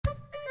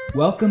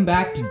Welcome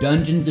back to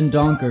Dungeons and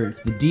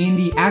Donkers, the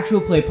D&D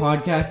actual play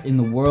podcast in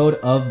the world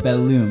of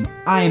Belloom.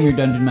 I am your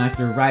Dungeon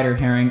Master, Ryder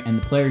Herring,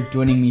 and the players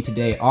joining me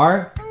today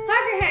are...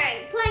 Parker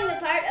Herring, playing the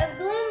part of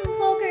Gloom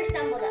Folker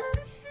Stumbledup,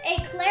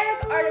 a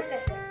cleric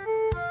artificer.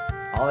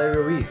 Ale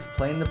Ruiz,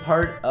 playing the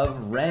part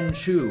of Ren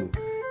Chu,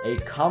 a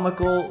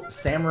comical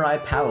samurai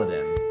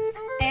paladin.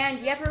 And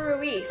Yever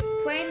Ruiz,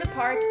 playing the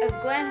part of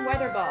Glenn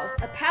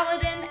Weatherballs, a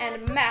paladin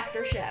and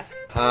master chef.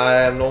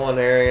 Hi, I'm Nolan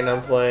Herring, and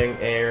I'm playing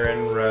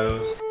Aaron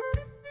Rose.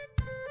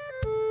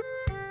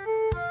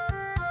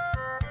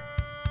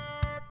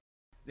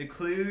 The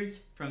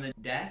clues from the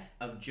death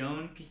of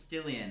Joan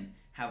Castilian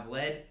have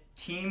led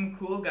Team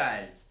Cool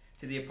Guys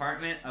to the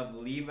apartment of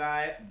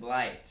Levi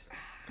Blight.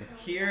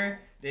 Here,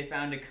 they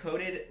found a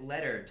coded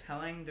letter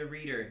telling the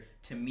reader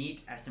to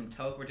meet at some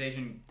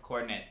teleportation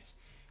coordinates,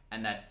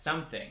 and that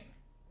something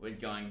was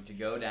going to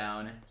go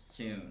down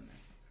soon.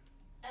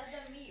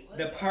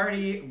 The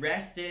party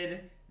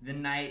rested the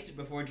night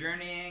before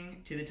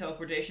journeying to the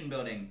teleportation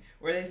building,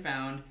 where they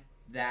found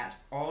that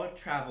all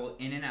travel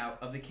in and out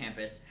of the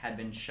campus had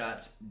been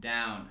shut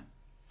down.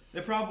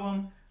 The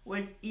problem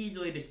was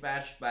easily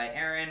dispatched by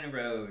Aaron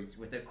Rose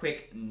with a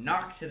quick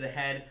knock to the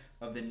head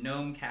of the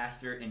gnome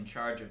caster in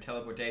charge of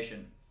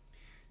teleportation.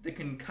 The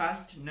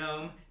concussed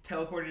gnome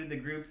teleported the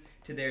group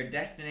to their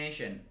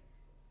destination.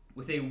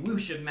 With a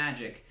whoosh of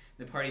magic,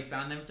 the party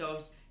found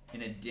themselves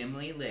in a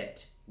dimly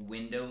lit,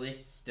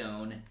 windowless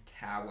stone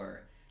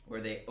tower,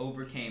 where they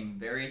overcame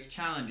various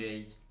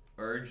challenges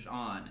urged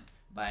on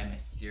by a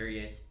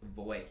mysterious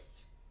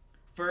voice.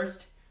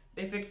 First,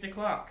 they fixed a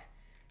clock.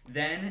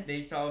 Then,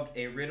 they solved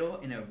a riddle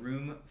in a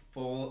room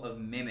full of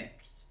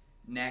mimics.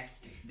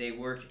 Next, they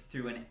worked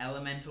through an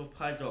elemental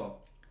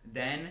puzzle.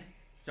 Then,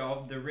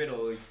 solved the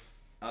riddles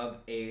of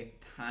a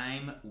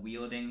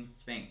time-wielding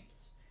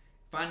sphinx.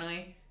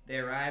 Finally, they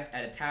arrived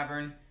at a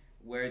tavern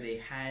where they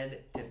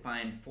had to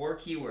find 4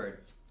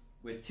 keywords.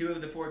 With 2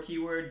 of the 4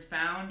 keywords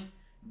found,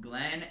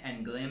 Glenn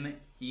and Glim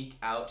seek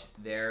out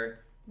their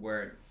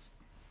words.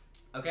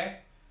 Okay,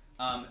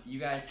 you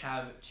guys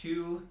have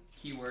 2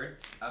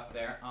 keywords up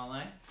there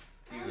online.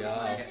 Yeah.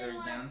 Question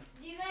was,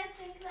 do you guys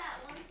think that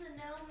once the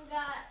gnome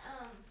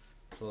got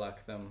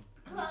Pluck them.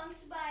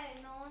 plunked by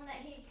Nolan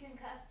that he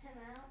concussed him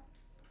out?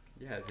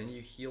 Yeah, then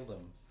you heal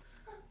them.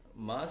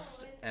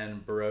 Must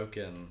and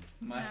broken.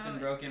 Must and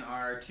broken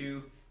are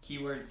 2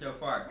 keywords so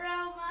far.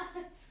 Bro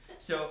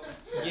must. So,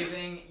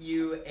 giving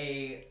you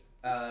a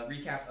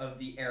recap of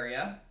the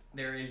area,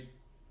 there is,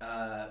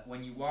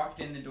 when you walked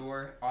in the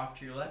door, off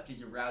to your left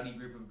is a rowdy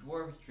group of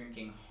dwarves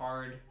drinking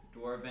hard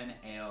dwarven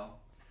ale.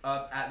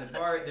 Up at the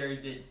bar,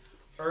 there's this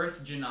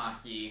Earth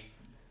Genasi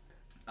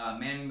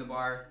manning the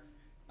bar.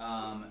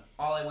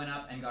 Ollie went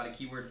up and got a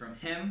keyword from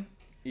him.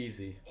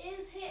 Easy.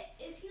 Is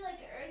he like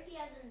earthy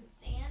as in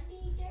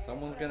sandy dirt?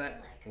 Someone's or gonna... as in,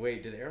 like...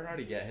 Wait, did Aaron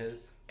already get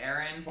his?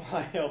 Aaron, Well,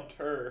 I helped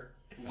her.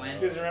 when...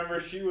 Because remember,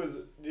 she was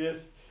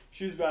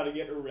about to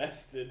get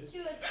arrested.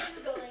 She was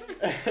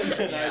snoogling. And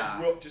then Yeah.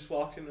 I just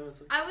walked in and I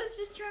was like, I was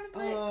just trying to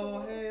play it oh,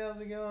 cool. hey, how's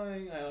it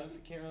going? I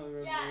honestly can't really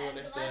remember Yeah, what and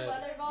I Glenn said.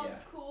 Weatherball's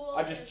Yeah. cool.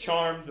 I just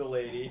charmed the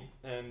lady,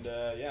 and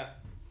yeah.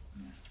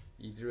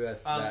 You threw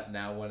us that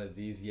now one of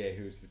these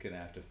yahoos is gonna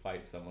have to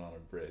fight someone on a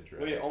bridge,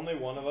 right? Wait, only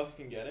one of us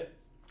can get it?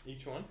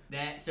 Each one?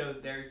 So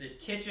there's this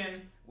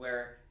kitchen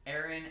where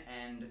Aaron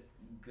and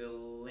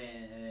Glenn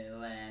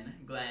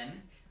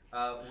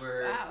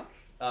were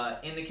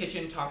in the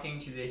kitchen talking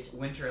to this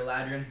Winter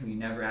Eladrin, who you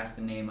never asked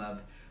the name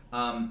of.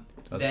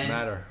 Doesn't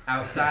matter.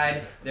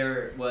 Outside,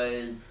 there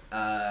was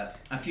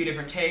a few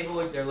different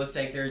tables. There looks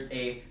like there's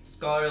a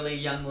scholarly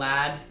young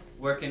lad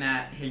working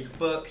at his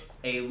books,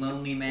 a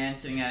lonely man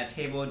sitting at a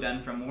table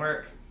done from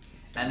work,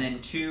 and then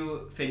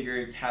 2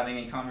 figures having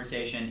a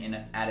conversation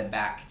at a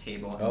back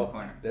table in the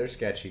corner. They're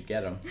sketchy.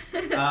 Get them.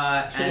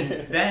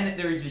 And then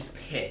there's this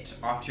pit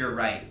off to your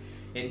right.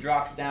 It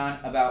drops down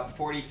about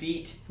 40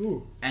 feet,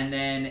 and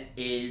then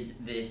is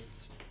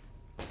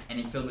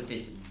filled with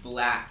this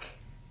black,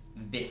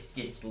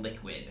 viscous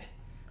liquid.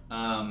 that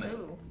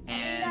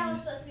And was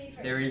supposed to be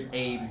for there is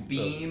a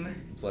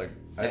beam. It's like,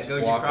 I That just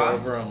goes walk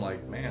across. over, I'm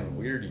like, man,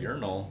 weird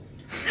urinal.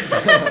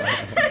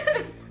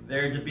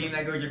 There's a beam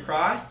that goes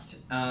across,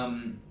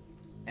 and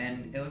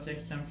it looks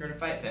like some sort of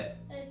fight pit.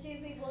 There's 2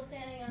 people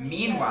standing on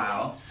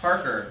Meanwhile,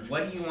 Parker,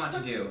 what do you want to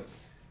do?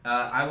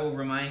 I will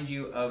remind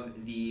you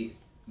of the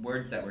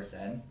words that were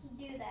said.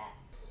 Do that.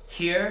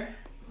 Here,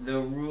 the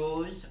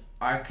rules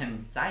are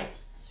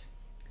concise.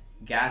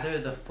 Gather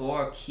the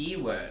 4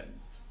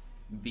 keywords.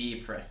 Be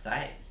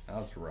precise.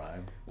 That's a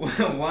rhyme.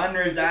 One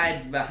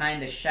resides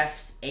behind a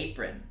chef's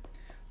apron.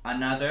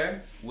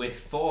 Another, with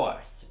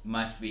force,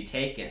 must be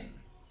taken.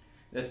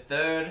 The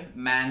third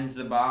mans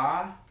the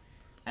bar.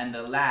 And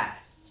the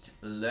last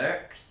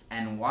lurks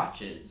and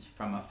watches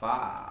from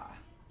afar.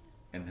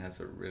 And has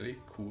a really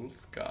cool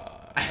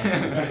scar.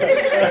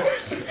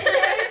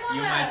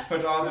 You must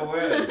put all the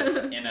words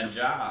in a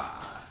jar.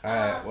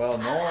 Alright, well,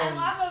 no I one...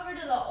 walk over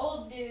to the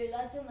old dude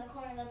that's in the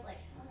corner that's like,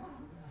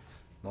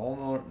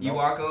 You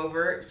walk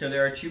over, so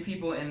there are 2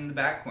 people in the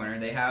back corner.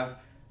 They have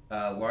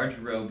large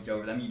robes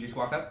over them. You just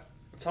walk up.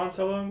 It's Han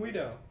Solo and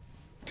Guido.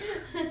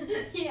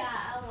 Yeah,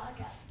 I'll walk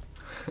up.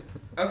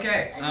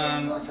 Okay. I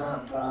said, what's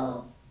up,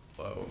 bro?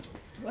 Whoa.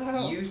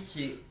 Wow. You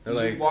see, They're you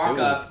like, walk "Dude."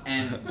 up,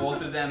 and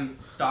both of them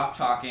stop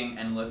talking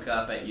and look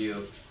up at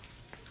you.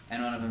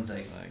 And one of them's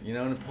like, You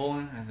know,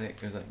 Napoleon, I think,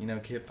 there's like, you know,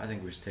 Kip, I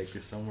think we should take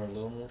this somewhere a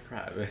little more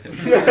private.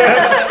 exactly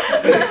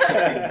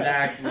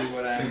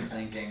what I'm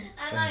thinking.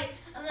 I'm like,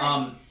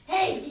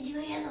 hey, did you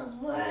hear those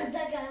words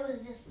that guy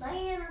was just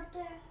saying up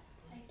there?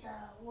 Like the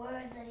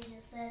words that he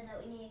just said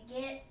that we need to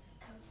get?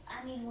 Because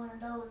I need one of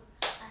those,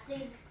 I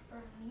think,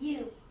 from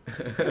you.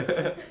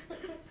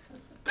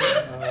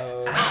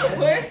 I have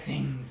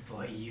nothing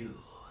for you.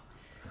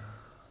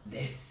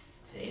 This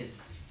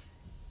is...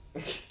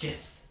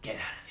 Just get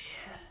out of here.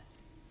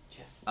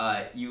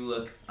 You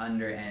look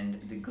under and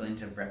the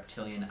glint of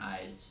reptilian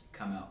eyes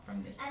come out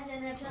from this. As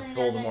in reptilian, It's as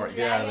Voldemort, in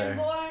get out of there.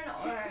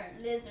 dragonborn or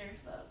lizard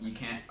folk? You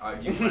can't...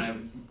 do you want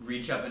to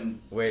reach up and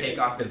Wait, take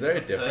off is his there a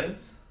hood?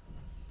 difference?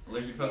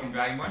 Lizard folk and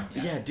dragonborn?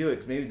 Yeah, do it.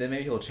 'Cause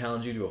maybe he'll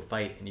challenge you to a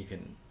fight and you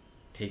can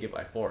take it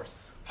by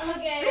force.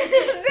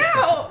 Okay.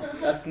 No!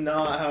 That's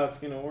not how it's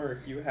gonna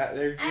work. They're I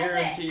say-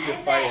 guaranteed to I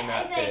fight say- in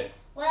that I say- pit.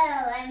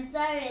 Well, I'm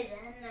sorry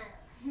then.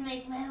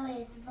 Make my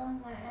way to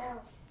somewhere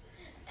else.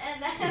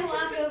 And I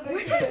walk over Where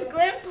to is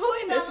Glenn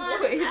pulling this someone.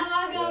 voice? I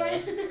walk over to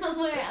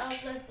somewhere else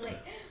that's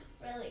like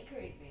really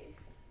creepy.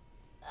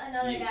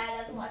 Another guy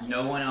that's watching.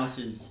 No one else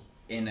is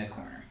in a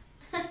corner.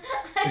 I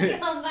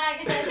come back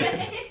and I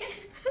say,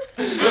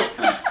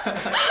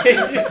 They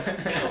just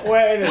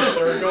went in a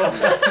circle.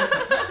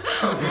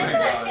 Oh my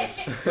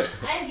gosh.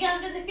 I come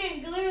to the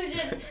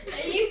conclusion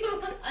that you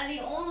are the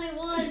only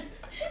one.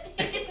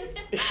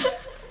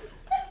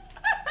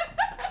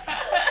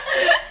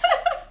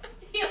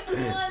 The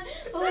only one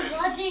who was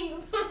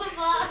watching from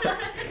afar.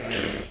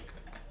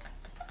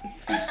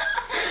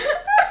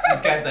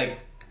 This guy's like,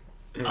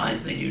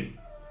 honestly, dude,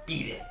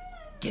 beat it.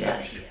 Get out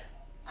of here.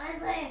 I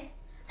say,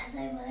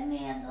 but I may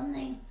have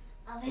something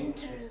of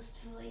interest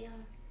for you.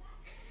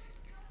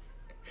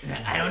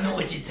 I don't know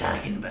what you're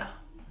talking about.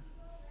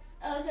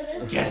 Oh, so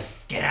this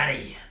Just get out of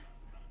here.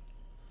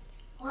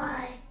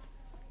 why?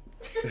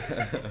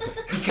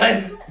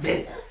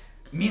 Because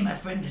me and my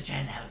friend are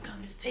trying to have a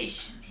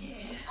conversation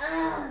here.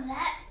 Oh,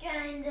 that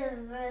kind of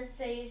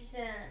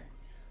conversation.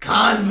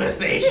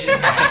 Conversation.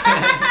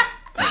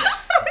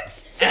 I'm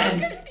so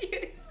And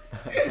confused.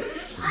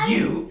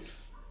 you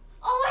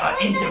Oh, I are like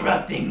that.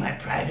 interrupting my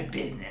private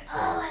business.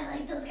 Oh, I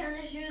like those kind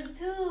of shoes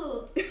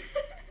too.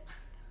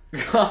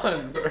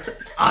 Converse.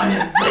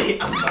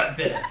 Honestly, I'm about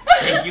to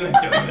take you and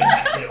throw you in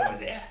that pit over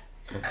there.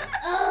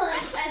 Oh, I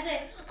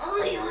say,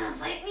 oh, you want to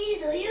fight me,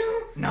 do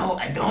you? No,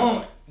 I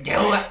don't. Get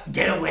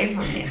away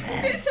from me,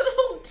 man. There's a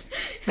little.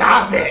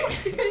 Stop it.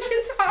 It's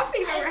just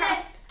hopping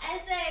around. I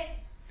say,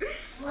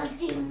 what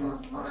do you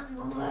most want in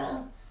the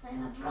world?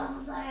 I'm a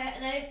prophesier,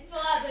 and I pull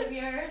out the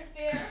mirror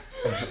sphere.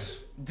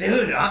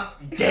 Dude,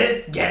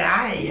 just get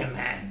out of here,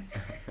 man.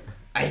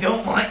 I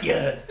don't want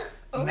your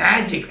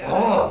magic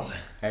orb.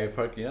 Hey,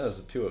 Park, you know there's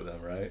two of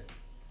them, right?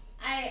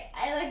 I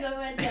look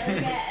over at the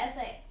other guy.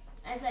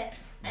 I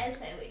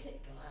say, we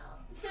take him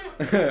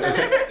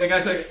out. The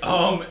guy's like,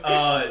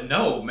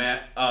 no, man,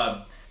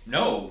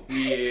 no,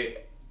 me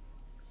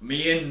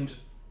and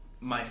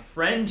my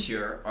friend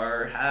here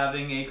are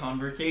having a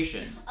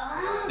conversation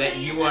Oh, that so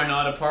you are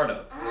not a part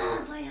of. Oh,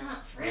 so you're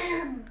not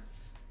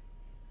friends.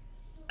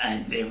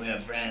 I'd say we're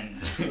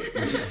friends.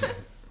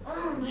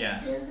 Oh, my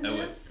Yeah,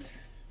 business.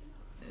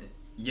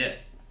 Yeah,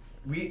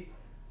 we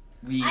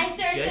I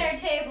search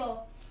just... their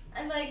table.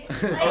 I'm like,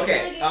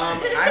 Okay, looking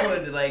I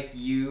would like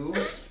you,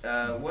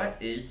 what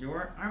is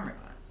your armor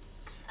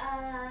class?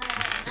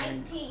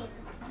 19.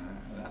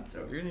 That's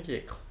You're gonna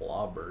get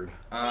clobbered.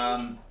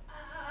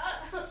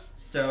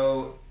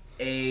 So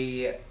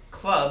a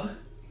club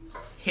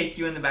hits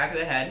you in the back of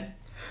the head.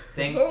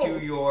 Thanks to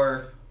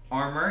your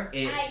armor,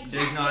 it I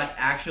does catch not it.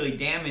 actually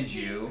damage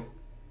you,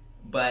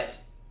 but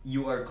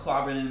you are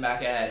clobbered in the back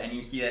of the head, and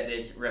you see that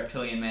this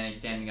reptilian man is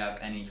standing up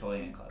and he's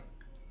holding a club.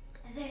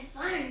 I say,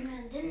 sorry,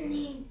 man. I didn't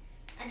mean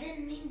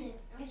to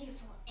make you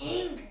so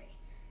angry.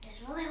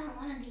 Just really want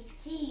one of these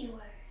keywords.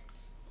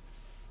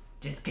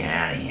 Just get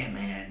out of here,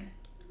 man.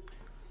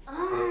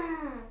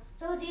 Oh,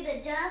 so it's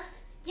either just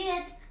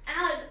get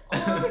out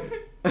or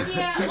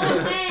here.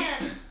 Oh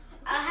man,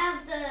 I'll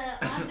have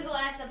to go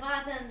ask the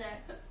bartender.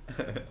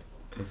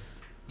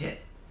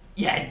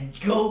 Yeah,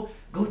 go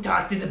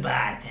talk to the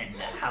bartender.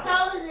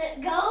 So is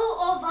it go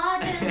or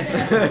bartender?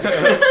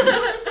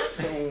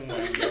 Oh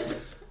my god.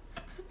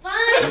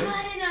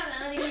 Fine, I'm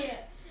out of here.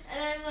 And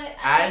I'm like,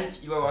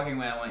 As you are walking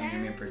away, I want you to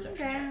give me a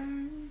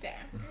perception check.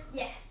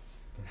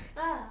 yes.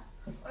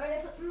 Where did I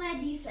put my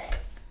d6?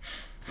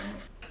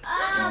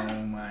 Oh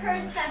my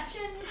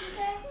Perception, did you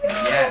say?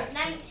 Yes.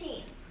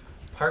 19.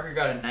 Parker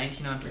got a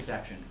 19 on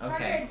perception.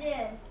 Okay. Parker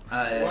did.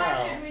 Wow. Or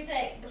should we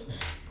say?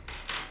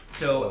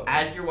 So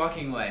as you're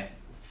walking away,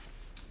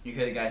 you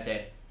hear the guy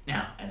say,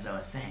 "Now, as I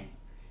was saying,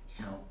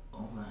 so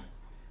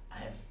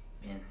I've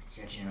been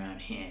searching around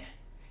here,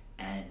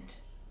 and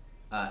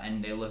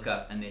and they look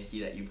up and they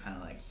see that you've kind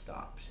of like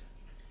stopped.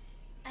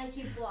 I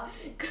keep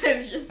walking. I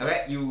was just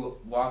Okay, you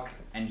walk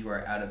and you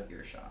are out of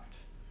earshot.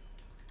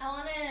 I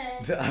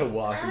wanna. I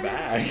walk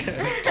back.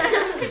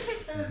 I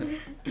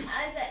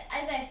say,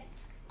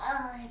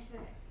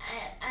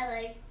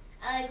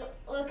 I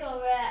look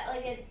over at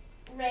like a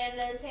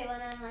random table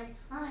and I'm like,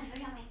 oh, I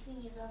forgot my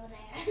keys over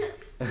there.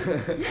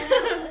 And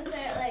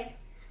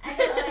I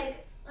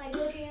start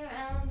looking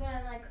around,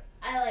 but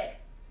I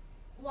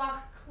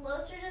walk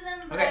closer to them,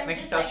 but Okay, I'm make a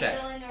just stealth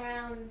check. going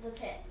around the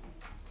pit.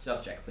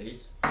 Stealth check,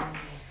 please. Those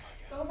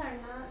are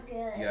not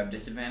good. You have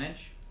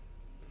disadvantage.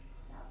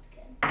 That was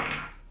good.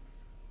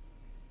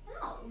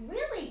 Oh,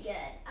 really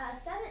good.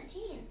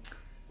 17.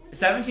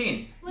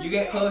 17. With You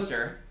get this.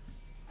 closer,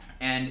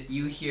 and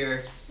you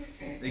hear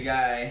the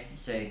guy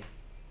say,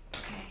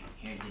 "Okay,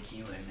 here's the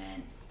keyword,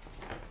 man.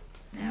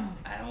 Now,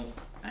 I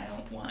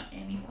don't want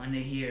anyone to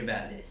hear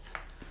about this.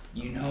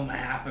 You know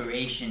my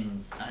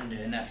operation's under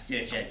enough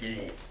search as it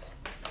is."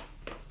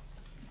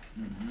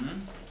 Mm-hmm.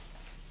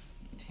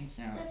 He takes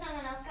out So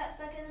someone else got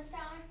stuck in this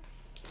tower?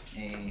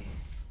 a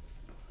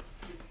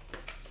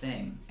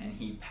thing, and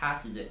he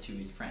passes it to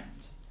his friend.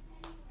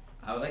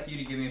 I would like you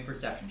to give me a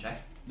perception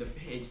check.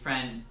 His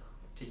friend,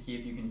 to see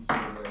if you can see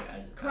the word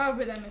as it passes.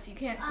 cover them if you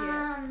can't see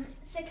it.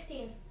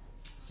 16.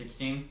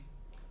 16.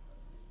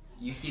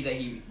 You see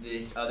that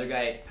this other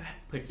guy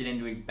puts it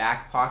into his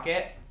back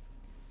pocket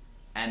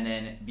and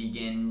then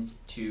begins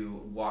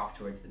to walk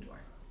towards the door.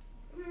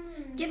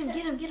 Get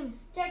him.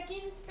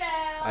 Checking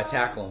spells. I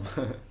tackle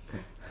him.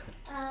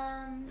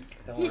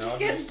 Don't He worry, just I'll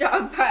gets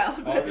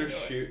dogpiled by I'll the just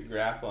door. shoot,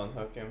 grapple, and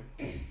hook him.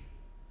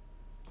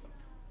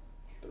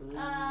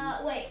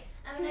 Wait.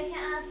 I'm gonna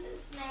cast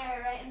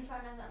snare right in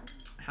front of him.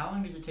 How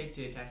long does it take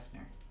to cast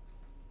snare?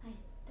 I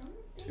don't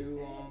think Too very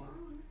long.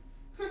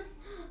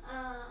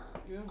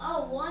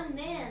 Oh, 1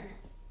 min.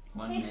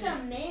 1 Pick minute.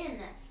 some min.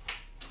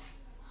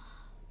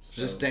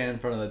 Just stand in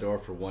front of the door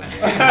for 1 minute.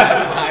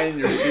 Tying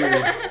your shoes.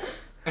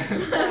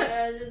 Sorry,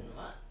 I didn't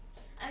want.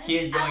 He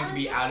is going to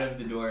be out of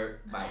the door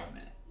by 1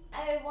 minute.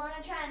 I want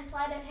to try and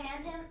sleight of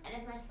hand him,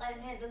 and if my sleight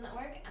of hand doesn't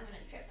work, I'm gonna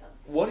trip him.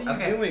 What are you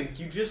Okay. doing?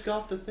 You just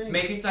got the thing.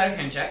 Make a sleight of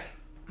hand check.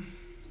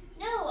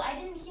 No, I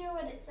didn't hear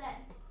what it said.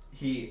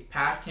 He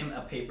passed him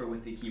a paper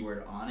with the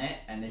keyword on it,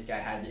 and this guy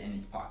has it in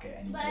his pocket,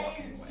 and he's But I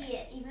walking didn't away. see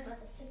it, even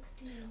with a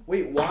 16.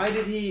 Wait, why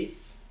did he?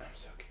 I'm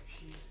so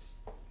confused.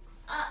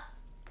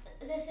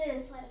 This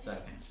is sleight of Sleight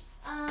hand.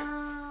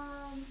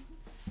 of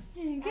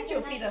hand. Get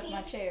your feet off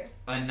my chair.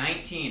 A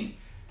 19.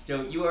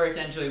 So you are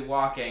essentially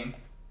walking,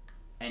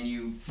 and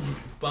you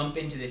bump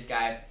into this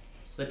guy,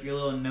 slip your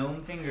little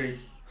gnome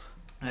fingers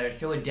that are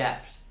so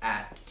adept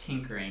at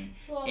tinkering.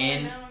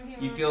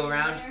 You feel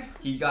around,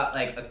 he's got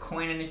like a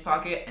coin in his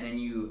pocket, and then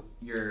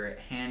your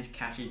hand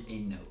catches a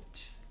note.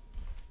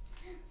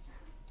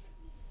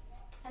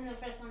 I'm the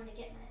first one to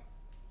get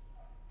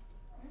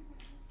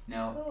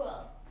No,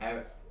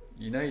 Cool.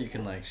 You know you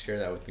can like share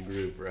that with the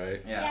group,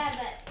 right? yeah.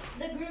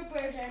 But the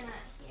groupers are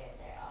not here.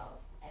 They're all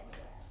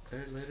everywhere.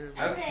 They're literally.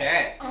 I say-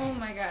 Okay. Oh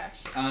my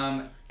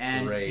gosh.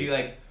 And Great. he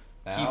like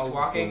keeps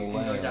walking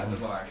and goes out the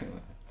bar.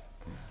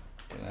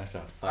 Gonna have to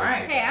fight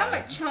Alright. the Hey, I'm guy.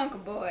 a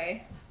chunk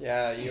boy.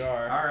 Yeah, you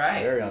are. All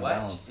right. Very What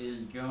unbalanced.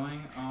 is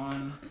going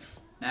on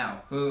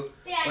now? Who?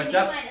 See, I What's knew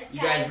up? my You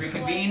disguise guys voice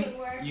reconvene. would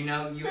work. You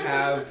know you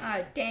have Ah,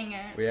 dang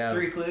it. We have.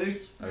 3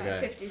 clues. Okay.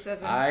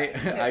 57. I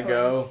hit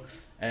go points.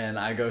 and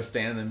I go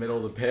stand in the middle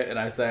of the pit and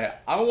I say,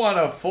 I want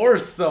to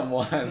force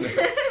someone.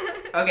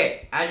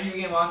 Okay, as you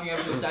begin walking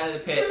up to the side of the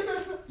pit,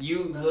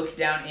 you look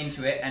down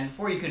into it, and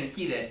before you couldn't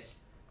see this,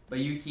 but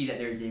you see that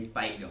there's a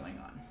fight going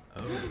on.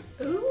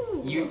 Oh.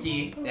 Ooh. You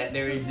see that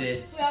there is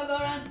this. We all go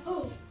around.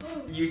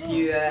 You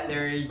see that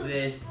there is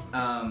this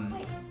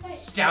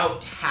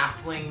stout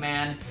halfling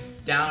man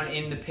down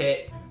in the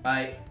pit.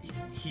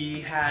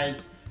 He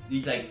has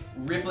these like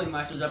rippling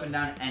muscles up and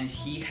down, and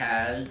he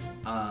has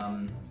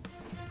in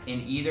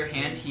either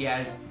hand he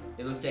has.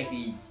 It looks like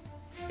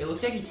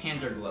his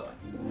hands are glowing.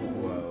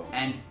 Whoa.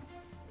 And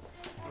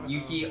you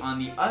see on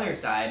the other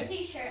side Is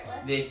he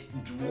shirtless? this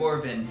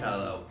dwarven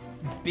fellow,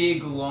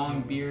 big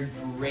long beard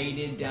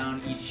braided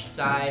down each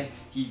side.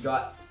 He's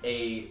got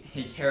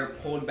his hair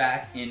pulled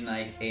back in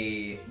like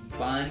a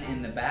bun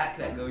in the back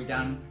that goes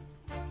down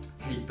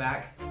his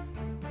back.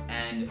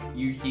 And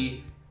you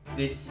see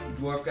this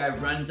dwarf guy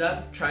runs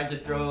up, tries to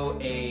throw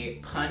a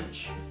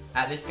punch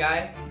at this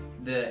guy.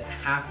 The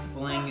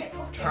halfling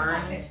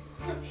turns,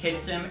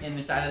 hits him in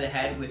the side of the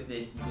head with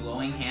this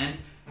glowing hand,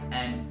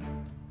 and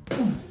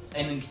poof,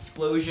 an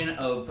explosion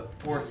of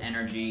force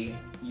energy.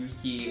 You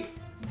see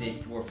this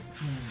dwarf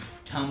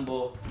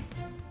tumble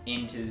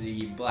into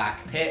the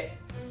black pit.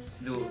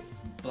 The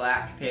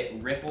black pit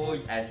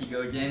ripples as he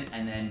goes in,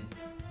 and then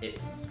it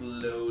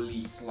slowly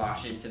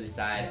sloshes to the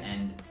side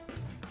and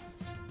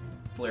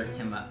splurts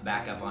him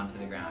back up onto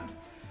the ground.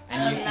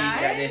 And you see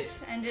that this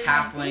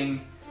halfling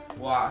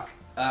walk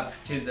up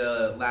to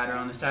the ladder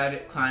on the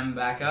side, climb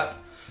back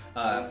up,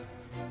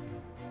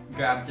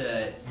 grabs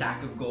a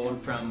sack of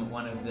gold from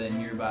one of the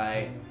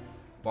nearby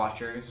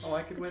watchers. Oh,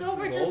 I could win It's some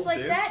over gold just like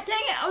too. that. Dang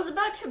it! I was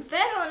about to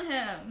bet on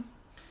him.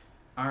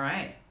 All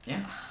right.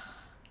 Yeah.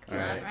 Come on,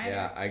 Alright, Ryder.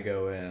 yeah, I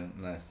go in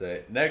and I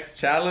say, next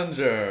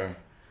challenger.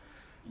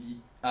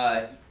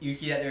 You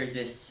see that there's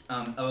this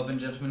elven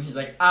gentleman. He's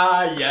like,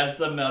 ah, yes,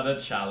 another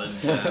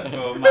challenger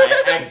for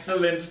my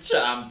excellent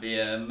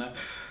champion.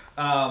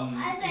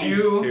 I say- He's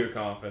You too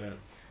confident.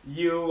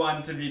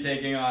 want to be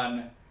taking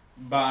on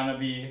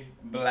Barnaby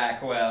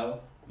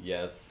Blackwell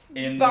Yes.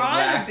 in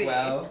Barnaby? the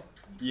Blackwell.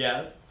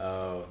 Yes.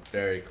 Oh,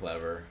 very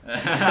clever.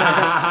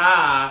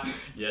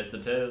 Yes,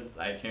 it is.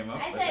 I came up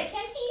I with say, it.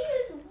 can't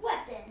he use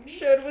weapons?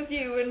 Sure it was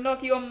you and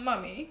not your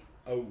mummy.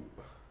 Oh.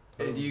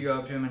 Do you go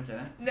up to him and say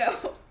that?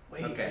 No.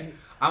 Wait. Okay.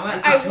 I'm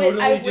gonna. I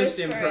totally I just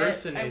whisper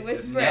impersonate I this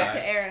whisper it guy.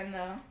 to Aaron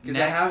though. Because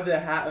I have the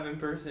hat of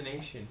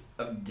impersonation.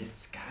 Of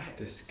disguise.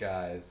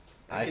 Disguise.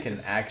 I I get can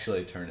this-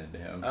 actually turn into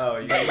him. Oh,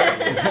 you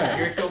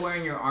You're still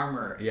wearing your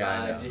armor. Yeah,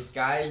 I know.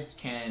 Disguise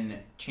can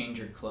change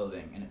your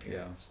clothing and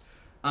appearance.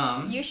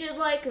 You should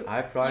like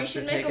I probably You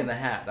should have should make taken a- the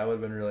hat. That would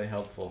have been really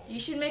helpful. you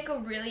should make a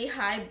really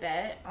high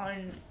bet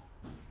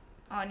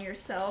on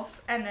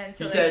yourself and then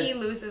so He that says- he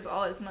loses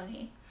all his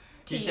money.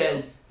 He to you.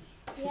 says,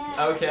 Yeah.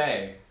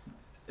 okay,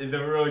 the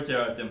rules here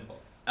are simple.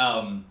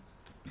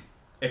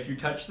 If you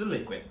touch the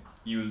liquid,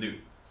 you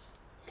lose.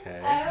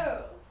 Okay.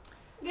 Oh.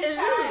 Good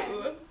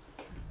Ooh. times.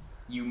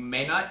 You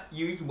may not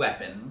use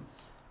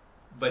weapons,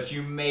 but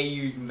you may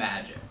use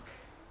magic.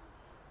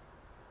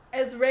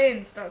 As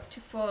rain starts to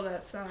fall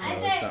outside. I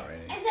No, say- it's not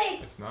raining. I say,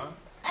 It's not?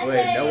 I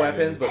Wait, say, no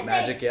weapons, but I say,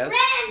 magic, yes?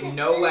 Ren,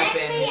 No let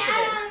weapons, me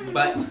out.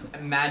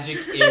 but magic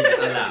is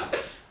allowed.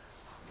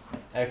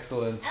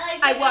 Excellent.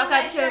 I walk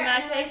up to him and I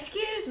say,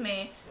 "Excuse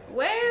me,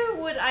 where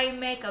would I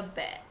make a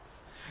bet?"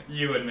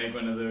 You would make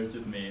one of those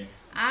with me.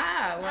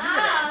 Wondrous.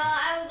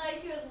 I would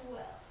like to as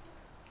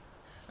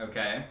well.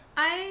 Okay.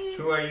 I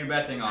Who are you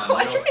betting on?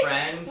 Watch Your me-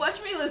 friend?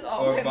 watch me lose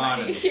all or my money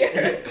Barnaby?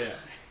 here. Yeah.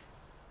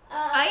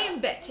 I am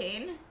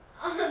betting.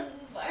 On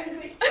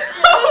Barnaby.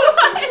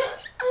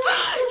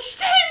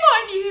 Shame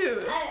on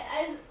you!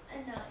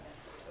 No.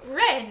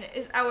 Ren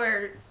is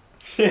our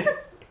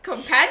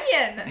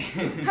companion.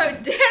 How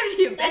dare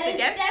you That bet is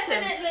against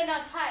him? definitely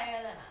not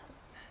higher than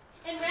us.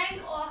 In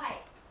rank or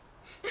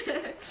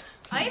height.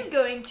 I am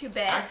going to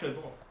bet Actually,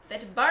 both.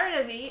 that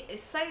Barnaby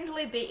is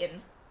soundly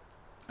beaten.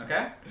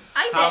 Okay.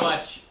 I How bet.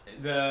 much?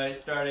 The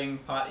starting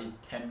pot is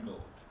 10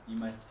 gold. You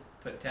must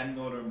put 10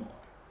 gold or more.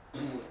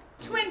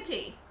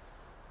 20.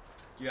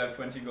 You have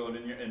 20 gold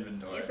in your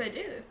inventory. Yes, I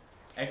do.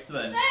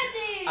 Excellent.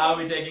 30! I'll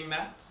be taking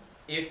that.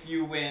 If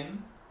you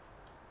win,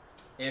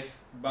 if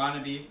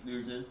Barnaby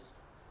loses,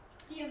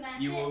 You match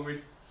you will it?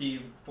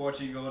 receive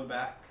 40 gold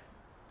back.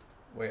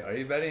 Wait, are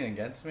you betting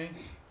against me?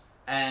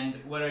 And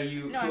what are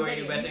you? No, who I'm are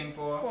you betting betting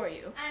for? For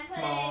you. I'm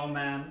Small putting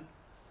man.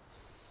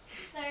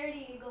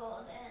 30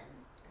 gold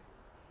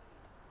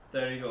in.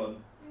 30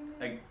 gold. Mhm.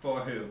 Like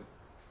for who?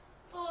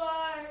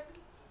 For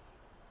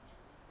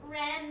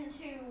Ren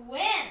to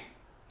win.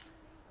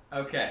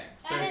 Okay.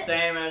 So And it-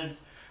 same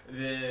as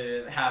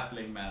the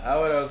halfling man. I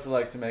would also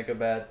like to make a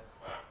bet.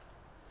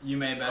 You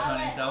may bet on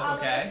yourself. I'll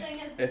let Okay.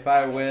 thing as the If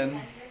I strongest win,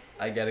 defender.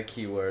 I get a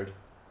keyword.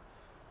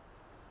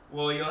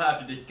 Well, you'll have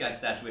to discuss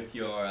that with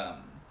your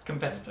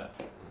competitor.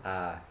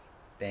 Ah,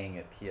 dang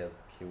it, he has the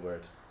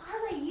keyword.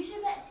 Ollie, you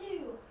should bet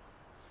too.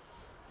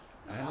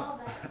 We should I all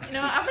don't- bet. You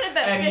know, I'm gonna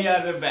bet Any 50.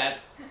 other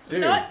bets?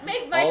 Dude, Not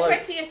make my all I-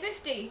 20 a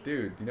 50.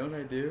 Dude, you know what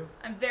I do?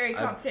 I'm very I-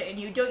 confident in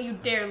you. Don't you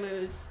dare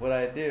lose. What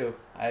I do,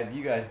 I have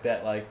you guys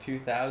bet like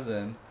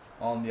 2,000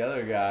 on the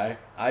other guy.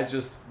 I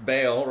just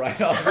bail right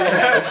off the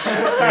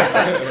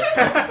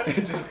edge.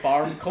 Just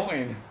farm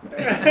coin.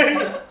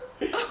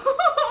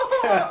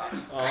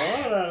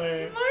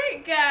 Oh,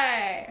 Smart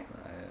guy.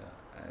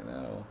 I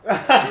know.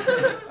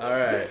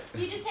 Alright.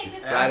 You just take the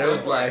first Ryder's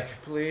one. like,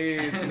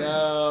 please,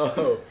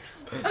 no.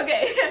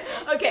 Okay,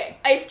 okay.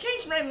 I've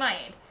changed my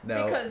mind.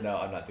 No, Because- no,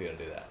 I'm not gonna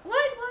do that.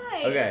 What?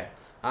 Why? Okay.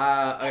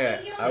 I Okay.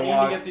 think you I only I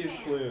walk. need to get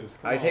these clues.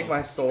 Come I take on.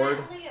 my sword,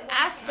 You might only get one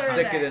After chance.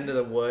 stick that. it into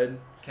the wood,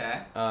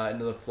 Okay.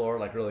 into the floor,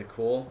 like really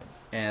cool,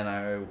 and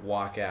I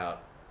walk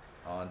out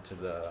onto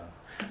the.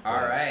 All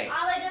right.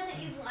 Ollie doesn't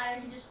use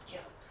ladder, he just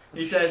jumps.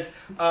 He says,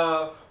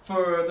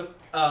 for the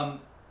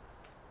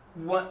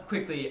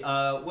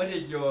what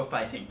is your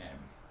fighting name?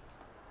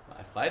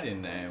 My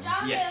fighting The name.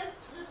 strongest,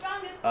 Yes. the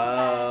strongest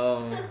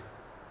guy.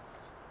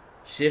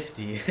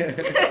 Shifty. Shifty.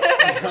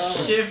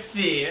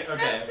 Okay,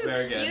 Sounds so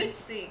very good.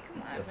 cutesy.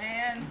 Come on, Yes.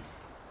 man.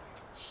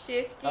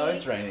 Shifty. Oh,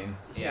 it's raining.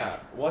 Yeah.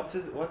 What's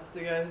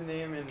the guy's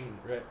name in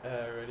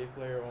Ready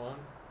Player One?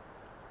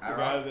 The guy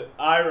Alright. that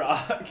I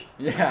rock.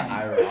 Yeah,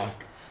 I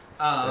rock.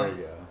 There you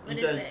go. What He is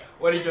says, it?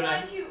 what is I'm your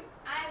going name? to rock.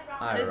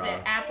 I What is rock.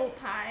 it? Apple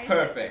pie?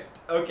 Perfect.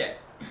 Okay.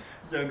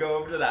 So go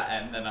over to that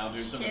end, and I'll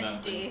do some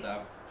announcing Shifty.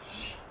 stuff.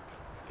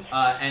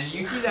 And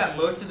you see that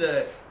most of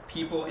the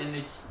people in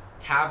this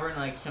tavern,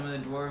 like some of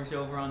the dwarves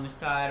over on the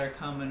side, are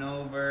coming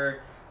over.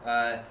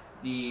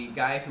 The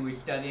guy who was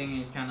studying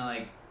is kind of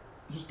like,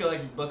 he still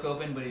has his book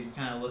open, but he's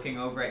kind of looking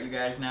over at you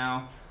guys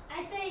now.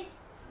 I say,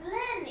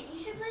 Glenn, you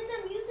should play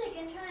some music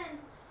and try and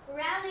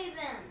rally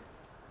them.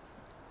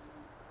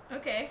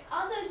 Okay.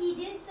 Also, he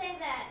did say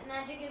that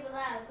magic is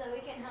allowed, so we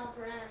can help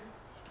Ren.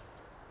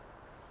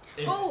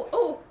 If-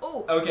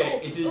 Oh.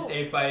 Okay, it is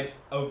a fight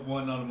of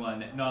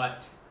 1-on-1,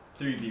 not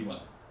 3v1.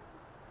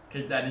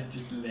 Because that is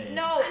just lame.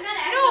 No, I'm not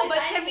actually but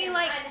fighting can we him,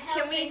 like I'm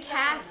can we helping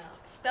cast someone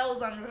else.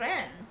 spells on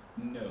Ren?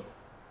 No.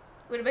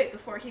 What about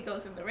before he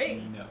goes in the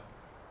ring? No.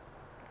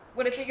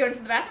 What if we go into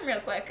the bathroom real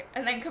quick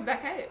and then come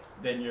back out?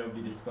 Then you'll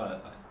be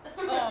disqualified.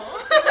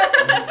 Oh.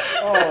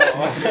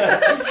 But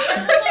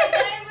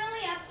I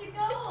really have to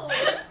go.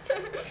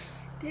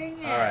 Dang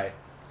it. Alright,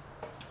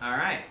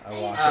 Alright. I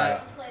walk Uh,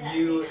 out. Play that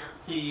You scene now.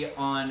 see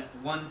on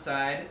one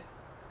side,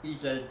 he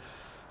says,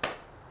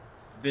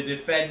 the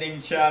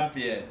defending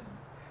champion,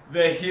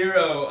 the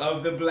hero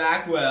of the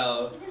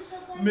Blackwell, You can still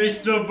play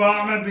Mr.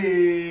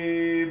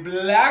 Barnaby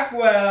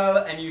Blackwell.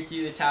 And you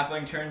see this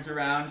halfling turns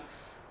around,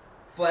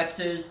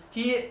 flexes.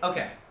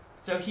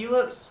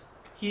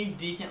 He's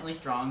decently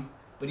strong,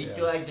 but he Yeah.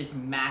 still has this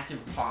massive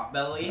pot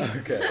belly.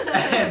 Okay.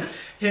 And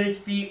his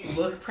feet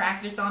look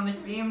practiced on this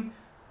beam,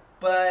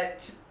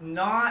 but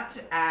not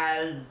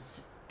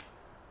as.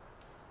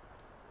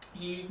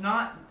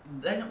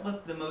 Doesn't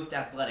look the most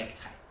athletic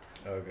type.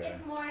 Okay.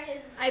 It's more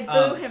his. I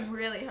boo him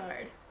really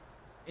hard.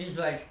 He's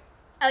like,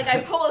 Like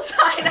I pull a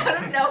sign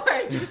out of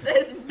nowhere and just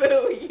says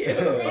boo you. Is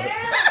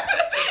there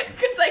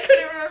Because I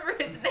couldn't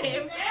remember his a,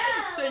 name. is there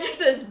a, So it just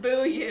says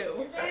boo you.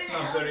 is there that's an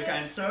not very eldritch,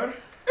 kind, sir.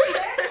 is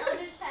there an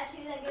eldritch tattoo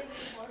that gives you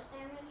force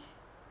damage?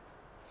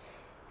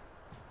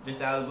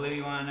 Just out of the blue,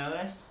 you want to know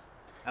this?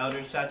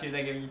 Eldritch tattoo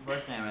that gives you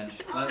force damage.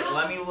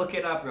 Let me look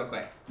it up real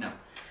quick. No.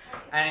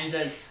 And he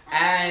says,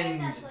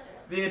 and That's what it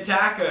the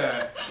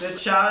attacker, the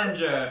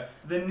challenger,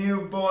 the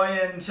new boy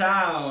in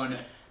town.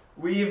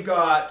 We've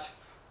got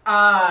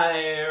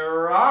I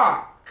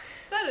Rock.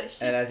 That is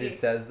shifty. And as he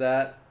says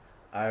that,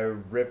 I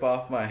rip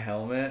off my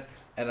helmet,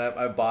 and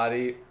my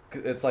body,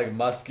 it's like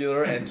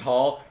muscular and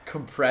tall,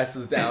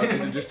 compresses down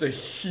into just a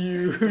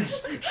huge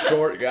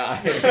short guy.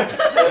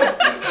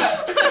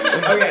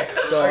 Okay.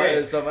 So,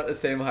 okay. so I'm at the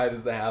same height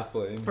as the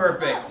halfling.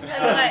 Perfect.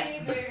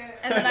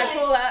 And then I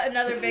pull out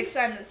another big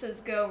sign that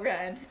says "Go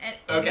Ren," and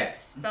Okay. it's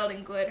spelled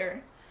in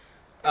glitter.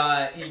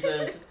 He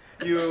says,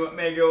 you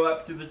may go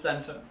up to the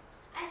center.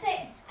 I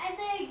say,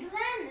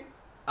 Glenn.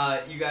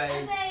 You I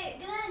guys. say,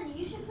 Glenn,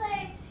 you should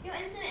play your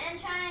instrument and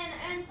try and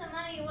earn some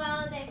money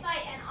while they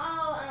fight, and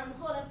I'll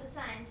hold up the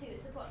sign to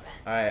support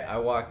Ren. All right, I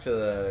walk to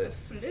the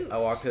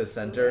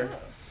center.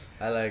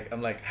 Whoa.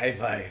 I'm like high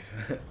five.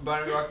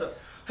 Barnaby walks up.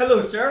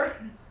 Hello, sir.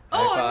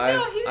 Oh High five.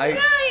 no, he's I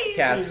nice.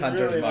 cast He's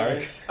Hunter's really Mark.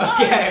 nice.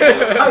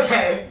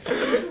 Okay.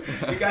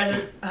 You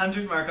guys are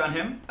Hunter's Mark on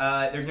him.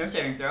 There's no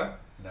saving throw.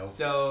 Nope.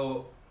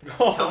 So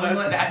Oh, Tell me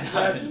what that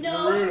does. That's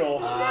No. brutal.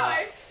 No,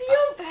 I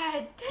feel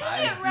bad.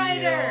 Dang it,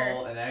 Ryder.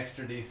 deal an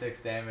extra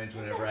d6 damage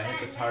Just whenever a I hit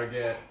the fat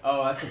target.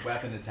 Oh, that's a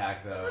weapon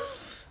attack though.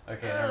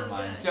 Okay, never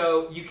mind.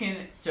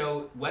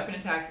 So weapon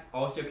attack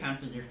also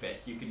counts as your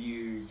fist. You could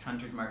use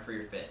Hunter's Mark for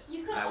your fist.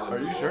 You could I would- Are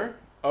you also- sure?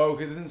 Oh,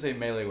 because it doesn't say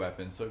melee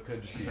weapon, so it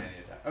could just be any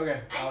attack.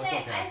 Okay, I'll still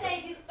I count it.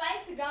 say do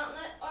spiked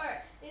gauntlet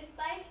or do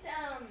spiked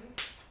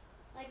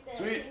like the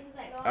Sweet. things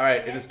that go All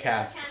right, on it the is wrist,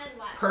 cast. counted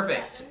weapons.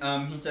 Perfect.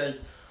 He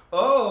says,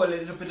 "Oh, a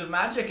little bit of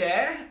magic,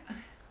 eh?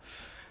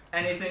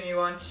 Anything you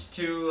want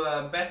to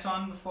bet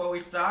on before we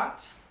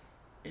start?"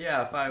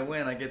 Yeah, if I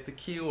win, I get the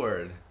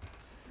keyword.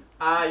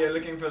 Ah, you're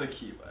looking for the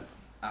keyword.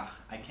 Ah,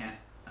 I can't.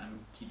 I'm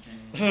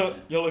keeping.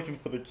 You're looking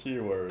for the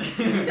keyword.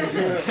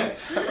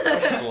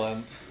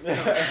 Excellent.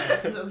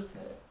 Hello, sir.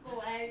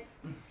 Leg.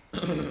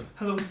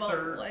 Hello,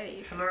 sir.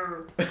 Boy.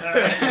 Hello.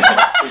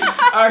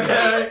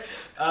 Okay.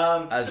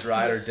 As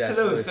Ryder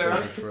desperately sir.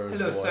 searches for his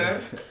Hello, voice.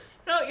 sir.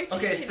 No, you're changing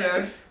Okay,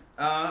 sir.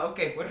 it.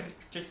 Okay, we're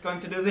just going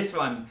to do this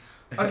one.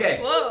 Okay.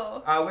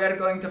 Whoa. We are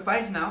going to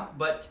fight now,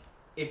 but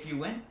if you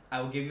win, I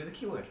will give you the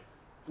keyword.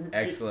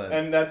 Excellent.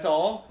 And that's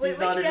all? Wait, He's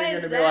not which even guy going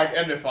is to be that? like,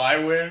 and if I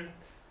win?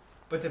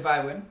 But if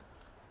I win,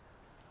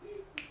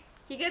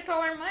 He gets all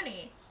our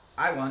money.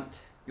 I want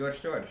your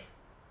sword.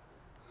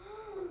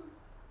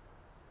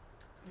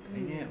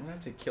 Dang it, I'm gonna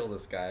have to kill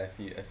this guy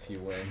if he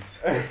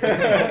wins.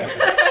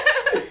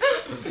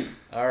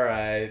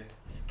 Alright.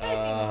 This guy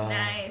seems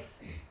nice.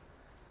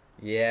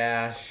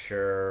 Yeah,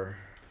 sure.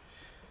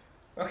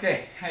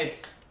 Okay, hey.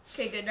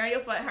 Okay, good. Now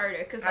you'll fight harder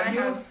because I Have you-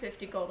 have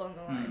 50 gold on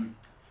the line.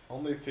 Hmm.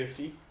 Only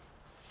 50?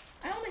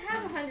 I only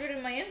have 100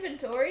 in my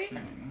inventory.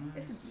 Hmm.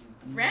 If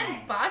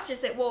Ren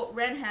botches it, well,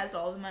 Ren has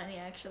all the money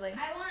actually.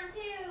 I want to.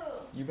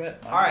 You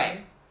bet. All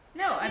right.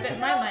 No, I bet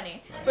my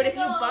money. I'm But gonna if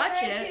you go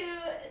botch over it, to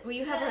well,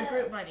 you have our the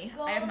group money.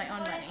 I have my own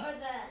gold money. one or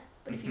the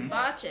But if you Mhm.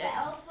 botch it, the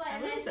elf one, I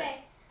and I lose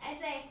say,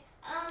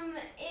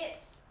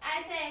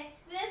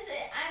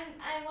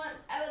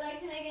 I would like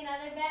to make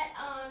another bet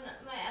on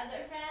my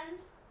other friend.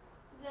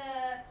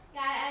 The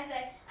guy, I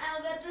say,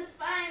 I'll bet this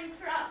fine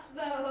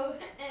crossbow,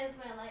 and it's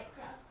my light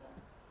crossbow.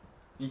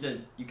 He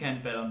says you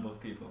can't bet on both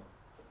people.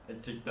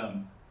 It's just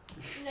dumb.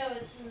 No,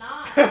 it's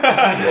not.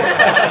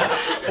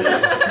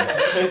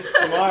 It's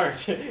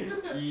smart.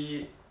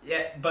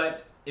 Yeah,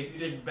 but if you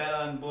just bet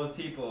on both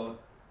people,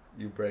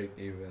 You break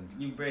even.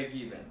 you break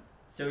even.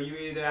 So you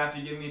either have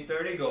to give me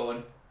 30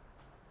 gold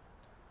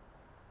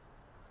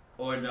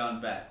or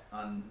don't bet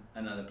on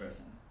another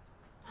person.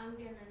 I'm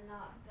gonna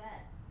not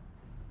bet.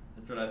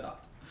 That's what I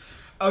thought.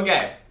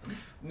 Okay,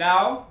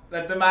 now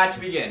let the match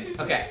begin.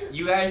 Okay,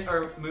 you guys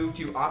are moved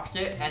to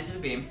opposite ends of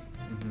the beam.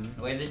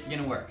 The way this is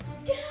gonna work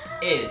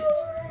is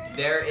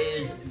there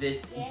is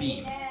this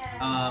beam.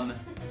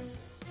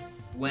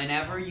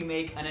 Whenever you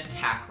make an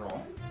attack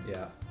roll,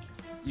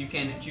 you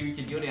can choose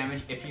to deal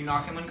damage. If you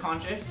knock him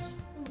unconscious,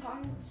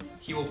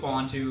 he will fall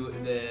into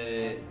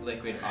the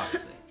liquid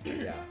opposite.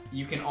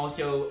 You can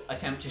also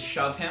attempt to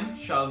shove him.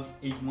 Shove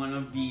is one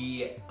of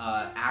the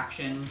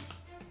actions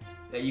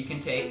that you can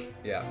take.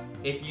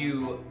 If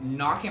you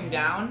knock him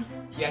down,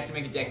 he has to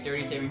make a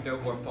dexterity saving throw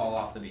or fall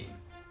off the beam.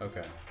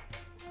 Okay.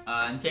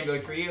 And same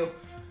goes for you.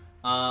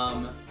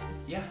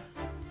 Yeah.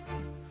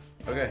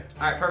 Okay.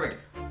 Alright,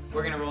 perfect.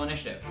 We're gonna roll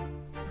initiative.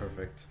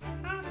 Perfect.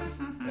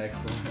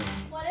 Excellent.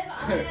 What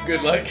if Ollie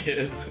Good luck,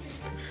 kids.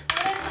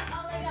 What if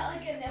Ollie got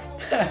like a nipple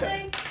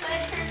piercing, but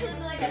it turns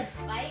into like a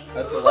spike?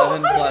 That's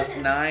 11 plus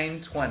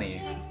 9,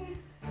 20.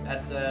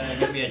 That's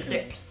gonna be a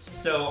 6.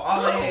 So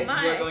Ollie, you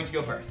are going to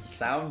go first.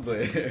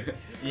 Soundly.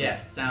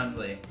 Yes,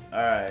 soundly.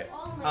 Alright.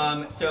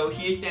 So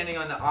he is standing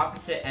on the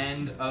opposite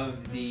end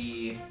of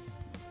the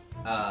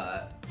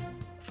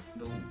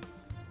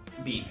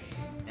beam.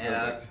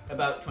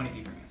 About 20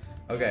 feet from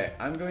you. Okay,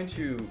 I'm going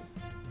to...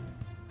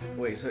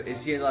 Wait, so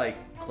is he like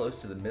close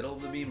to the middle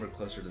of the beam or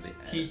closer to the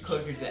edge? He's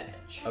closer to the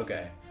edge.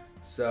 Okay,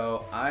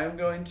 so I'm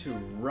going to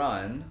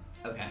run.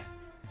 Okay.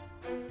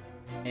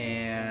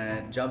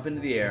 And jump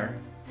into the air.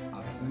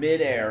 Obviously.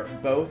 Mid-air,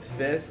 both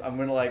fists. I'm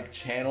gonna like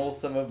channel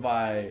some of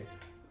my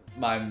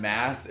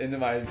mass into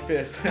my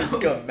fist and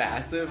become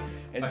massive,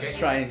 and just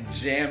try and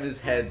jam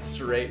his head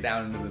straight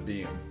down into the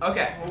beam.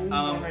 Okay.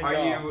 my Are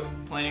God.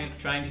 you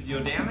trying to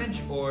deal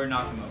damage or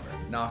knock him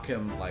over? Knock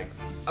him like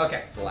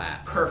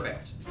flat.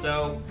 Perfect.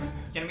 So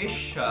it's gonna be a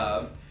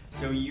shove.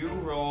 So you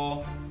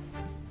roll.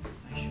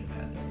 I should have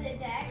had this. Is it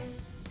Dex?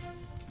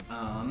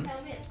 Tell me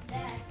it's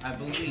Dex. I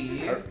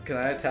believe. Can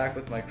I attack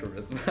with my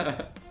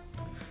charisma?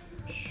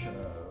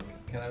 Shove.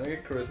 Can I make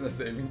a charisma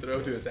saving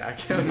throw to attack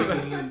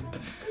him?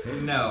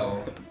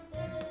 No.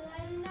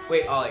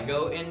 Wait, Ollie,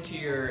 go into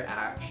your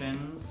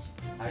actions.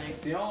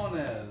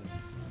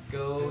 Acciones.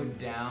 Go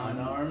down.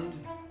 Unarmed.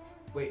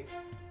 Wait,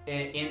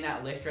 in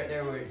that list right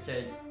there where it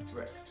says,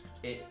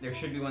 there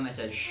should be one that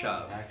says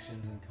shove.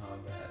 Actions in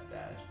combat,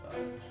 dash,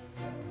 dodge,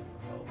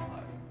 help,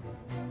 hiding,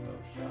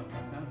 oh, shove.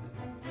 I found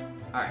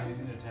it. Alright.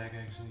 Using an attack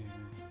action, you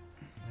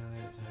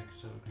melee attack,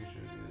 so a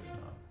creature is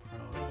either not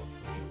prone or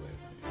push away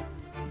from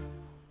you.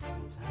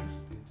 Will attacks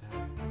with the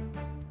attack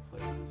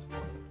places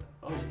one of them.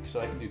 Oh, so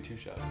I can do 2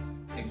 shoves.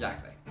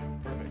 Exactly.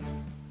 Perfect.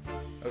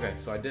 Okay,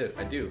 so I do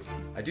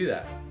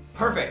that.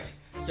 Perfect.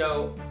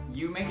 So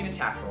you make an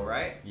attack roll,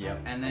 right? Yep.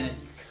 And then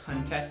it's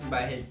contested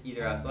by his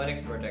either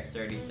athletics or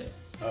dexterity save.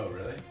 Oh,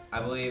 really? I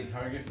believe The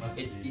target must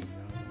it's be no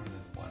more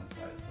than one size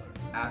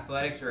larger.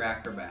 athletics or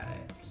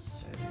acrobatics.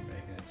 So you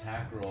make an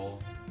attack roll.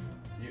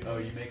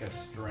 You make a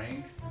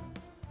strength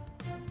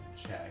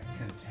check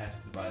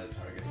contested by the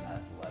target's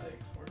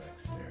athletics or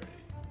dexterity.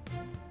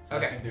 So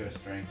Okay. I can do a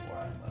strength or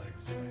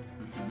athletics check.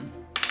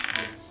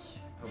 Just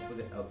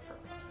hopefully, perfect.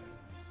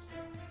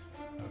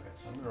 Okay,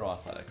 so I'm gonna roll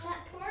athletics. That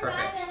poor Perfect.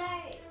 guy that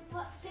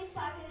I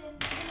pickpocketed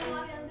is gonna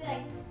walk out and be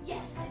like,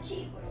 yes, the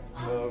keyword.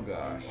 Oh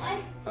gosh.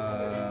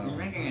 What? He's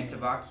making a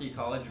Tabaxi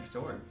College of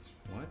Swords.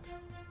 What?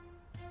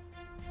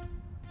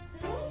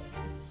 Who?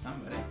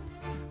 Somebody.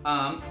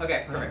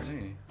 Okay, perfect.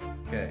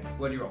 Okay,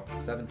 What'd you roll?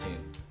 17.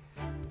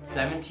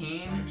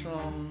 17.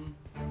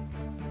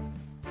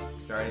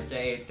 Sorry to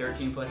say,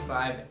 13 plus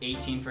 5,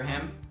 18 for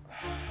him.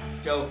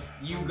 So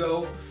you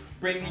go,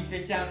 bring these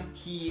fists down.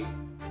 He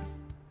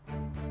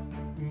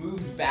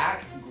moves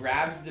back,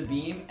 grabs the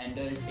beam, and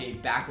does a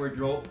backwards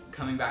roll,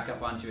 coming back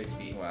up onto his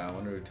feet. Wow, I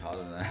wonder who taught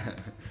him that.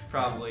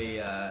 Probably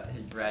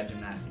his rad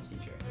gymnastics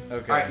teacher.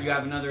 Okay. Alright, you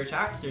have another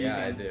attack, so Yeah,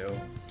 I you can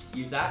do.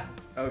 use that.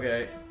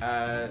 Okay,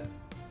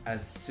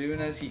 as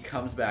soon as he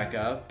comes back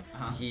up,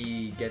 Uh-huh.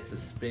 he gets a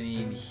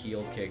spinning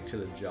heel kick to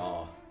the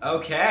jaw.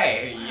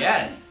 Okay,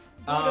 yes.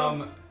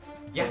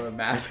 Yeah. From a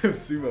massive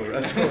sumo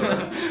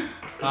wrestler.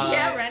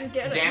 Yeah, Ren,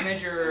 get it.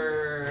 Damage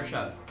or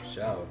shove?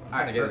 Shove. I'm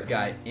Alright, gonna get this perfect.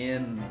 guy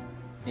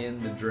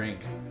in the drink,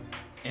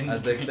 In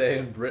as the they say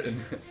in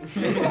Britain.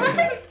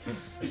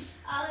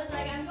 Ollie's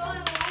like, I'm going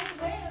the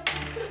right way.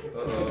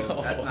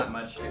 Uh-oh, that's not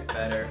much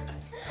better.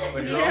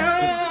 What'd you roll?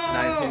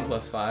 19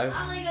 plus 5.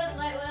 Ollie goes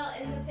light well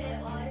in the pit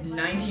while he's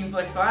 19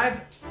 plus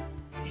 5.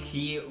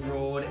 He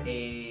rolled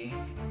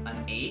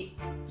an 8.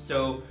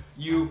 So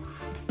you,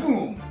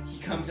 boom, he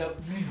comes up.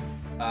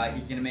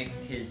 He's gonna make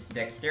his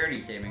dexterity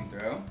saving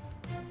throw.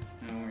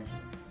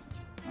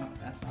 Oh,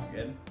 that's not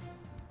good.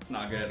 It's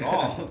not good at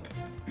all.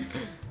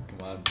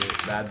 Come on, dude.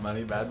 Bad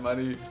money, bad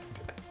money.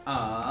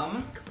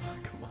 um,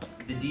 Come on.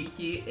 the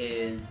DC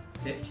is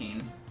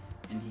 15,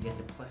 and he gets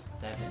a plus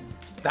 7.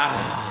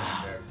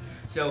 Ah.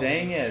 So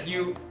Dang it.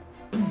 you,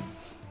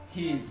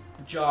 his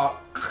jaw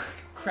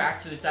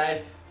cracks to the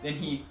side, then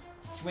he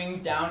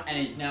swings down and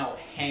is now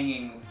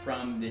hanging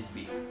from this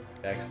beam.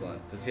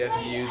 Excellent. Does he have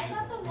to use? I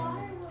thought the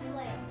water was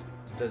like.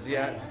 Does he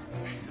have?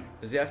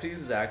 Does he have to use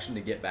his action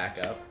to get back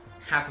up?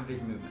 Half of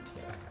his movement to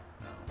get back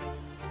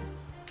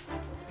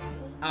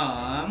No.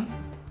 up.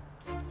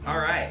 All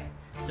right.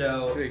 I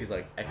So feel like he's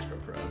like extra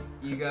prone.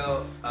 you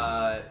go.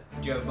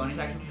 Do you have a bonus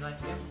action you'd like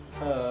to do?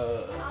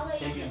 I'll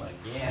let you Kick him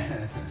should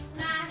again.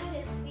 smash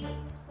his feet,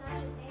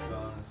 smash his hands.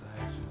 Bonus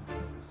action.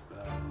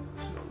 Spell.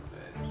 Shoulder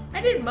edge.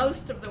 I did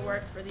most of the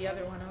work for the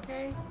other one,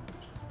 okay?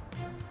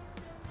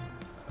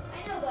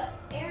 I know, but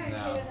Aaron should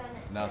have done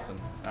it. still.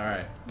 Nothing. All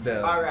right.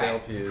 Dale, All Dale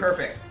right. Hughes.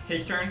 Perfect.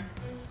 His turn.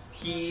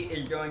 He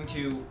is going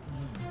to.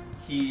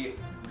 He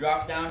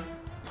drops down,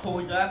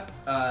 pulls up,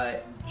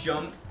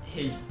 jumps.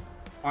 His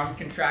arms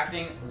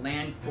contracting,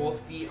 lands both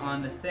feet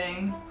on the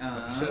thing.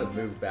 Should have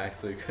moved back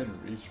so he couldn't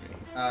reach me.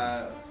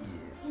 Let's see.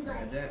 He's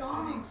like, That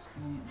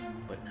donks.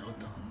 But no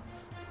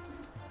thumbs.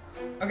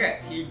 Okay,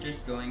 he's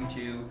just going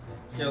to.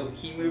 So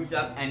he moves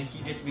up and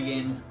he just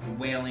begins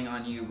wailing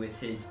on you with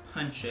his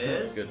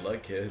punches. Good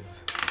luck,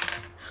 kids.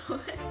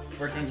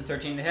 First one's a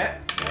 13 to hit,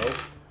 Nope.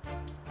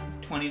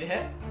 20 to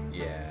hit.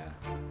 Yeah.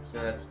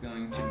 So that's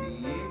going to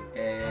be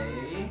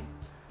a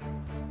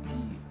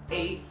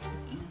D8.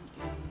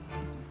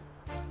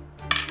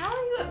 How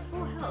are you at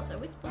full health? Are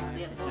we supposed to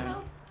be at full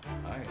health?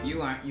 Alright.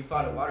 You aren't. You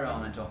fought a water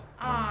elemental.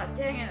 Aw,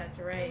 dang it, that's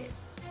right.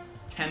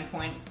 10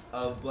 points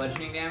of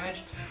bludgeoning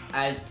damage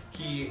as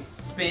he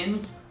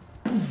spins,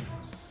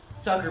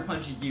 sucker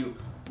punches you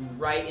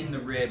right in the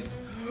ribs.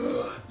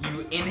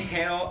 You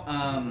inhale,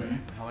 How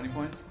many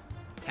points?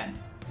 10.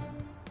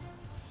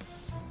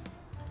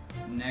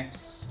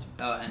 Next,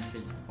 and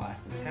his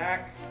last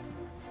attack,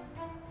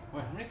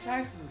 Wait, how many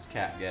attacks does this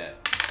cat get?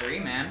 3,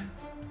 man.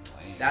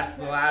 Lame. That's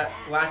the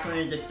last one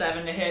is a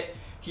 7 to hit.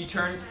 He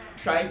turns,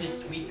 tries to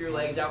sweep your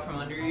legs out from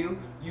under you.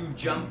 You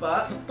jump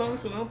up.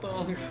 Thongs with no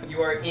thongs.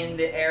 You are in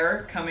the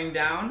air, coming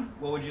down.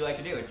 What would you like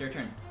to do? It's your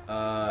turn.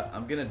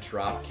 I'm gonna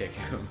drop kick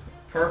him.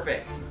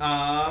 Perfect.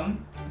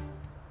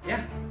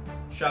 Yeah.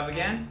 Shove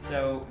again.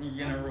 So he's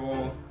gonna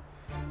roll.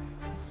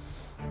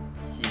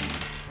 Let's see.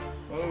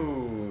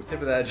 Oh,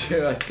 tip of that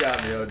just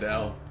got me,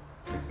 Odell.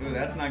 Ooh,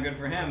 that's not good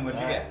for him. What'd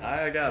you get?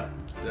 I got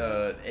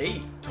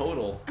 8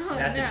 total. Oh,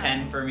 That's no. a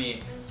 10 for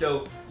me.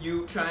 So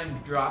you try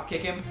and drop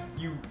kick him.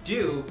 You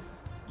do.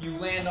 You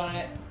land on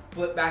it,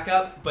 flip back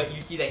up, but you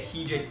see that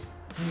he just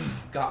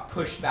got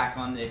pushed back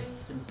on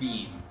this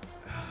beam.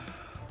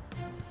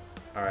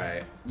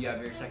 Alright. You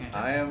have your second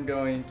attack. I am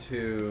going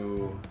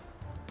to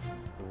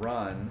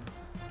run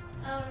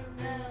Oh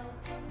no.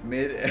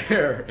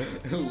 mid-air,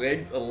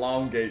 legs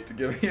elongate to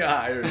give me a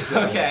higher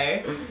jump.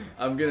 Okay.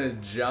 I'm gonna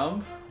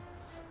jump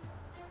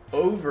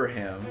over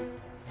him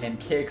and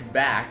kick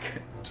back,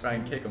 try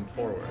and kick him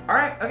forward. All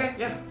right. Okay.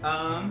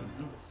 Yeah.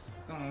 It's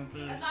gonna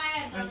be. If I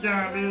had It's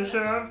done gonna be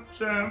shove.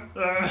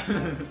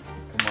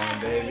 Come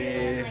on,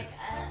 baby.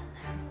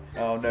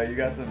 Oh no, you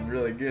got something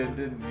really good,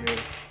 didn't you?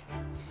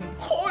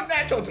 Oh,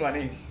 natural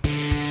 20.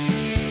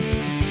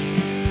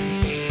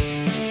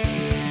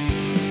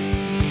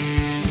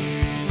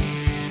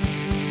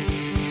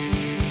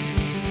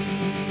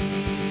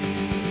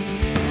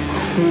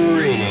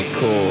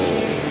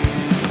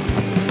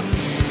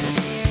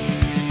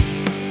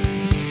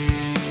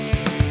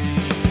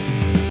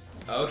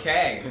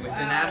 Okay, with the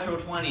natural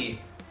 20,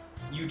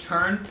 you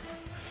turn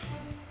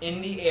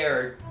in the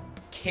air,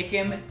 kick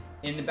him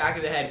in the back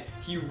of the head.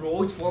 He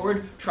rolls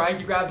forward, tries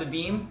to grab the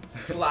beam,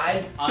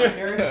 slides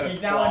under.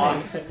 He's now in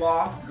a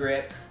sloth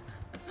grip.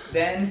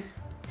 Then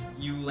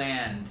you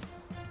land.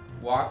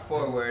 Walk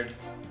forward.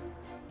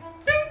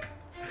 Dink.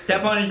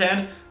 Step on his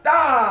hand.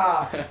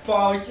 Ah!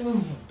 Falls.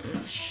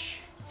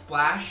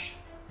 Splash.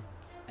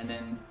 And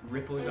then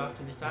ripples off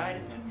to the side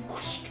and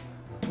whoosh,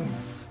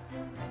 poof.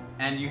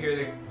 And you hear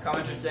the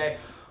commenter say,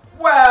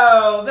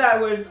 "Well, that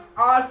was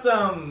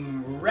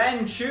awesome!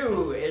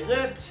 Renchu, is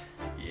it?"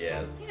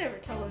 Yes. You never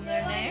told them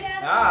their name.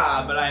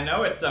 Ah, but I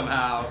know it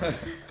somehow.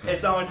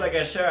 It's almost like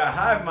I share a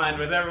hive mind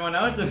with everyone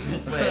else in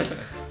this place.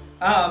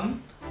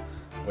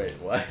 Wait,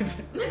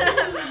 what?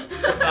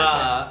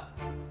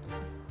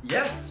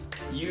 Yes,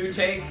 you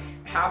take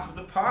half of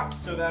the pot,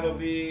 so that'll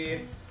be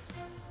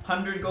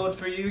 100 gold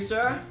for you,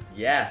 sir.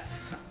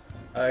 Yes,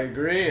 I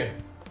agree.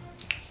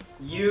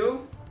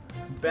 You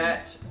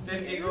bet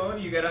 50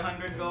 gold, you get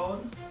 100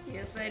 gold.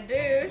 Yes, I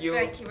do. You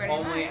Thank you very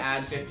only much.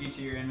 add 50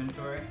 to your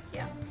inventory.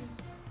 Yeah.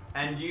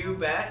 And you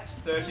bet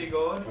 30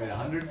 gold. Wait,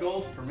 100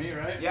 gold for me,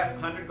 right? Yeah,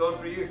 100 gold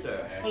for you,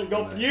 sir. 100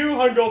 gold for you,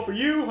 100 gold for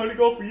you, 100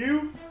 gold for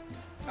you.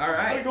 All 100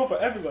 right. gold for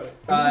everybody.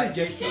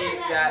 You see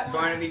that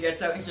Barnaby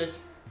gets up and says,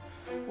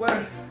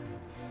 "Well,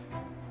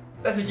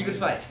 that's what you could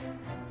fight.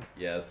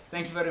 Yes.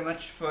 Thank you very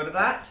much for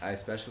that." I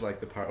especially like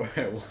the part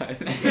where I won.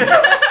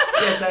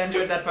 Yes, I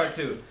enjoyed that part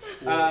too.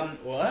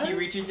 What? He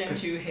reaches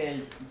into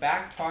his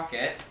back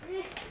pocket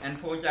and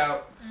pulls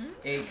out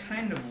a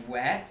kind of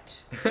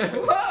wet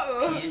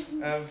Whoa! piece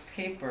of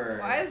paper.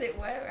 Why is it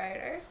wet,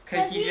 Ryder?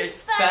 Because he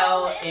just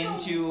fell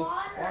into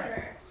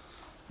water.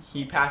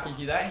 he passes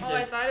you that. He Oh, I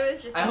says, thought it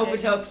was just. I like hope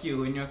it a- helps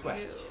you in your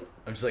quest. Ew.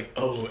 I'm just like,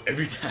 oh,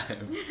 every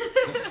time.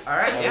 All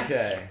right, yeah.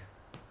 Okay.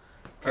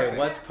 Okay,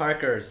 what's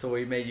Parker's? So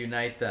we may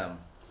unite them.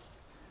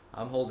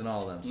 I'm holding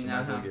all of them, so you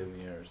might as well give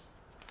me yours.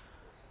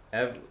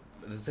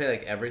 Does it say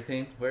like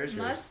everything? Where's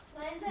yours? Must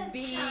Mine says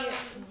be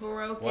chums.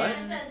 broken. What?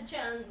 Mine says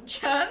chums.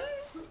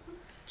 Chuns?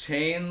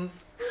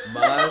 Chains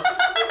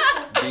must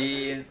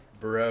be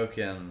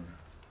broken.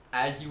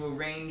 As you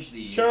arrange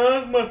these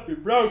Chains must be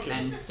broken.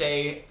 and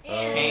say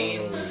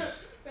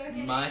chains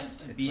Broken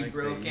must It's be like they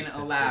broken used to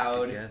fit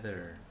aloud,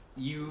 together.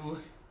 you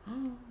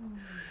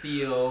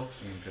feel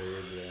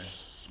Incredible.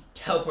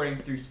 teleporting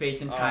through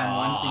space and time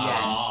once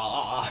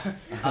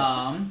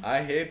again.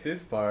 I hate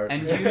this part.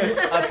 And you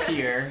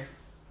appear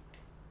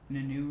in a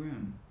new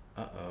room.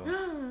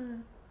 Uh-oh.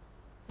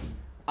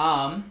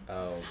 Oh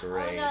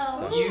great.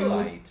 no. It's a You-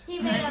 fight. He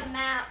made a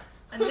map.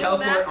 A new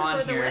Teleport map on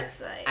for the here.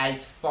 website.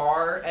 As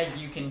far as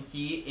you can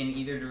see in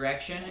either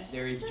direction,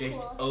 there is just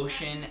Cool.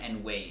 ocean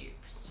and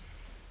waves.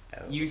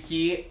 Oh. You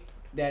see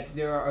that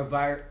there are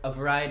a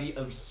variety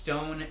of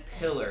stone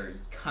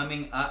pillars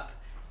coming up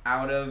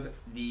out of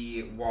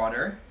the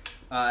water,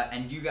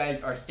 and you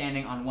guys are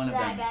standing on one of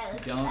That them. guy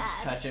looks Don't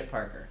bad. touch it,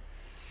 Parker.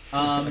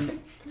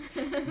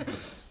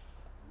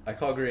 I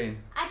call green.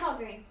 I call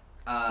green.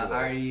 I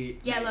already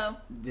Yellow.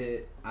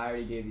 I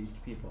already gave these to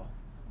people.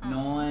 Oh.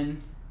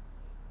 Nolan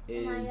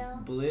is Am I yellow?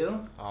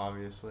 blue.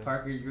 Obviously.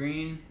 Parker's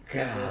green.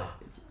 Yeah. Greta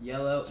is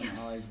yellow, and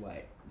Yes. Ollie's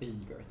white. This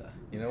is Gertha.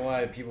 You know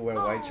why people wear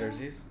white Oh.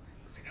 jerseys?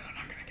 Because they know they're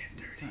not gonna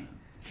get dirty.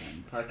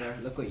 And Parker,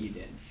 look what you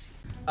did.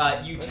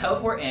 You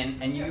teleport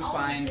in, and you They're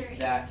always find dirty.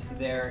 that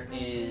there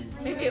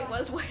is. Maybe it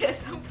was white at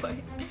some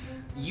point.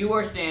 You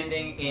are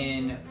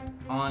standing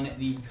on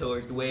these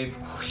pillars. The wave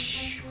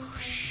whoosh,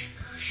 whoosh,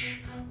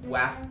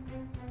 whoosh,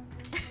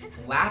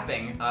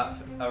 lapping up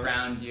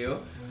around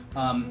you.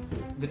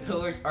 The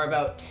pillars are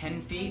about 10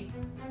 feet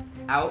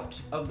out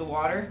of the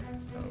water.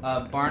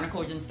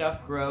 Barnacles and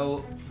stuff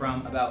grow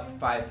from about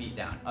 5 feet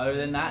down. Other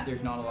than that,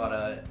 there's not a lot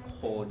of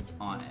holds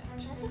on it.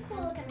 That's a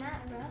cool looking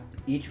map, bro.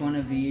 Each one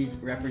of these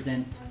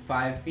represents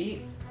 5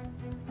 feet.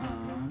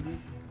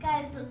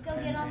 Guys, let's go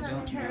get on I those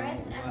don't know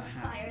turrets what and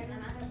fire them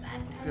at the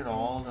bad guy. Look at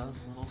all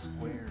those little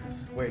squares.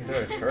 Wait,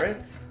 there are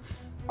turrets?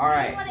 All You know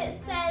right. what it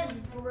says,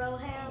 bro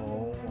ham?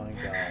 Oh my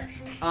gosh.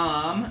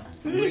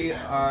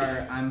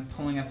 I'm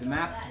pulling up the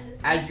map.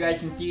 As you guys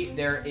can see,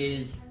 there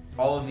is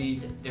all of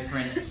these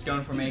different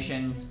stone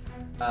formations,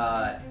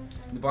 the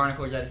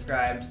barnacles I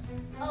described.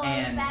 Oh,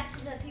 and- back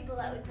to the people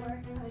that we were.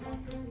 Are we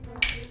back to the people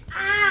that we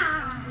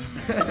Ah!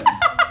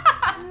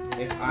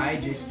 If I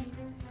just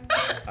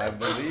I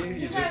believe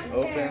you These are just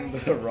opened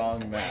very- the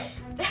wrong map.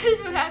 That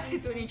is what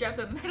happens when you drop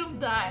a metal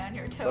die on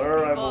your toe,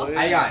 Sir, I people. believe-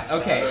 I got it.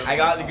 Okay, I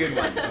got the good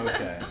one.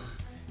 Okay.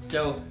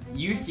 So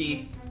you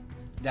see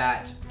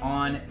that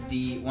on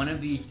the one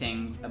of these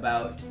things,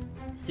 about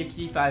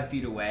 65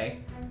 feet away,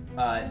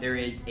 there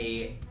is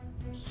a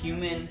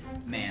human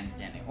man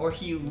standing, or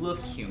he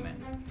looks human.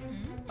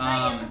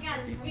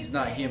 He's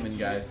not human,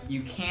 guys.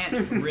 You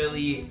can't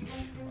really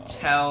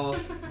tell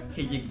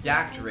his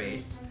exact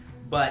race,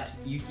 but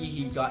you see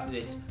he's got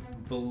this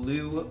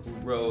blue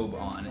robe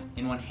on.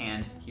 In one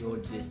hand, he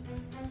holds this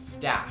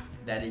staff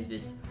that is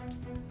this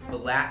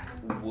black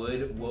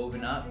wood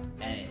woven up,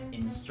 and it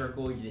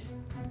encircles this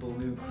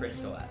blue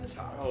crystal at the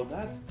top. Oh,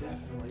 that's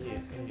definitely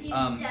it. He's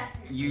Um,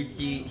 definitely. You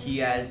see he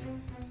has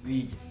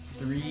these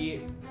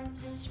 3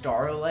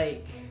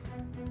 star-like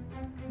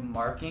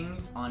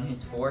markings on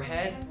his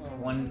forehead.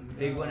 One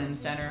big one in the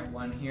center,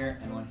 one here,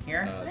 and one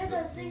here. What are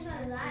those things on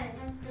his eyes?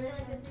 Are they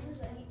like the things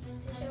that he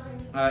to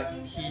show on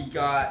his He's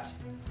got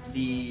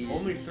these.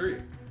 Only 3.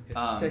 His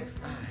Um, sixth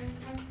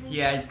eye. He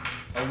has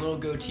a little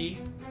goatee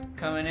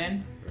coming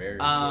in. Very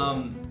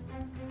But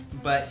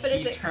But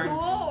he is it turns.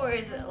 cool or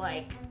is it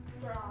like?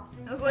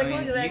 Ross. I was like, I mean,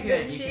 look at that you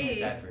can goatee.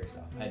 decide for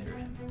yourself. I drew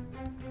him.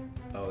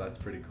 cool. Oh, that's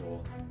pretty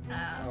cool.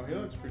 Oh, he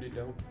looks pretty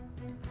dope.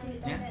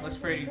 Dude, that Yeah, guy's looks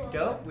pretty cool.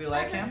 dope. We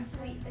like That's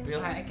him. A sweet We picture.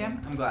 like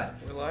him. I'm glad.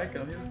 We like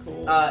him. He's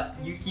cool.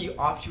 You see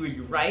off to his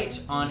right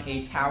on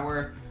a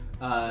tower,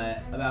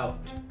 about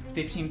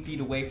 15 feet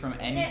away from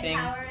anything,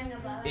 Is it towering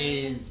above?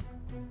 is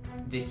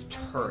this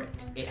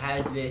turret. It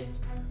has this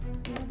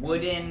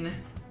wooden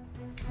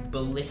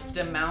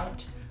ballista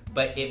mount,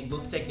 but it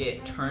looks like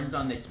it turns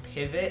on this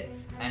pivot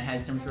and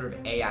has some sort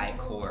of AI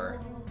core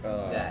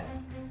that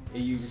it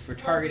uses for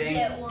targeting.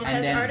 get one. It And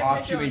has then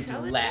off to artificial his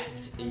intelligence?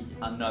 left is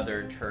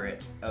another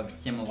turret of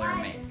similar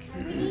Guys,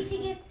 make. we need to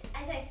get.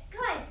 I said,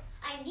 guys,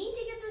 I need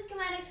to get the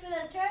schematics for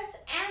those turrets,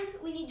 and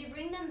we need to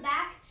bring them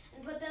back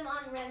and put them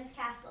on Ren's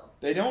castle.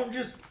 They don't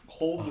just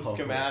hold the Oh.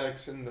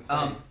 schematics in the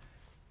thing.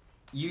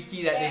 You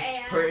see that this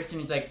Yeah. person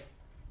is like,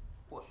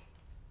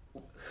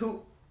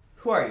 who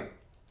are you?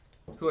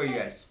 Who are you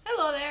guys?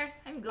 Hello there.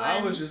 I'm Glenn.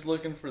 I was just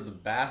looking for the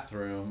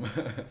bathroom.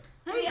 I'm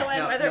Yeah. Glenn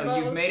No, Weatherballs.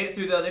 you've made it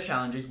through the other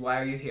challenges. Why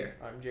are you here?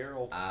 I'm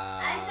Gerald.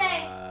 I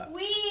say,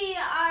 we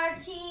are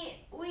team.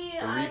 We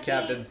the are recap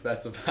team. didn't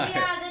specify. We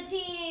are the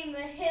team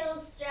Hill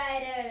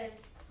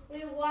Striders.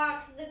 We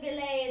walk the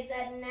glades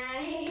at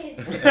night.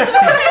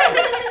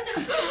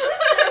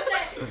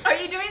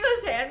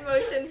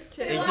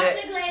 too. We Is walk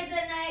it- the glades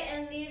at night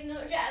and leave no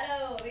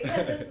shadow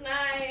because it's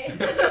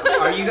night.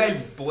 Are you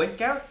guys Boy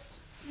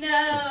Scouts?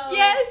 No.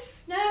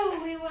 Yes. No,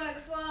 we work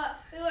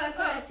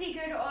for a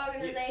secret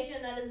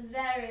organization that is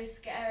very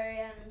scary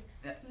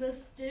and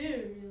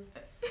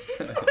mysterious.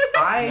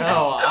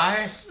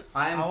 I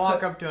I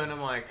walk up to him and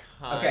I'm like,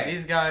 hi. Okay,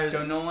 These guys,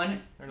 So no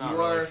one. they're not you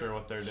really are. sure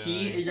what they're doing.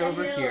 He is The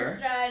over hill here.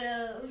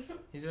 striders.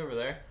 He's over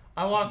there.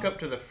 I walk up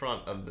to the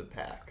front of the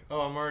pack.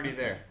 Oh, I'm already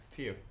there.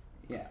 Phew.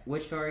 Yeah.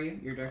 Which car are you?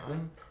 You're dark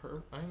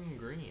blue. I'm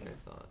green,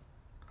 I thought.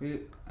 Who?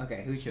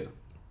 Okay. Who's who?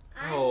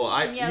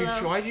 I'm yellow.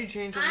 Why'd you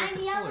change up I'm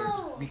the colors?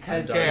 yellow.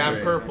 Because dark Okay, I'm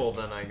green. purple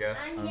then, I guess.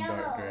 I'm I'm yellow.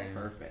 dark green.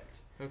 Perfect.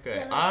 Okay, Yeah,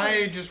 that's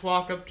I just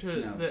walk up to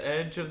No. the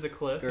edge of the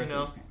cliff, Girth you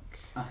know, is pink.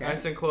 Okay.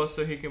 nice and close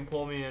so he can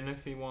pull me in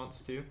if he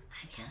wants to.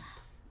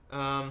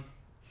 And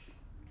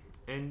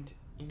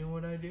you know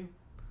what I do?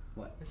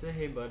 What? I say,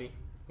 hey buddy,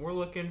 we're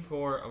looking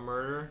for a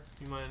murderer.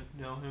 You might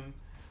know him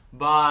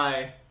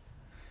by...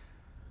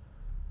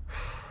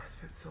 It's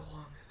been so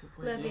long since I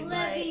played Levy games.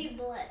 Levy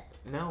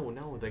Blood.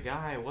 No, the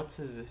guy, what's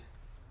his...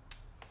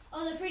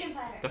 Oh, the Freedom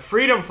Fighter. The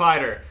Freedom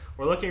Fighter!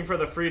 We're looking for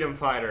the Freedom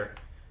Fighter.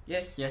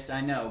 Yes,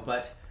 I know,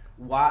 but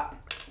what?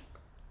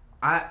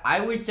 I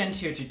was sent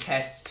here to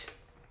test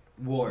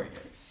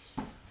warriors.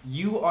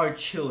 You are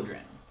children.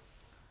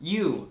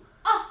 You.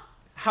 Oh.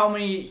 How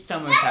many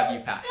summers That have you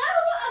is passed? so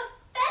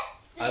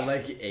offensive. I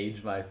like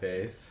age my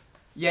face.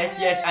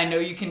 Yes, I know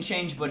you can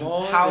change, but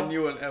More how? than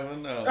you would ever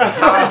know.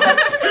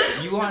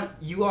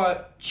 You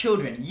are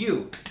children.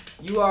 You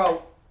are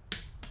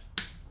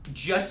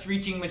just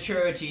reaching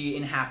maturity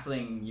in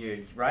halfling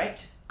years,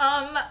 right?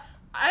 I'll have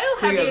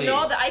Clearly. you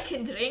know that I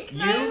can drink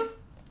now. You,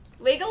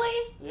 Legally?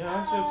 Yeah,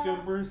 actually, it's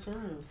good Bruce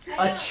Service.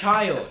 a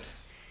child.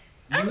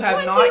 You I'm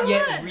have not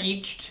yet 21.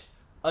 reached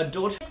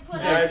adult.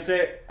 I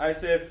say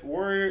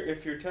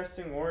if you're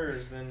testing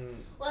warriors, then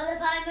Well, if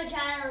I'm a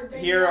child, then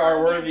here you're are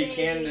a worthy baby.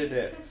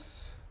 candidates.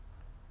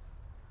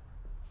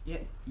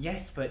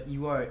 Yes, but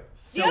you are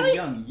so only-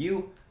 young.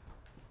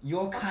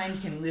 Your kind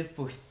can live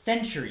for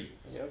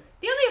centuries. Yep.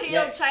 The only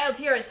real Yeah. child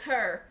here is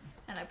her.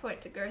 And I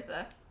point to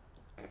Gertha.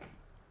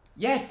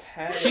 Yes,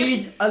 Hey.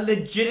 she's a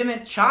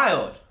legitimate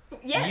child.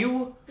 Yes.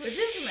 You.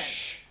 Legitimate.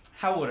 Shh.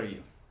 How old are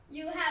you?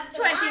 You have the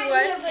 21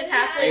 mind of a and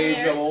half child.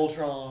 Age of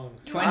Ultron.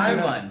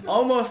 21.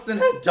 Almost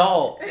an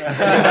adult. In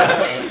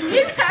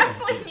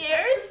halfling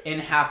years? In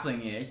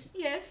halfling years,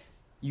 Yes.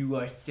 you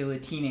are still a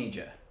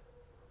teenager.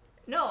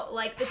 No,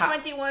 like the Ha-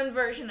 21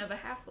 version of a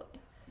halfling.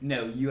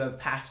 No, you have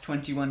passed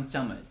 21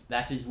 summers.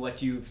 That is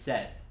what you've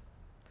said.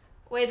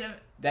 Wait a minute.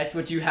 That's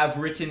what you have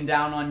written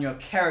down on your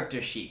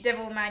character sheet.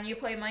 Devil man, you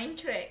play mind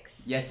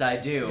tricks. Yes, I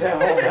do.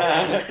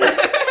 I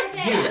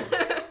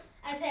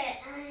say,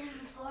 I am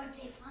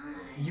 45.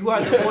 You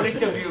are the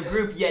oldest of your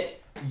group, yet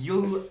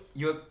your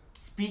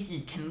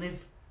species can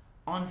live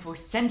on for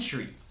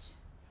centuries.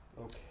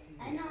 Okay.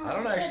 I know. I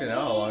don't should actually be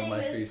know how long leading my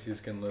this-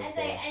 species can live I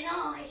say, for. I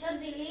know. I should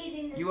be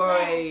leading this. You are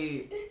quest.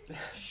 a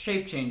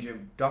shape changer,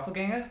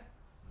 doppelganger.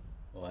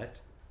 What?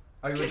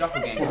 Are you a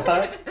doppelganger?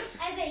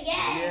 I say yes.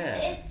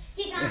 Yes. It's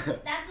he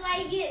can't. That's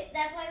why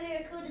we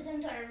recruited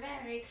him to our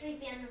very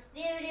creepy and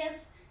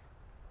mysterious.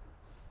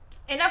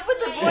 Enough with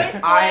the Yeah. voice,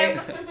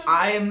 Glim.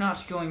 I am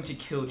not going to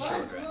kill What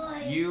children.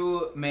 voice?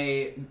 You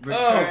may Oh,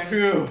 return.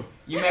 phew.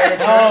 You may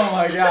return. Oh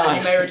my You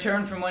gosh. may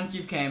return from whence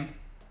you came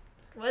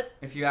What?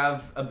 if you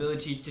have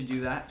abilities to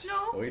do that.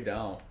 No. We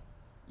don't.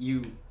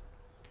 You.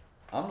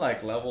 I'm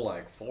like level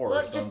 4 or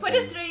Look, something. just put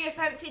us through your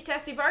fancy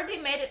test. We've already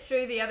made it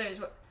through the others.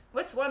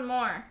 What's one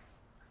more?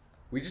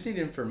 We just need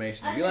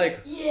information. I We say,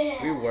 like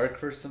yeah. we work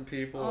for some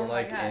people. Oh We're my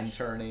like gosh.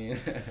 interning.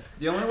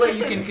 The only way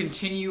you can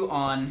continue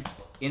on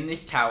in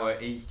this tower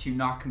is to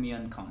knock me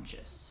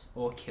unconscious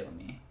or kill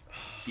me.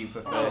 If you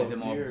prefer Oh, the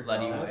more dear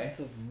bloody God. way. That's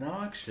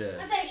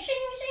obnoxious. I say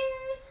shing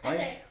shing. I Why-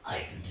 say I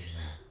can do that.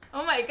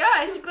 Oh my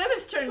gosh, Glim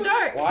has turned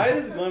dark. Why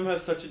does Glim have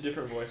such a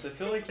different voice? I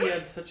feel like he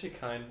had such a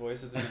kind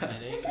voice at the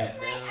beginning. This is and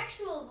my now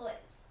actual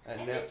voice.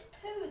 and I'm now- just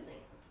posing.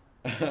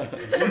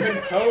 you've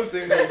been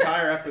posing the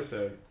entire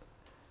episode.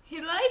 He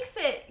likes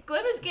it.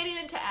 Glim is getting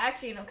into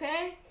acting,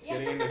 okay? He's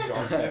getting into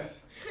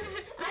darkness.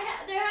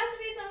 There has to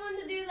be someone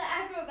to do the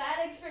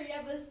acrobatics for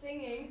Yebba's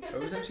singing. I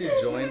was actually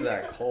joined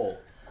that cult.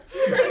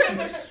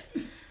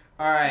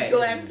 All right.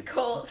 Glim's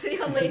cult. The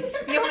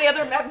only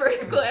other member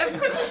is Glim,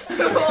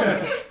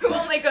 who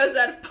only goes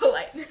out of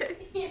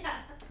politeness. Yeah.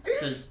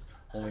 This is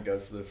Only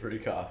good for the free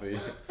coffee.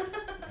 All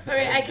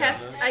right, I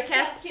cast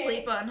Cupcakes.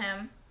 sleep on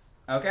him.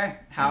 okay.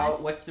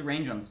 What's the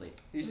range on sleep?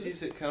 He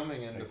sees it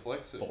coming and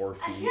deflects it. 4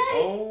 I feet. feel like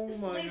Oh my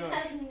sleep gosh.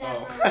 has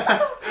never.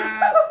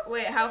 Oh.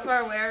 Wait, how far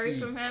away are we He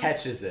from him?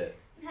 catches it.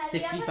 Has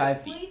 65 Yebba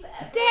feet. sleep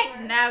ever Dick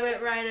worked?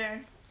 nabbit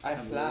rider. I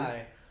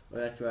fly.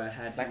 Well, that's where I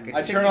had. Like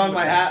I turn on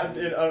my hat. I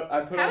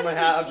put How on my did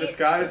hat we of hear-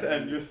 disguise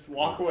and just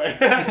walk away.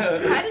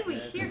 How did we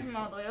hear him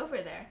all the way over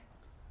there?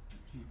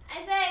 I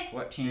say.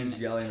 14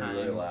 He's yelling times.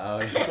 really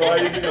loud.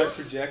 Probably using like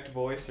project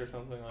voice or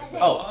something like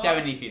that. Oh,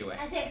 70 feet away.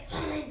 I say,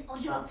 fine, I'll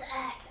drop the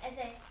act. I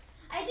say,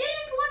 I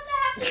didn't want to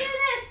have to do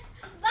this,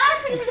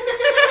 but.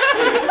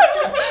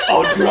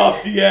 I'll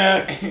drop the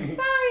act. Fine.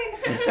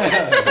 I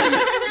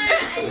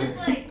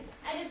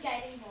just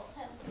guiding bolt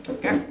him.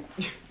 Okay.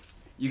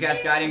 You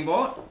cast Guiding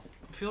Bolt.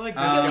 I feel like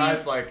this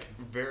guy's like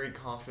very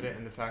confident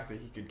in the fact that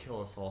he could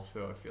kill us all.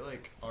 So I feel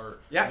like our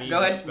Go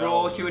ahead.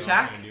 Roll to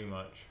attack. Not gonna do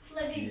much.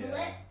 Libby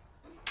Blit.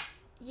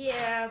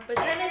 Yeah, but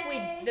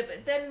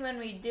then when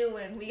we do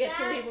win, we get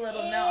to leave a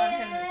little note on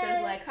him that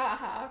says like,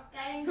 haha,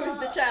 Guiding who's the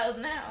bolt. child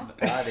now?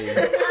 Got him.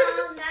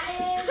 That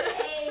is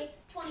a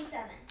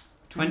 27.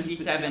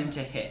 27 to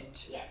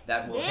hit. Yes.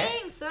 That will hit.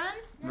 Dang, son.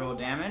 Roll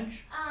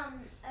damage.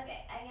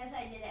 Okay, I guess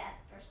I did it at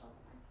the first level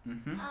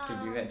then.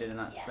 Because you did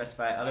not yeah.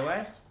 specify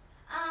otherwise.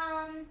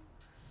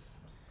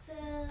 So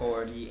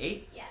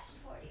 48. yeah,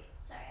 48.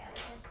 Sorry, I was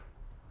just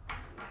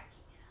marking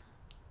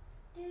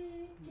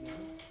it out.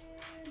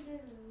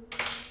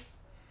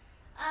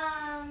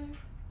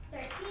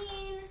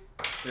 13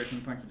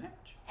 13 points of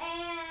damage.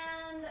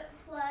 and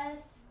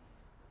plus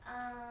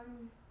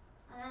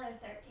another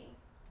 13.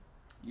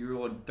 You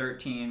rolled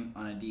 13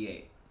 on a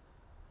d8.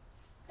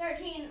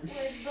 13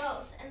 with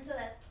both, and so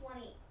that's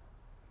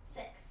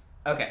 26.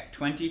 Okay,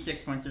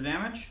 26 points of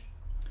damage.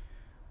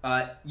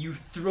 You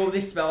throw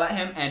this spell at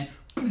him, and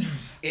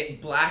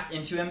it blasts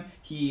into him.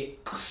 He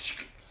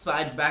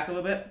slides back a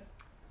little bit.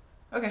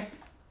 Okay,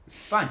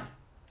 fine.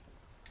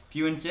 If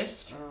you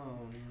insist. Oh,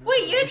 no.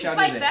 Wait, you had shall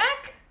to do fight this.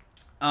 back?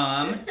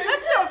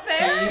 That's not He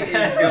fair.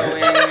 is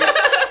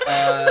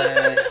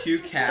going to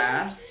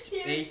cast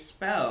a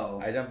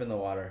spell. I jump in the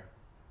water.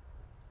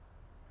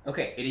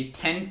 Okay, it is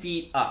 10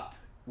 feet up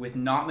with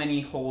not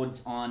many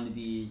holds on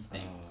these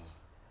things.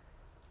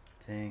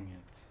 Dang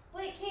it.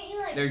 Wait, can't you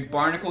like? There's swim?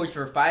 barnacles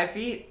for 5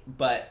 feet,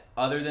 but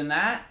other than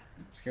that,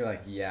 It's gonna be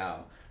like,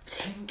 yow.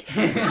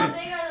 How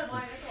big are the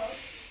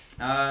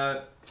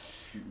barnacles?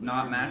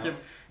 not massive.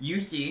 You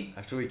see,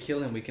 After we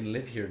kill him, we can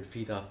live here and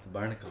feed off the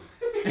barnacles.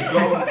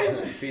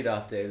 Feed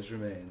off Dave's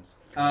remains.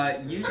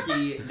 you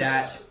see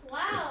that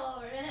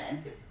Wow,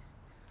 Red.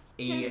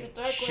 Here's a the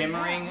dark one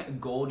shimmering now.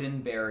 golden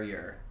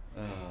barrier,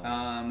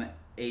 Oh.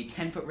 a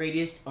 10-foot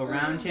radius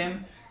around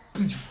him.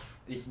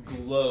 This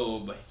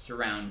globe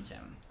surrounds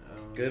him.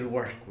 Good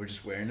work. We're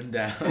just wearing him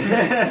down.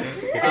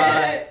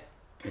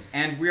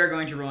 And we are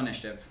going to roll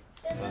initiative.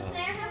 Does the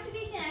snare have to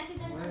be connected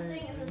to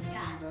something in the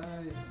sky?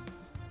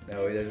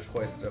 No, they're just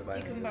hoisted up by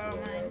You an can borrow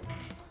invisible mine. rope.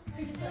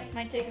 We're just like.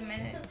 Might take a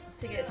minute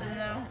to get them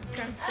though. I'm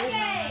trying to save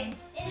Okay,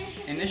 mine.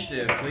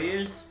 Initiative,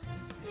 please.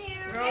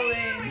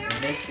 Rolling.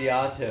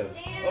 Initiative.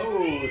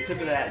 Oh, tip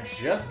of that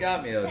just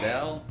got me,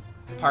 Odell.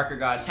 Parker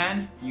got a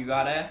 10. You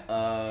got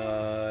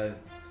a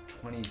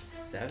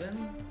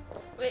 27?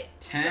 Wait,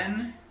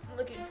 10. I'm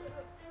looking for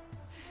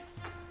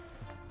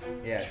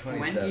Yeah,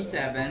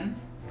 27.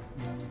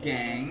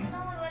 Gang.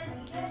 What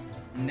did you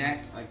do?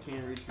 Next. I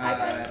can't reach Uh,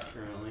 my eyes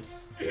currently.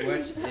 What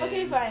is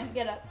Okay, fine.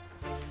 Get up.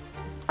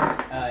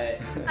 I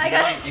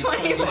got a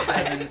 21.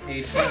 And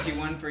a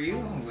 21 for you.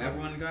 Oh,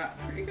 everyone got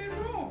pretty good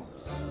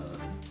rolls.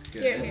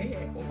 Good.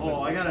 Here.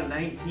 Oh, I got a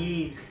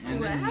 19.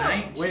 And then Wow.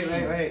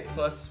 19. Wait.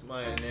 Plus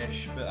my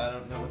initiative, but I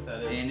don't know what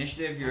that The is.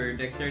 initiative, your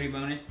dexterity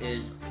bonus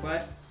is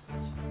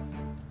plus.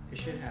 It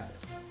should have it.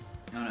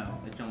 Oh no,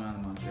 it's only on the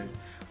monsters.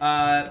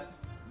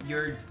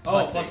 Your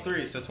Oh, plus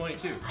 3, so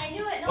 22. I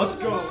knew it. No, Let's it was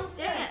a go.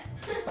 monster. Yeah.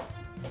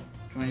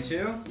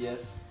 22.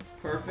 Yes.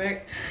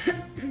 Perfect.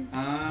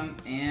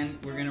 And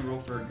we're gonna roll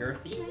for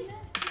Girthy.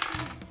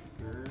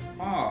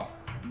 Oh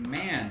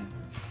man,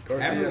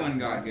 everyone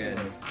got good.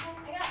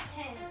 I got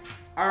 10.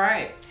 All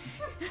right.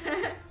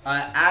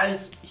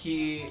 As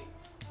he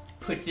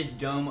puts this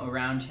dome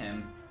around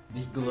him,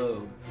 this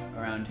globe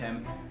around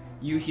him,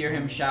 you hear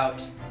him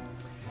shout,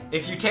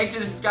 "If you take to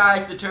the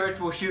skies, the turrets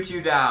will shoot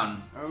you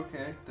down."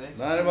 Okay, thanks.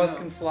 None of us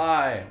can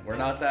fly. We're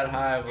not that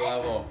high of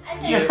level. I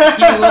He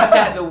said, looks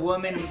at the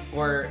woman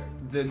or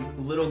the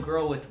little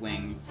girl with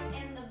wings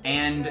and the big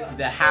and girl.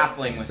 the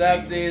halfling with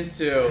Except wings. these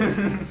two.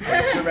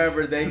 I just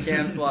remembered they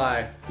can't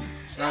fly.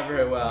 It's not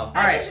very well. All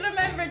I right. just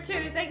remembered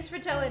too. Thanks for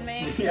telling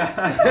me. Yeah.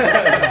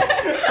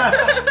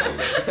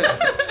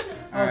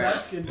 All right.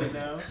 That's good to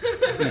know.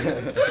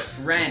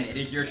 Ren, it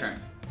is your turn.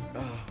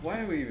 Why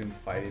are we even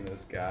fighting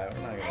this guy?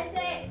 We're not gonna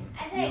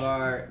win. You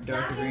are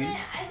dark knock him green. in.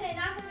 I say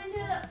knock him into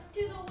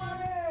the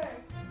water.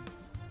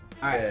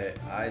 All right. Okay,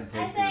 I'd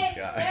take I to say, this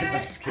guy. I'm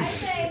there, just I kidding.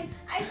 say,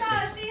 I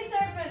saw a sea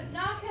serpent.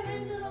 Knock him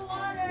into the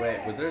water. Wait,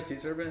 was there a sea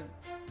serpent?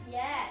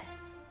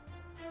 Yes.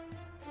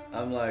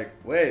 I'm like,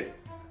 wait,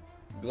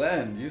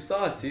 Glenn, you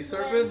saw a sea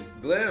serpent?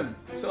 Glenn,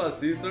 you saw a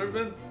sea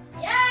serpent?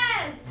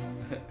 Yes.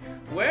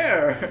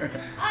 Where?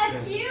 A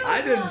huge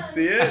I didn't one.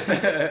 see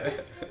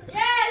it.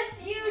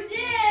 Yes, you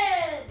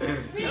did.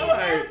 No,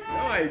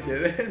 I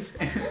didn't.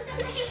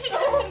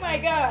 Oh my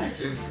gosh.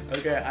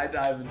 Okay, I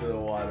dive into the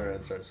water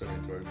and start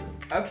swimming towards him.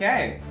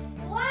 Okay.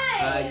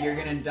 Why? You're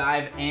gonna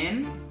dive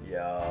in.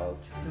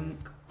 Yes.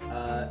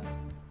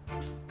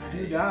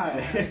 You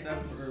die.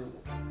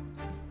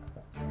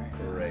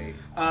 Great.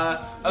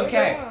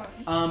 Okay.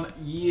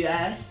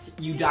 Yes,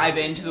 you dive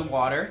into the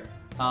water.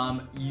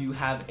 You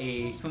have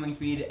a swimming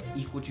speed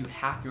equal to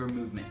half your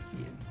movement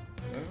speed.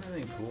 Do you have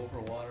anything cool for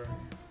water?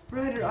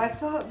 Ryder, I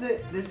thought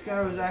that this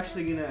guy was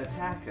actually gonna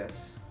attack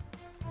us.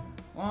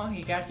 Well,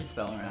 he cast a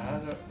spell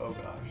around. Oh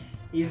gosh.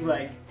 He's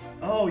like,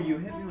 oh, you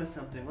hit me with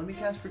something. Let me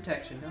cast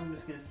protection. Now I'm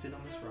just gonna sit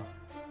on this rock.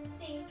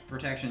 Think.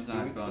 Protection's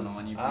not a spell, no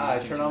one. I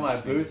turn on my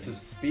boots of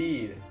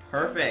speed.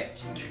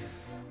 Perfect.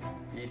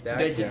 Eat that.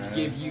 Does it guy.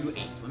 give you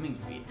a swimming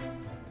speed?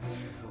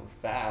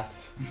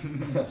 Fast.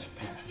 That's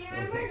fast. Do you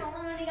remember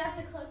Nolan when he got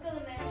the cloak of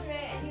the manta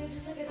ray and he was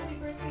just like a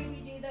super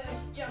creepy dude that would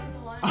just jump in the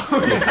water?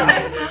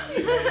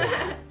 Super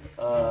fast.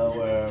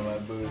 Where are my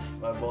boots?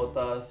 My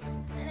botas.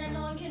 And then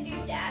Nolan can do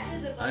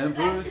dashes above I'm his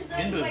action, Bruce so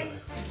he's like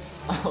Indolence.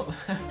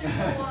 through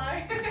the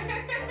water.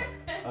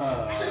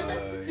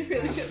 It's a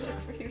really good look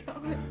for you,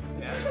 Nolan.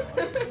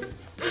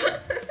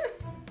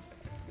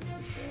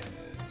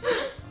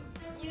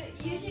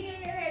 You should get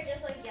your hair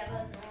just like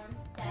Yeva's, Nolan.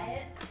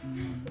 Dye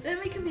it. Then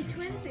we can be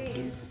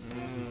twinsies.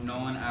 No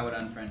one, I would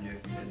unfriend you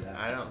if you did that.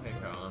 I don't think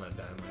I wanna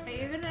dye my Are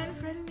you gonna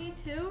unfriend me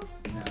too?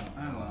 No,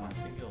 I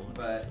won't.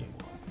 But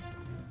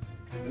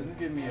It doesn't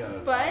give me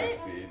a But-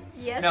 speed.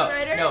 Yes, no,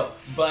 Ryder? no.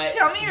 But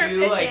Tell me your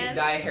you like opinion.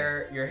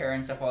 dye your hair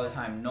and stuff all the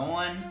time. No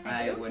one,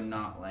 I I do? would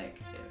not like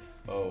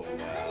if. Oh I'm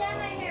gonna dye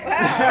my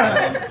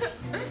hair.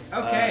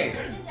 Wow. Okay. I'm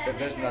gonna dye But my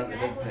there's hair nothing. It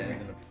black doesn't say over.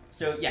 anything.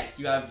 So yes,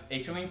 you have a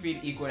swimming speed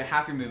equal to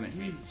half your movement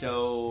speed.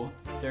 So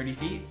 30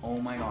 feet. Oh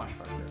my gosh,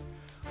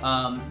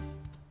 Parker.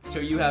 So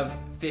you have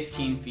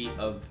 15 feet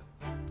of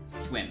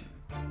swim.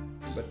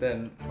 But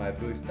then my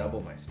boots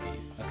double my speed.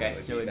 Okay,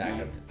 it'd so be it'd back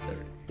be- up to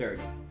 30.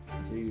 30.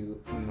 So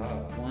you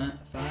Ah. want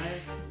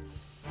 5,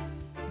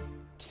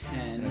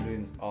 And 10, I'm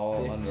doing this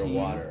all 15.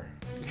 underwater.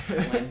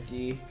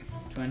 20,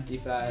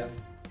 25,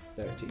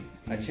 30.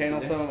 I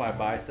channel some of my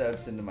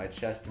biceps into my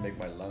chest to make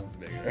my lungs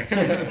bigger.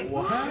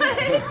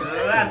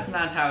 That's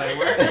not how it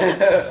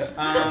works.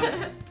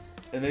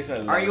 It makes my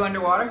lungs Are you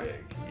underwater? big.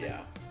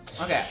 Yeah.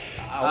 Okay.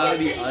 I want to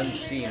be Listen,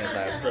 unseen as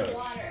I it's approach.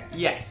 underwater.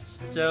 Yes.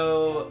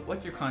 So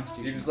what's your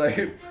constitution? You just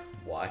like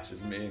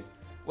watches me.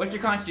 What's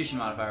your constitution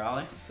modifier,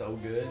 Ollie? So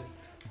good.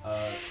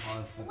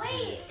 Constantly.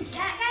 Wait,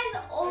 that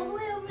guy's all the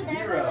way over there by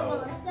Zero.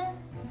 the ballista.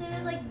 So he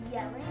was like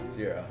yelling.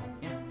 0.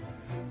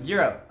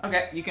 0.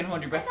 Okay, you can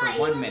hold your I breath thought for he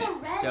 1 was minute. the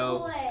red So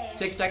boy.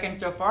 6 seconds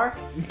so far.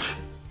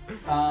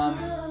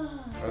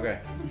 Okay.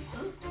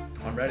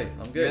 I'm ready.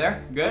 I'm You're good.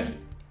 there? Good?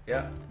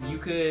 Yeah. You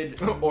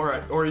could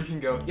or you can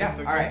go. Yeah,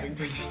 alright. We're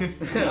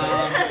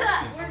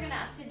gonna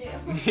have to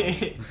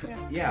do.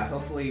 yeah,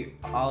 hopefully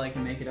Ollie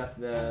can make it up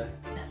the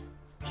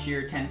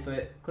sheer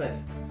 10-foot cliff.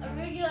 A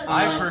ridiculous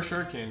I one. for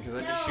sure can,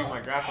 because I just shoot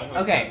my grappling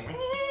hook. Okay.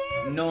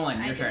 Nolan,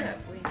 I your do turn.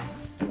 have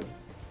wings.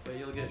 But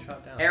you'll get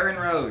shot down. Aaron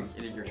Rose,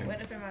 it is your turn. What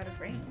if I'm out of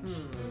range?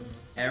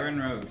 Aaron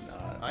Rose.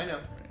 I know.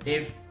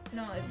 If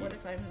No, like, what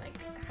if I'm like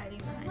hiding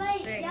behind Wait,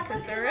 this thing? yeah,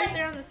 Because but they're like- right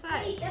there on the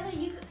side. Wait, yeah, but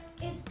you could,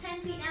 it's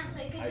 10 feet down,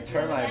 so you could I just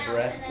turn go my down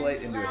breastplate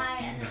and into then a fly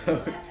and then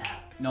speedboat. go back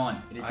up. Nolan,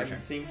 it is your I'm turn.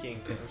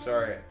 thinking. I'm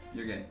sorry.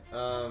 You're good.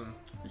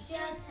 See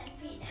how it's 10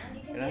 feet down?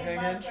 You can You're not get gonna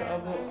get in above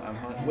trouble. ground I'm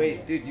level. hungry.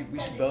 Wait, dude, we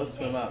So should that both you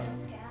swim get up to the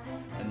sky.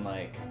 and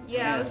like.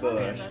 Yeah, I was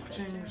wondering bush. about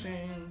that too.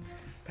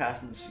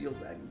 Passing the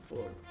shield back and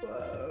forth.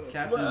 Whoa.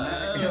 Captain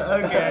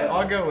Okay,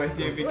 I'll go with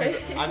you because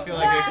I feel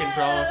like I can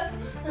probably.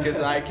 Whoa!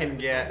 Because I can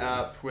get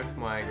up with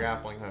my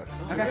grappling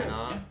hooks. Oh, Can I Okay.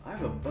 not? I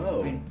have a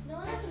bow.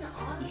 No, that's an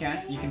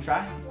honor. You can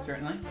try,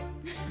 certainly.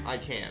 I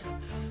can't.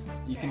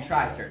 You can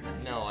try,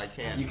 certainly. No, I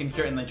can't. You can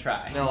certainly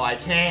try. No, I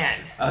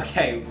can't.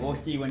 Okay, we'll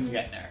see when you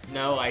get there.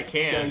 No, I So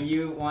can't.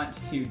 you want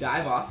to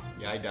dive off.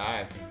 Yeah, I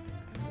dive.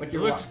 What's It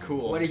your looks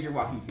cool. What is your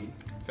walking speed?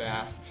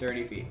 Fast.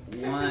 30 feet.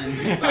 1,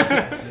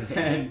 5,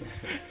 10,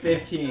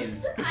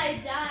 15. I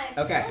died.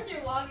 Okay. What's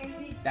your walking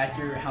speed? That's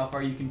your how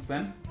far you can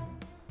swim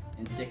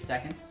in 6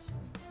 seconds.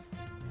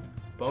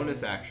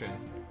 Bonus action.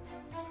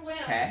 Swim.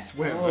 Okay.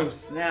 Swim. Oh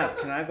snap!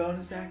 Can I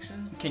bonus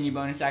action? Can you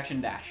bonus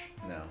action dash?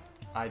 No.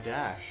 I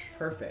dash.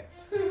 Perfect.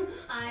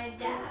 I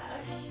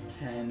dash.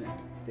 10,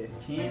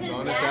 15. With his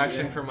Bonus dash-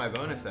 action for my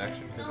bonus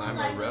action because No, I'm it's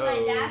a like with my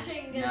rogue.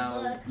 dashing good No,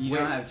 looks. you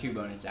don't have 2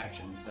 bonus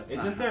actions. That's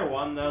Isn't not- there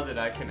one though that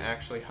I can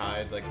actually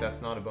hide? Like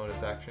that's not a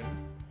bonus action.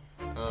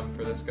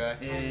 For this guy,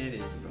 It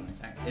is a bonus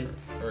action.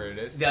 or it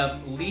is. The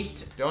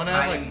least Don't I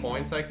have like hiding-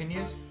 points I can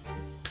use?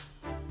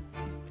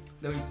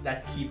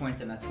 that's key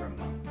points and that's for a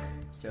monk.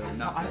 So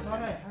not for this I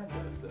guy. had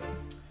those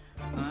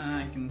though.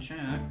 I can check.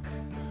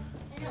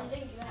 I don't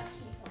think you have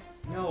key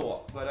points.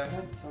 No, but I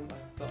had some.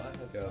 I thought I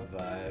had Go some.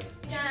 vibe. You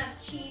don't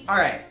have cheese.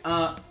 Alright,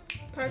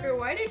 Parker,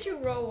 why did you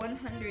roll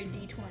 100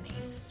 d20?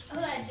 Oh,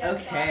 that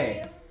just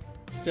Okay. got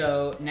to you.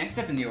 so next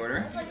up in the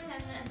order, That was like 10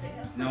 minutes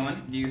ago. no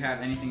one, do you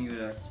have anything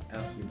else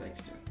you'd like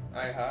to do?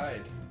 I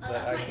hide, Oh, but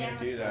that's I my can't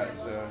damage do that. for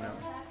my So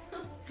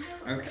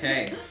little no.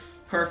 Okay,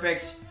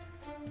 perfect.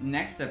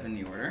 Next up in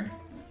the order,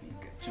 let me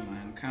get to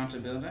my encounter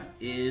builder,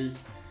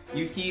 is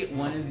you see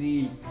one of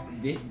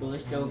this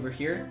ballista over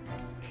here,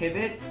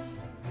 pivots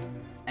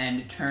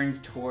and turns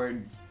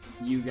towards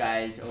you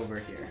guys over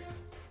here.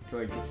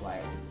 towards the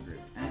flyers of the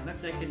group, and it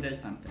looks like it does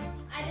something.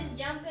 I just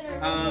jump in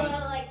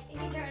Arugula, like he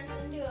turns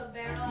into a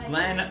barrel. I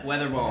Glenn just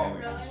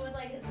Weatherballs, start rowing with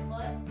like his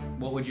foot.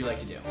 what would you like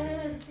to do?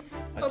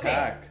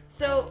 Attack.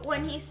 So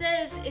when he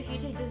says if you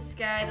take to the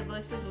sky, the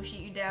ballistas will shoot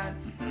you down.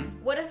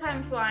 What if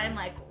I'm flying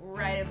like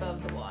right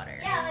above the water?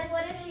 Yeah, like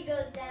what if she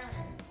goes down?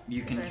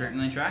 You can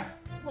certainly try.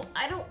 Well,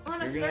 I don't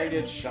want to You're gonna start.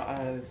 get shot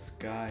out of the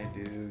sky,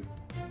 dude.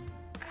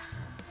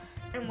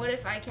 And what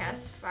if I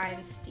cast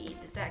Find Steed?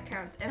 Does that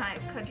count? And I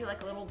conjure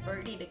like a little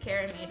birdie to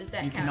carry me. Does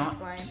that You count as cannot.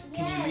 flying?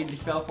 Can you read the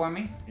spell for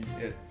me?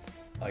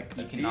 It's like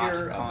You a cannot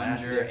deer, a conjure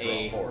mastiff, or a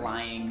a horse.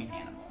 flying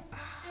animal.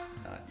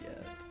 Not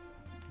yet.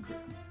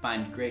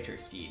 Find greater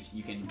steed.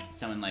 You can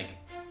summon like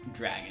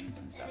dragons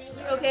and stuff.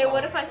 To ride. Okay,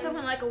 what if I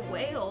summon like a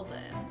whale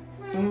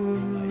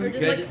then? Or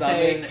Does just it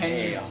say, can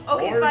you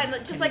Okay, horse?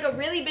 fine. Just like a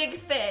really big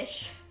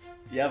fish.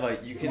 Yeah,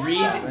 but you can read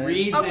summon,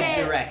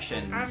 Okay, the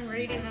directions? I'm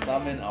reading them.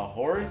 summon a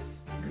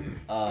horse,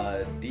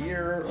 a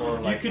deer, or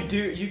You like could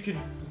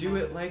do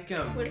it like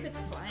What if it's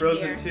flying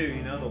Frozen deer? 2,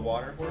 you know, the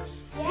water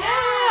horse?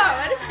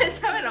 Yeah. What if I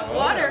summon a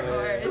water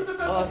horse?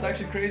 Oh, that's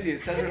actually crazy. It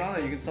says it on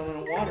there. You can summon a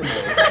water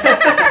horse.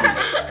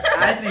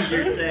 I think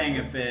you're saying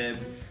a fib.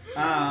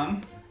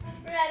 Rather,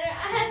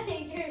 I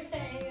think you're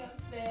saying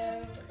a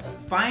fib.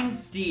 Find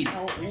steed.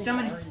 How You old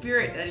summon a are you?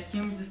 spirit that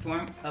assumes the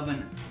form of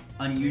an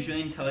unusually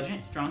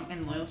intelligent, strong,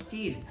 and loyal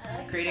steed,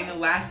 creating a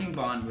lasting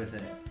bond with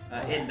it.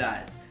 It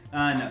dies.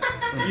 No.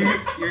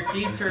 Your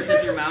steed serves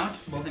as your mount,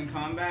 both in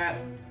combat.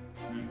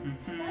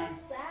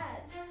 That's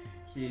sad.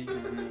 Steed,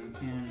 you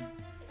can.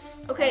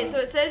 Okay, so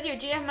it says your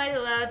GM might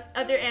allow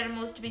other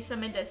animals to be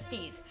summoned as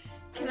steeds.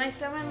 Can I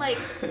summon like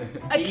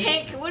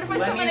a What if I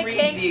Let summon me a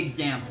read the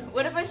example.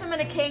 What if I summon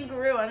a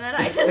kangaroo and then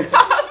I just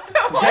hop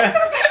from one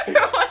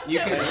You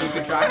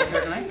could try it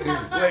certainly.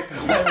 Like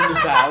climbing the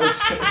pouch.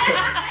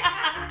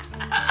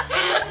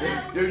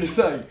 You're just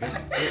like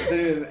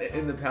sitting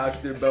in the pouch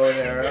with your bow and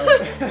arrow.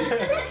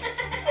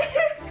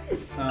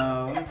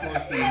 Let me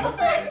pull some notes.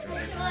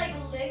 Like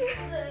licks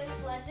the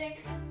fletching.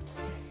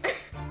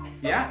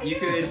 Yeah, you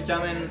could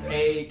summon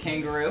a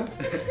kangaroo,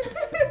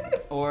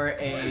 or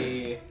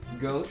a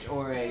goat,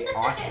 or a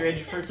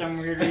ostrich for some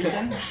weird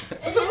reason.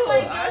 It just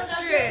like goes up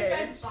there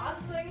and Ostrich. starts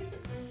boxing.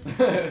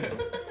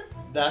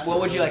 That's What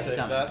would you really like to take-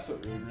 summon? That's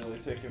what would really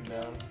take him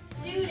down.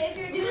 Dude, if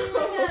you're doing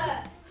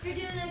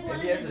like one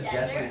Maybe in has the a desert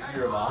deathly on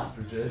fear of an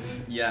ostrich.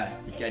 ostriches. Yeah,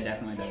 this guy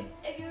definitely does.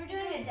 If you were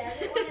doing a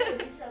desert one, it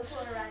would be so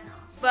cool to ride an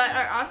ostrich. But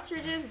are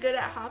ostriches good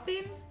at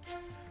hopping?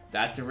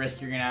 That's a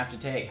risk you're gonna have to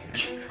take.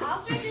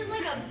 Ostrich is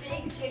like a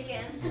big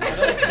chicken. I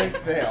don't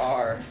think they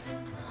are.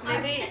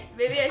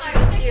 Maybe I should Are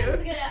just chickens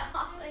do. good at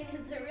hopping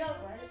is the real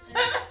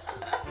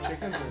question.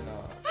 Chickens are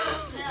not.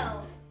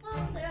 No.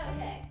 Well, they're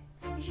okay.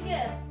 You should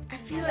get I a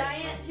feel like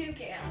giant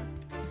toucan.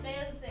 They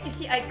have this you thing.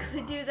 see, I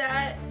could do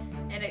that,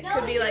 and it No,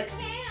 could be you like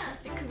can't.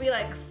 it could be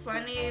like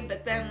funny,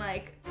 but then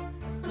like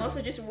I'm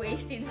also just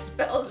wasting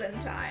spells and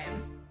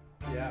time.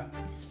 Yeah.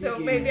 So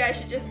Speaking- maybe I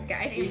should just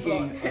guiding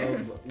bolt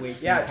him. of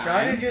wasting Yeah,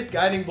 try to time, just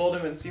guiding bolt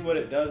him and see what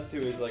it does to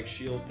his like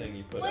shield thing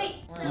you put Wait,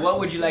 up. so what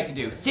would you like to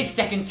do? 6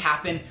 seconds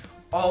happen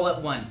all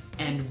at once,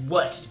 and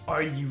what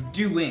are you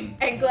doing?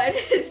 And Glenn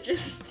is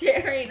just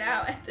staring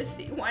out at the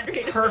sea,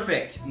 wondering.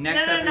 Perfect.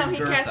 Next no, up he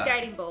is cast Gertha.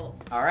 guiding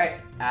bolt. All right,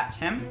 at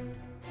him.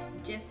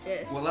 Just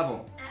What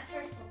level? at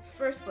first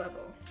first level,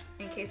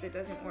 in case it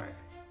doesn't work.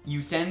 You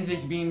send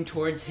this beam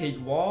towards his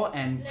wall,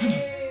 and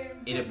there.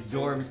 it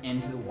absorbs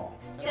into the wall.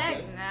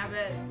 Dag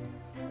nabbit.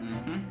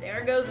 Mm-hmm.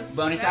 There goes a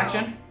spell. Bonus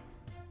action.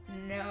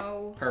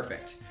 No.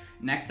 Perfect.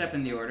 Next up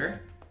in the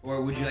order, or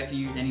would you like to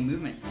use any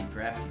movement speed,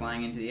 perhaps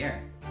flying into the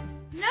air?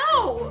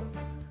 No!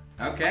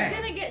 Okay. I'm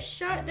gonna get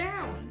shot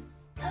down.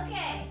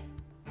 Okay.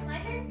 My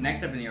turn?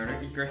 Next up in the order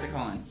is Gertha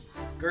Collins.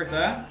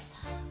 Gertha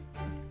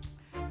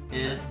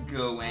is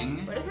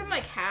going. What if I'm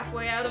like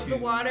halfway out of the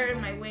Two. water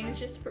and my wings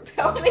just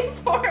propel me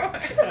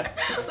forward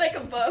like a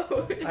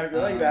boat? I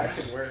feel like that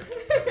could work.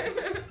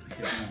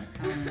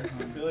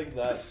 I feel like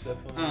that's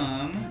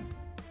definitely.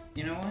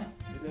 You know what?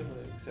 We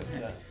definitely accept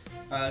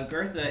that.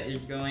 Gertha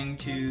is going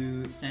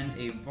to send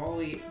a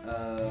volley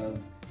of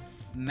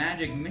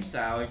magic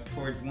missiles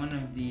towards one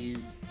of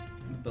these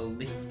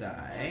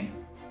ballistae.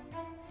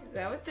 Is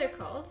that what they're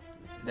called?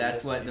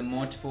 That's what the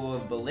multiple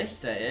of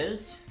ballista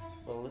is.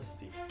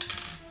 Ballistic.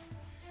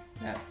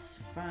 That's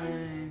 5,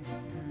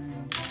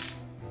 9,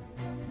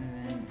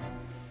 7,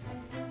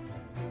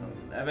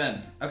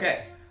 11.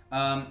 Okay.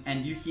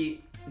 And you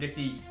see just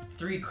these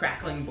 3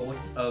 crackling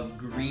bolts of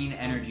green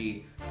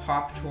energy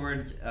pop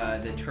towards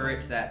the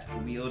turret that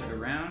wheeled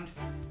around,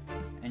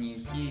 and you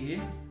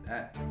see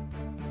that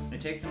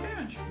it takes some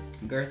damage.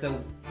 Gertha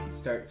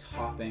starts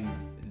hopping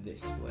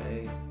this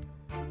way.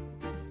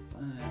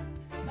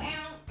 5,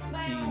 Bow,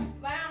 15,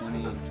 bow,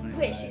 20, bow. 25.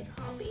 Wait, she's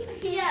hopping?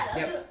 Yeah,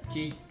 that's Yep,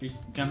 she's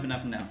just jumping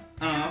up and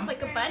down.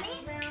 Like a bunny?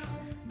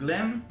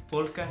 Glem,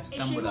 Polka, Is she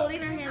Stumble Up.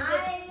 holding her hands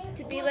up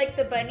to be like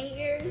the bunny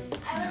ears?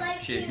 I would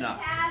like She is to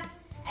not. cast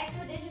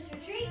Expeditious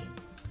Retreat.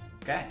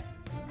 Okay.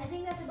 I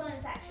think that's a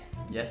bonus action.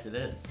 Yes, it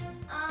is.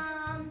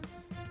 I'm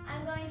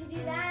going to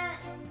do that.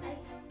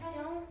 I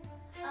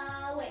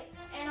don't. Wait.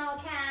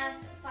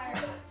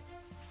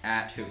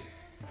 At who?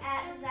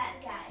 At that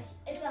guy.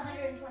 It's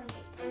 120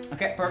 feet.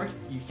 Okay, perfect.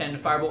 You send a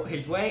firebolt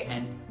his way,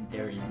 and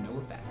there is no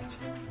effect.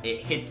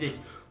 It hits this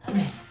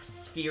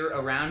sphere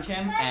around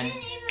him, But I and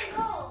didn't even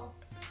roll.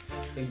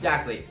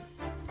 exactly,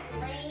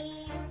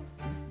 Lame.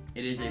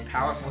 it is a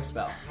powerful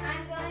spell.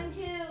 I'm going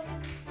to,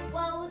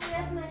 well, with the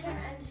rest of my turn,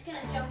 I'm just going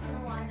to jump in the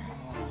water.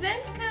 Then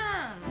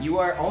come. You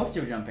are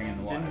also jumping in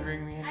the Didn't water.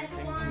 bring me I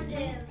anything. swan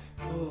div.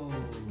 Oh,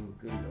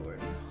 good lord.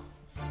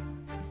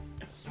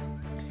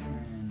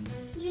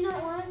 Did you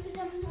not want us to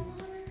jump in the water?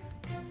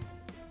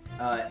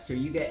 So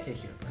you get to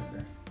here,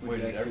 Parker. Would Wait,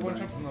 you did like to everyone go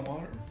jump in the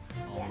water?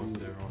 Almost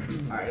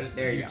everyone. Alright,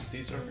 there you go.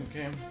 Sea serpent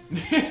came. I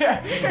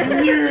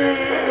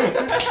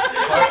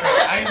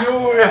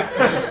knew it.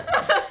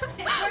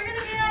 We're going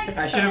to be like... I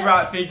should have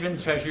brought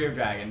Fishman's Treasury of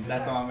Dragons.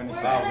 That's all I'm gonna We're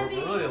say. gonna Wow, be-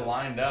 we're really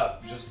lined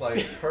up, just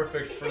like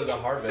perfect for the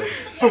harvest.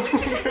 It's going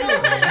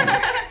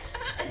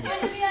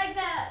to be like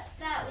that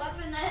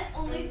weapon that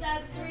only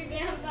stabs 3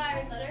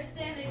 vampires that are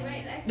standing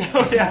right next to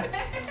Oh, each yeah.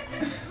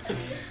 other.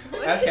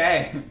 Okay.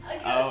 Okay,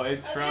 Oh,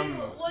 it's okay, from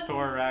what-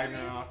 Thor what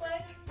Ragnarok. is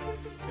quick?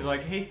 You're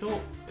like, hey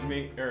Thor,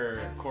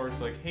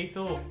 Korg's like, hey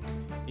Thor,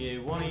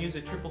 you want to use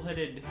a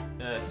triple-headed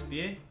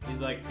spear?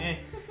 He's like, eh.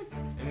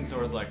 And then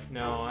Thor's like,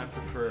 no, I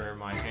prefer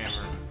my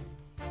hammer.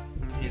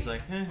 He's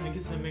like, I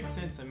guess that makes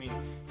sense. I mean,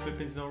 this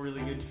weapon's not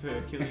really good for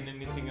killing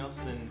anything else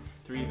than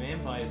 3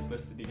 vampires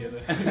clustered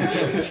together.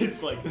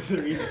 It's like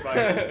 3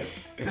 spikes,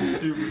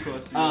 super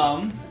close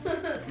together.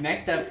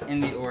 Next up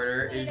in the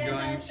order is They're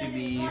going not to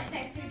standing be right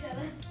next to each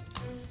other.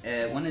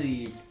 one of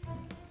these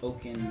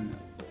oaken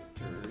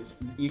bolters.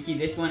 You see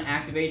this one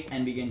activates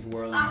and begins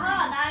whirling Aha,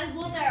 around. that is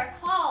what they're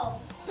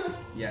called.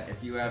 Yeah,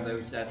 if you have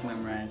those stats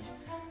memorized.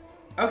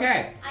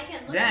 Okay, I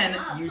can look then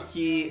them up. you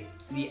see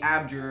the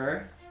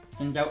Abjurer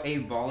sends out a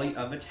volley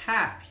of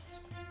attacks.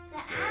 The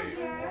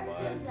Abjurer,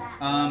 who's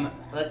that?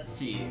 Let's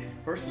see.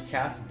 First you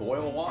cast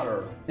boil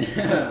water.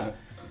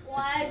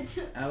 What?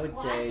 I would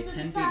What? say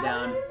 10 feet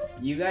down.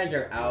 You guys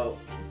are out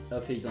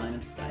of his line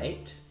of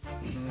sight.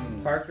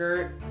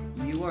 Parker,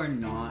 you are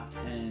not,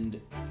 and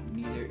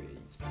neither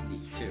is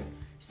these two.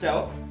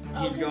 So,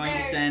 Oh, he's so going to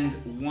they're-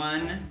 send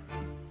one.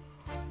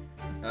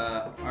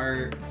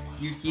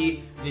 You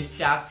see this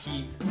staff,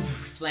 he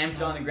slams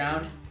it on the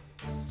ground,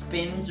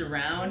 spins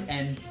around,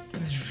 and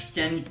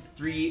sends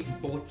 3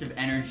 bolts of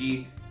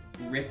energy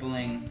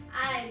rippling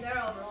I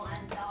barrel roll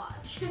and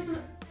dodge.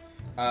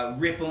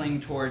 rippling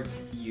towards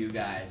you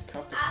guys.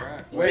 Cut the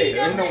crap. He Wait,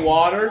 in the doesn't-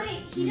 water?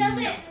 Wait, he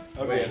doesn't.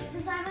 Okay. Wait,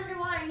 since I'm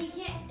underwater, he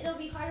can't. It'll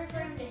be harder for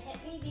him to hit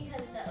me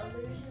because the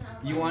illusion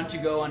of. You want to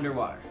go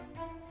underwater.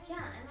 Yeah,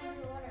 I'm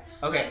underwater.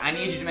 Okay, Like, I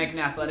need you to make an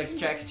athletics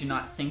check to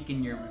not sink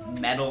in your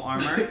metal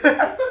armor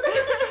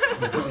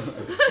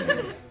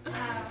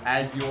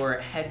as your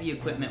heavy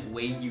equipment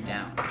weighs you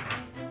down.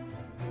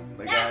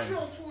 The guy-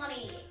 Natural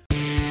 20.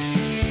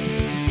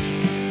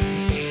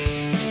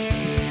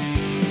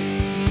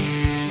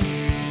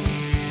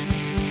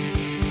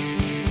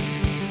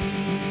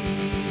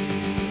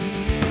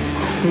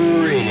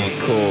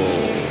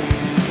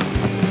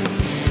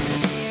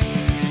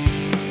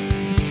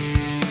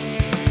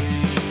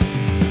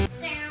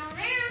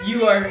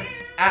 You are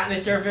at the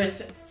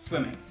surface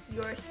swimming.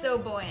 You're so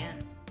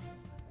buoyant.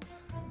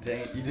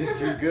 Dang, you did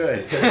too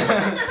good.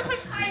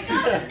 I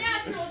got a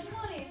natural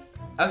 20.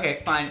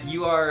 Okay, fine.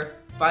 You are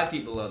 5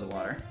 feet below the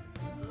water.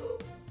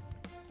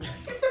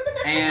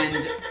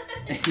 And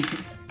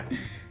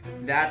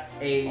that's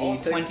a All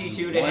it takes is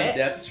 22 to one hit.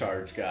 depth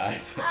charge,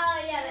 guys.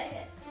 Oh, yeah, that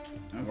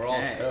hits. We're all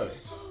Okay.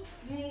 toast.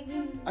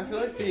 I feel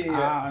like the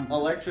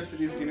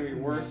electricity is gonna be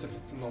worse if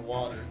it's in the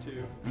water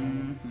too.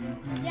 Mhm.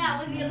 Yeah,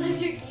 when the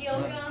electric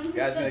eel comes. You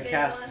guys the gonna big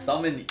cast one.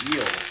 summon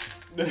eel.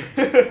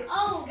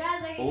 Oh,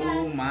 guys, I can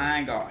Oh cast.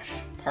 my gosh.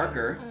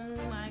 Parker,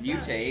 Oh my you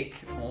gosh. take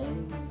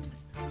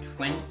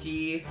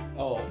 20,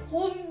 Oh,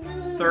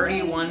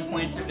 31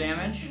 points of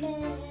damage.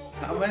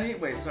 How many?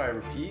 Wait, sorry,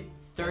 repeat.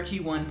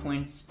 31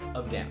 points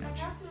of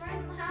damage. That's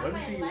right behind What my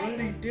did he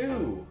leg.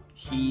 do?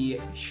 He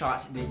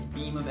shot this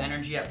beam of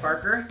energy at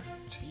Parker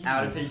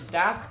out of his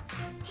staff.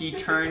 He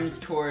turns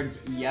towards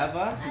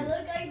Yeva, I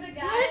look like the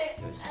guy.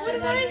 What I look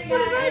have like I- the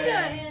what have I guy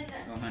done? in,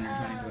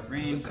 120 foot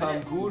range.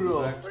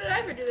 Kanguro. What did I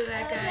ever do to I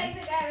that look guy? like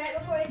the guy right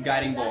before he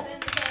Guiding throws bolt.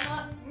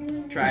 up in the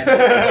sandlot. Tried.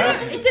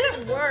 It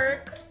didn't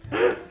work.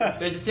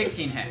 There's a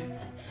 16 hit.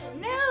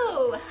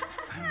 No.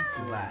 I'm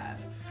glad.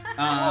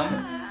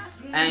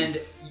 And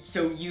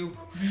so you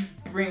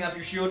bring up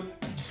your shield,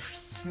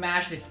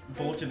 smash this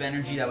bolt of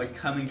energy that was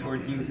coming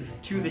towards you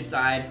to the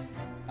side.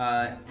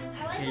 I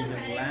like His when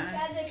Rennie last-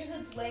 describes it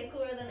because it's way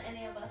cooler than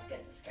any of us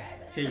could describe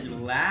it. His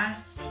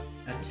last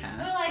Or attack,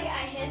 like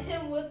I hit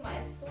him with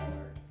my sword.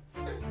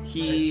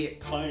 he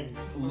clanged.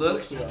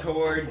 looks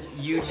towards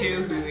you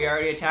two who he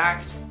already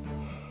attacked,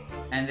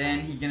 and then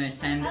he's gonna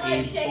send I,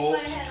 like, a shake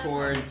bolt my head.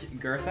 towards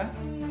Gertha.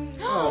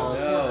 Oh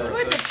no.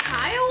 Toward the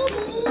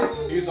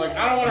child? He's like,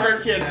 I don't want to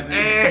hurt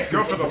kids.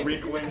 Go for the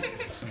weaklings.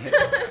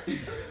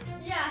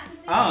 Yeah,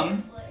 seriously.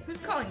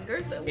 Who's calling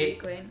Gertha a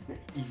It- weakling?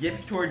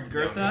 Zips towards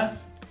Gertha,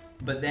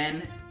 but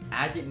then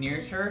as it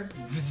nears her,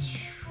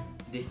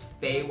 this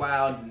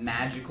Feywild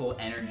magical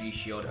energy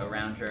shield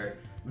around her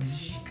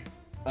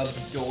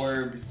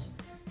absorbs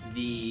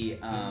the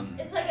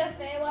It's like a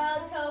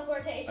Feywild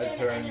teleportation, I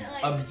turn- and it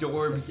like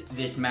absorbs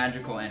this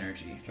magical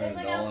energy. Turn It's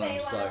to like a Nolan, I'm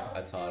just like, Feywild.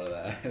 I thought of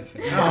that. it's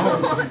like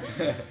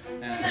a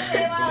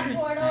Feywild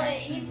portal.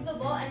 It eats the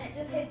bolt, and it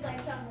just hits like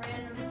some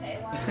random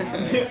Feywild.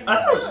 And it's like,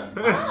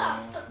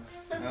 ah!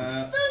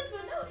 That's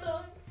what no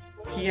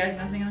dogs. He has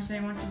nothing else that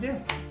he wants to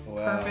do.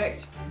 Wow.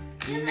 Perfect.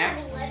 He doesn't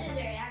Next. have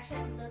legendary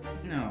actions, does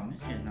he? No,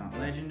 this guy's not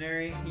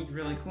legendary. He's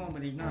really cool,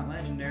 but he's not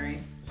legendary.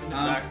 Isn't it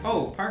back?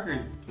 Oh,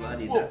 Parker's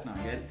bloody. Whoa. That's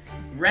not good.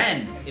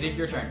 Ren, it is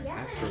your turn. Yeah.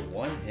 After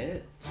one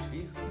hit?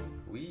 Jeez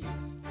Louise.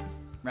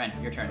 Ren,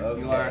 your turn.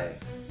 Okay. You are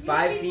You 5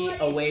 already feet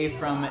wanted away to,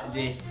 from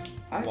this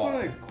I wall.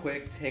 want to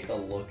quick take a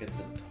look at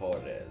the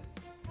torres.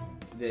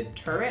 The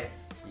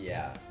turrets.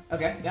 Yeah.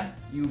 Okay, yeah.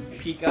 You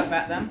peek up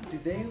at them. Do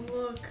they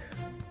look...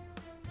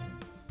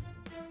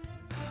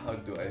 How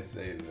do I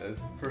say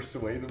this?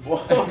 Persuadable.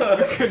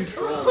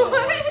 Controllable,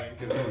 I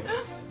think.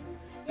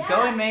 Yeah.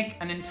 Go and make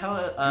an Do they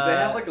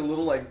have like a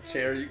little like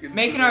chair you can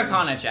make sit an in?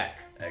 Arcana check.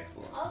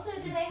 Excellent. Also,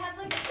 do they have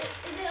like?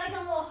 Is it like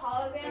a little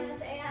hologram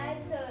that's AI,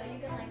 so you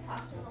can like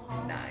talk to the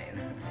hologram? 9.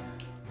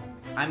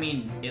 I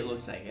mean, it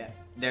looks like it.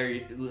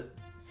 They're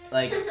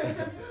like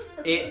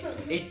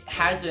it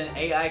has an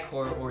AI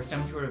core or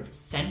some sort of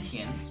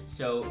sentience,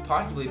 so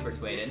possibly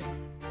persuaded.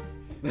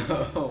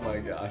 Oh my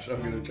gosh, I'm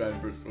gonna try and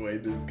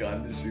persuade this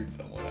gun to shoot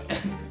someone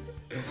else.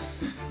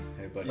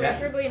 Hey buddy. Yeah.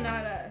 Preferably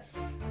not us.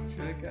 See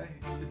that guy?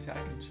 He's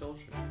attacking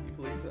children. Can you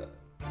believe that?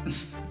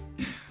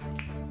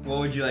 What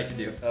would you like to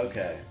do?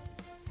 Okay.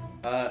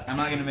 I'm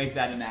not gonna make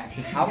that an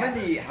action. How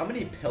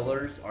many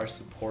pillars are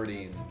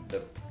supporting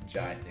the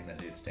giant thing that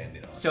dude's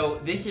standing on?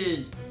 So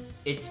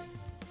it's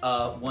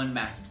one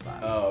massive slab.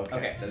 Oh, okay.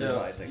 Okay, Then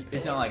so it's like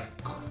it's not like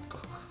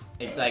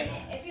it's like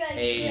if you like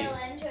a drill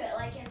into it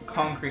like in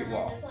concrete and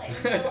wall. just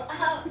like go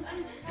up,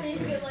 you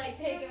could like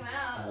take him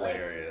out.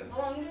 hilarious.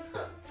 Like, boom.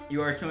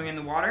 you are swimming in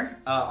the water.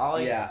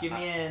 Ollie, Yeah, give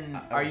me an.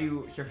 I- Are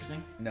you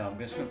surfacing? No, I'm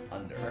gonna swim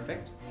under.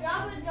 Perfect.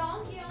 Drop a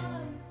donkey on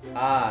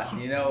him.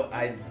 You know,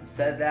 I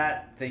said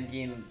that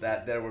thinking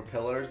that there were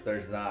pillars.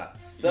 There's not.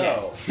 So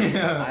Yes.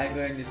 I'm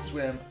going to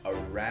swim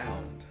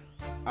around,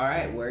 All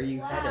right, where are you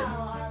Wow,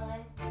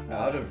 headed?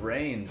 out of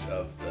range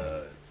of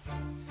the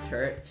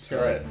Turrets. So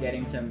Turrets.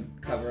 getting some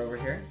cover over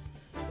here.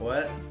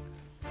 what?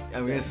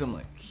 I'm So- gonna swim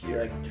like So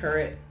here. like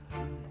turret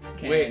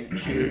can Wait.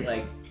 shoot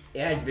like it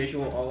has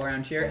visual all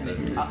around here and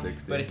it's up,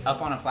 360. but it's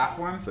up on a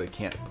platform. So it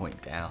can't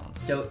point down.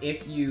 So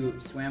if you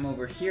swam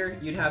over here,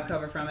 you'd have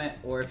cover from it,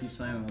 or if you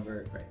swam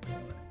over right below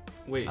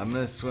it. Wait, I'm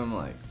gonna swim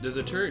like. does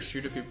a turret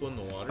shoot at people in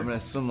the water? I'm gonna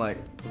swim like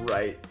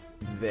right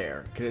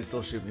there. Could it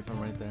still shoot me from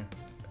right there?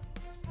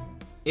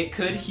 It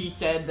could. He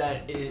said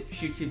that it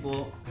shoots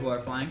people who are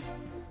flying.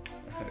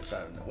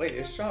 Wait,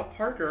 it shot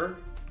Parker.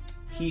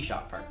 He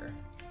shot Parker.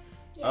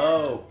 Yeah.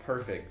 Oh,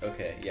 perfect.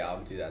 Okay, yeah,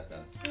 I'll do that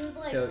then. He was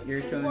like, So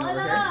you're swimming what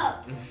over here?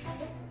 up?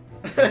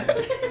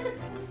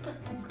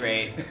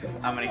 Great.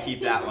 I'm gonna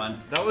keep that one.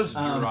 That was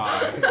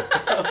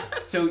dry.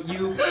 So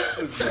you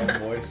There's no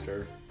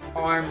moisture.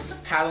 arms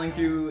paddling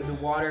through the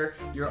water.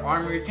 Your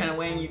armor is kind of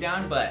weighing you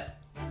down, but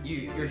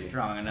you're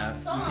strong enough.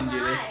 So You can am do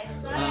this. I.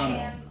 So Um, I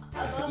am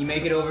above You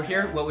make it over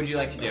here. What would you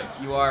like to do?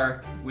 You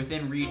are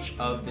within reach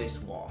of this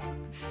wall.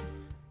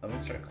 I'm gonna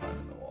start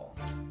climbing the wall.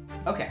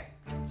 Okay.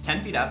 It's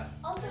 10 feet up.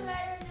 Also,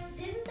 Ryder,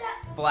 didn't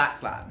that, Flat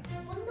slab.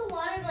 wouldn't the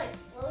water like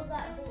slow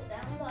that bolt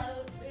down so I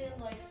would be able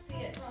to like see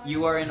it coming?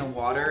 You are in a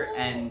water,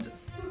 and guess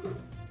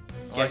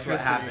what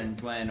Electricity.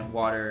 happens when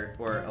water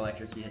or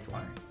electricity hits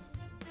water?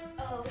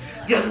 Oh,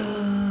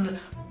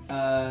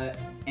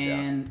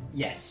 And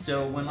yes,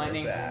 so when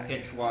lightning back.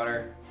 hits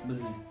water.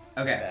 bzz.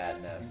 Okay.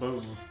 Badness.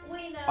 Boom.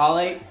 we know.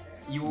 Ollie,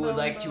 you would Boom,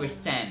 like to boom.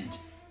 ascend.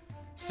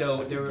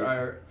 So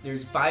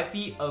there's 5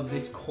 feet of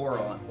this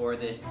coral or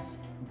this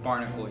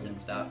barnacles and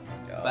stuff.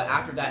 But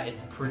after that,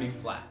 it's pretty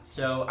flat.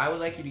 So I would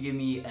like you to give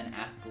me an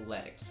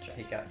athletics check.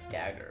 Take out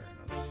dagger.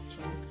 I'm just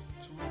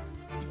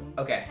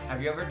Okay.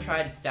 Have you ever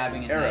tried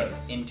stabbing a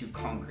Arrows. knife into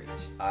concrete?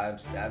 I'm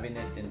stabbing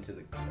it into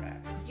the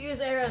cracks.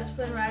 Use arrows.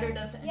 Flynn Rider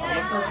doesn't. Yeah, Like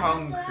that's what I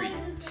concrete.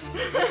 was just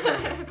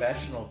thinking.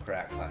 Professional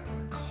crack climber.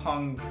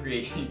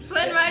 Concrete.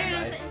 Flynn Rider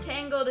Nice. doesn't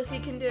tangled. If he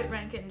can do it,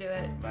 Ren can do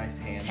it. Nice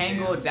hand.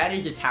 Tangled. jams. That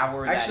is a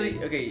tower. Actually, that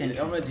is okay. You know what I'm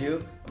central. gonna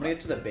do? I'm gonna get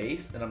to the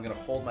base and I'm gonna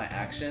hold my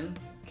action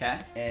Okay.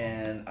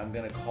 and I'm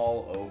gonna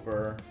call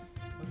over.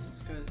 What's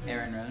this guy?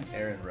 Aaron Rose.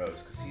 Aaron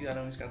Rose. Cause see, I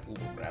know he's got the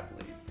little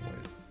grapply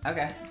boys.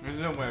 Okay. There's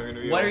no way I'm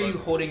gonna be What are able you to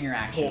holding your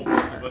action? hold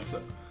both of us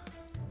up.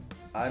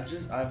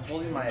 I'm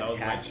holding my That was my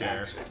attack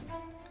chair. action.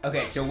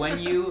 Okay, so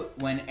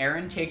when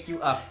Aaron takes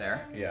you up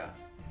there, Yeah.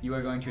 you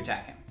are going to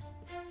attack him.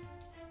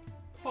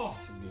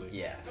 Possibly.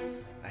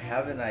 Yes. I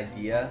have an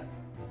idea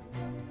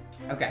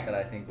Okay. that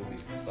I think will be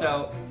fun.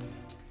 So,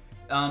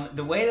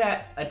 the way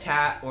that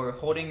attack or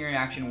holding your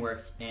action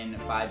works in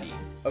 5e,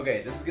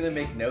 Okay, this is gonna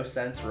make no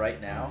sense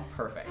right now.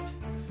 perfect.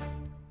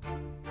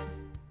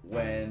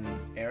 When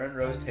Aaron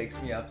Rose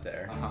takes me up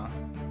there, Uh huh.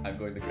 I'm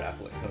going to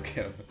grapple and hook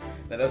him.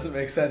 That doesn't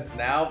make sense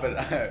now, but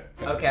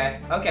Okay.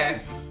 Okay.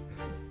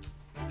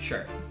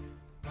 Sure.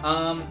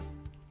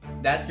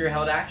 That's your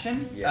held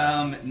action.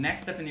 Yeah.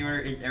 Next up in the order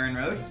is Aaron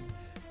Rose.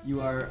 You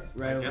are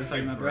right I over guess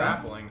here, I my bro.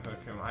 grappling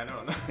hook him. I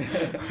don't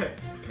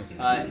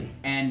know.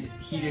 And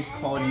he just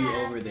called you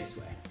over this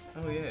way.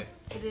 Oh yeah.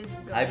 It is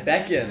going I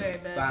beckon. very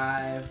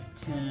bad.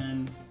 5,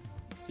 10,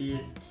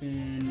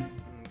 15.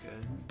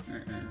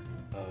 Okay.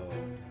 Oh.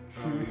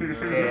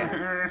 Okay.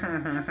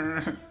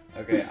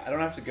 Okay, I don't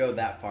have to go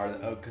that far.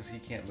 Oh, because he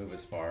can't move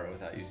as far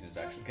without using his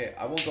action. Okay,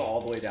 I won't go all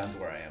the way down to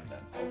where I am then.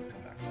 I'll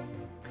come back.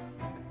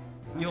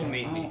 You'll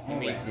meet me. He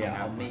meets me.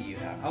 Yeah, I'll meet you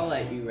halfway. I'll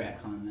let you wreck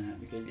on that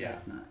because Yeah.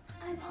 that's not.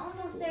 I'm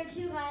almost there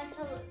too, guys.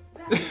 So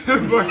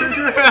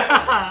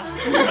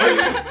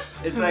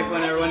It's like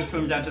when everyone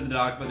swims out to the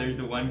dock, but there's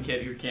the one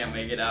kid who can't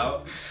make it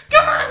out.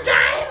 Come on,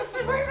 guys!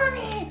 Wait for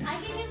me! I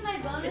can use my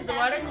bonus Is the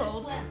water action to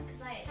cold? swim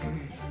because I.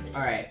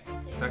 Alright.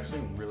 It's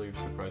actually really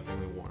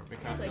surprisingly warm. It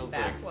kind It's of like feels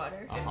bath like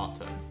water. a hot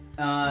tub.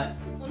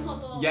 One whole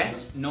doll.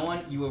 Yes,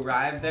 Nolan, you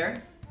arrive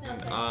there. No,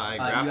 thank I You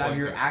grappling have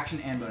your hook.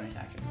 action and bonus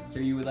action. So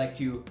you would like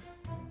to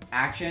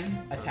action,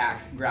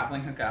 attack,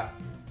 grappling hook up,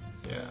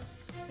 Yeah.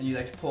 and you'd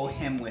like to pull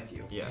him with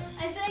you. Yes.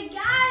 I said,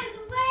 guys,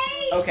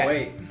 wait. Okay.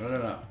 Wait,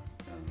 no.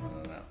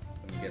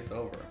 When he gets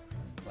over,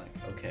 I'm like,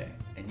 okay,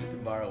 and you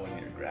can borrow one of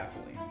your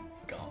grappling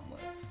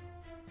gauntlets.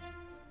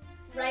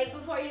 Right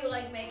before you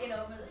like make it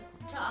over the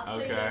top, so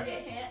you Okay. don't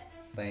get hit.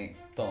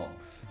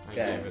 Thanks. I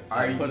Okay, gave it to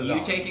Are him. put it you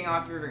on. taking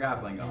off your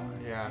grappling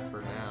gauntlet? Yeah,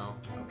 for now.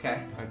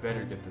 Okay. I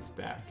better get this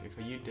back. If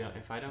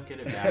I don't get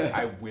it back,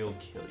 I will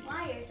kill you.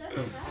 Why you're so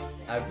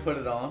disgusting. I put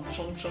it on,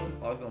 chung chung,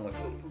 I'm like,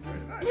 this is very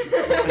nice.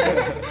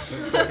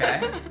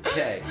 Okay.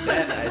 Okay,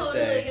 then I Totally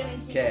say, gonna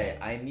keep okay,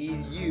 it. I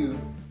need you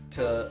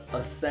to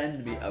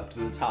ascend me up to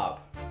the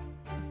top.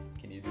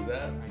 Can you do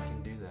that? I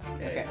can do that.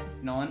 Okay.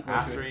 Nolan, what's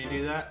After your- you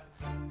do that,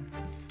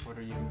 what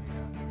are you doing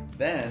after?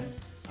 Then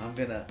I'm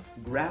gonna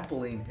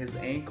grappling his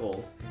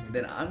ankles.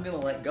 Then I'm gonna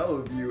let go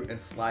of you and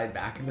slide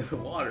back into the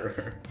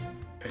water,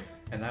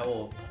 and I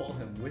will pull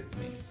him with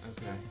me.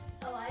 Okay.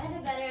 Oh, I had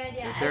a better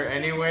idea. Is there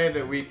any way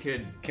that we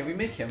could? Can we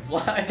make him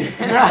fly?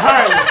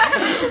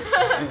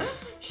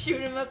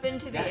 Shoot him up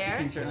into the Yeah, you air.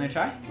 can certainly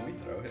try. Can we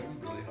throw him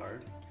really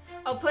hard?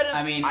 I'll put him.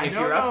 I mean, I if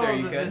don't you're up there, know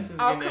you that could. this is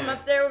I'll gonna- come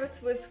up there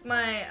with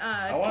my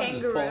I want to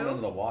just pull him into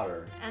kangaroo, the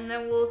water. and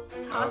then we'll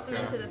toss him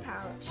Okay. into the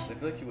pouch. I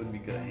feel like he wouldn't be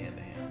good at hand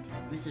to hand.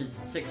 This is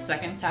 6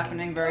 seconds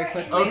happening very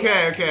quickly.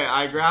 Okay.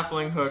 I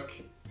grappling hook.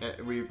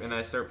 And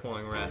I start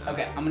pulling red.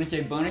 Okay, I'm gonna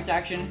say bonus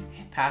action,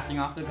 passing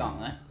off the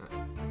gauntlet,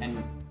 and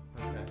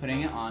Okay.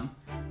 putting it on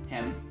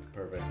him.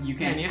 Perfect. You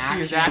can Man, you have to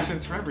use action.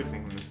 actions for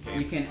everything in this game.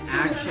 You can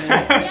action.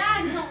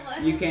 Yeah, no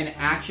one. You can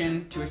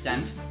action to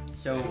ascend.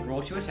 So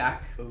roll to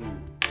attack. Ooh.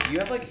 Do you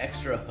have like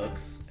extra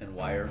hooks and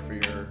wire for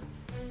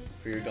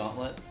your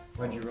gauntlet?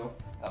 What'd you roll?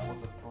 That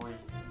was a 3.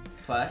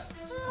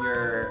 Plus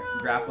your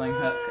grappling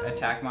hook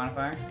attack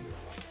modifier.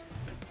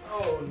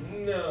 Oh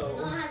No no.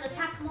 one has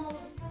attack mode,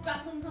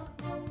 grappling hook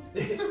mode.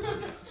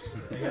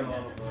 I got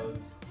all the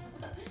modes.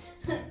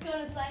 Go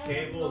to silence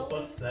Cable is mode.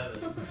 plus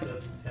 7, so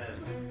that's 10.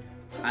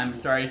 I'm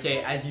sorry to say,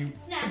 as you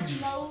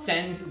Snatch mode.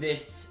 send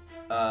this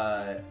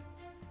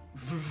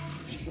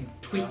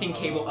twisting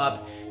cable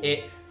up,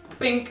 it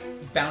bink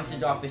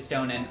bounces off the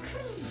stone and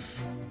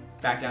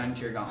back down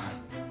into your gauntlet.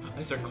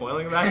 I start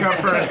coiling back up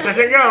for a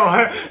second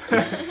go.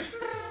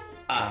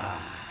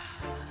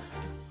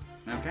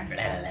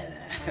 Okay.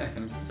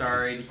 I'm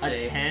sorry to A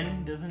say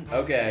 10 doesn't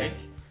Okay,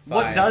 stick.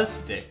 What fine. does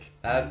stick?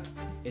 That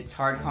it's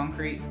hard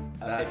concrete.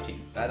 that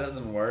 15. that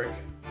doesn't work.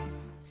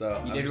 So You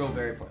I'm did just, roll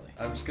very poorly.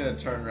 I'm just gonna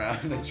turn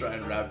around and try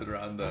and wrap it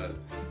around the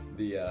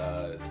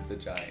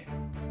giant.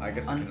 I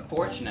guess.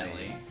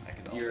 Unfortunately, I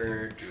can only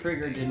your do his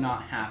trigger did ankle.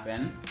 not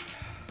happen.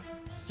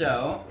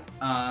 So,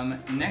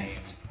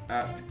 next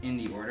up in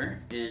the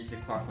order is the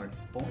clockwork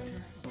bolter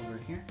over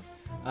here.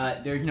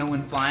 There's no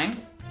one flying,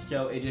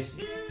 so it just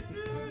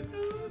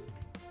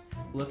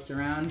looks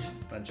around.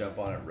 I jump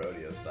on it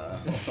rodeo style.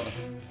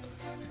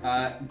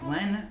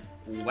 Glenn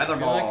I Weatherball.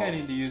 feel like I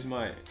need to use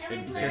my. And we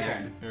It's your play,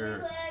 turn. we Or,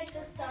 play like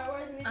the Star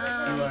Wars music You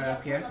where he are up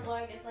jumps here? on the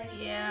board. It's like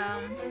Yeah.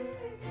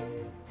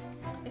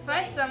 If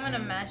I summon a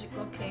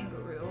magical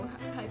kangaroo,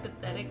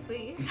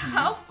 hypothetically,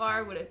 how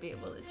far would it be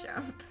able to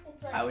jump?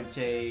 It's like I would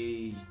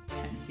say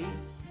 10 feet.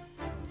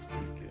 That's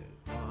pretty good.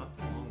 wow, that's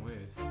a long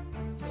ways.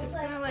 So it's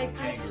gonna like go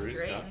Kangaroos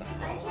straight got into that.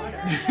 the I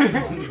water.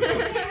 can't.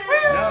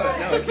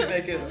 No, it can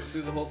make it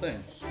through the whole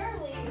thing.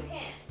 Surely you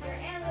can't. Your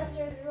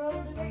ancestors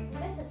rode the great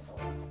mythosaur.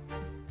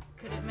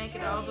 Could it make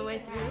it all the way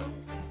through?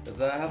 Does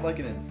that have like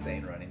an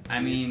insane running speed? I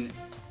mean,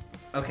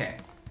 okay.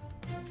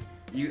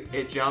 You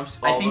It jumps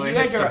I all think the way, you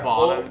guys hits the are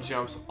bottom, all-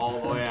 jumps all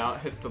the way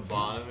out, hits the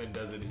bottom, and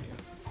does it again.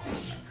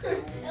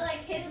 It like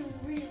hits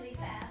really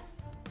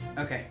fast.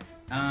 okay.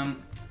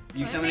 You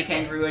Can I summon a make it-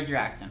 kangaroo as your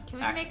action. Can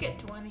we Action. make it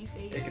 20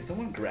 feet? Hey, can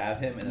someone grab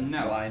him and then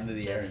No. fly into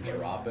the air and Just-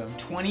 drop him?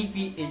 20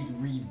 feet is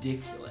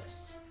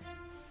ridiculous.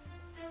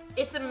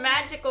 It's a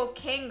magical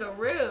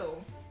kangaroo.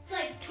 It's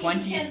like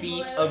 20 pink and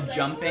feet blue. of It's like,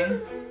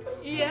 jumping?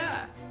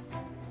 Yeah.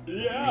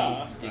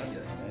 Yeah. That's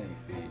Ridiculous. many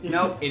feet.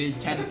 Nope, it is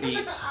 10 feet.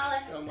 Oh,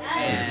 And- that's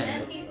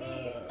 10 feet.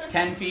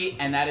 10 feet,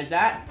 and that is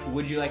that.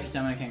 Would you like to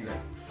summon a kangaroo?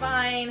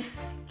 Fine.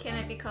 Can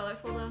it be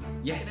colorful though?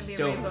 Yes, Can it be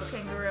so- a rainbow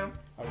kangaroo?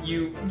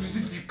 You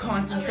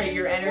concentrate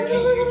your energy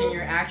using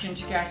your action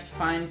to cast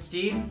Find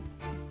Steed,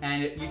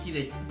 and you see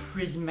this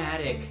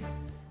prismatic,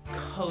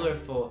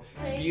 colorful,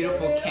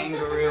 beautiful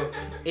kangaroo.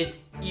 Its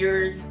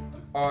ears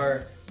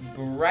are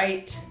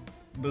bright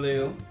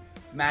blue,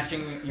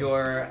 matching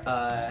your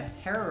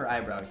hair or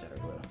eyebrows that are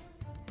blue.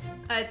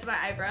 It's my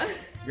eyebrows.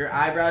 Your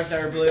eyebrows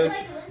that are blue.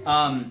 Like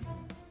Linda.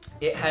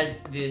 It has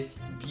this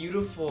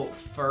beautiful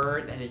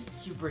fur that is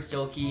super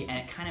silky, and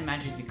it kind of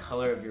matches the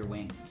color of your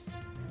wings.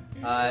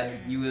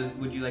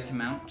 Would you like to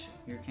mount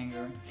your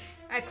kangaroo?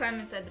 I climb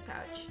inside the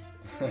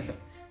pouch.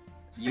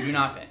 You do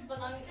not fit.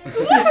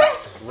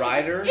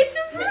 Ryder, It's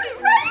a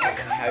really right.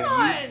 Come have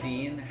on. you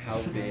seen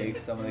how big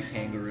some of the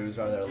kangaroos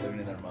are that are living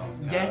in their mom's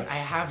pouch? Yes, I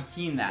have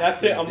seen that.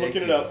 That's it. I'm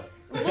looking it up.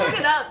 Look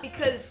it up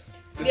because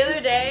the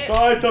other day.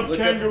 Size of Look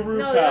at- kangaroo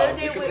No, the other pouch.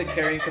 day Look at the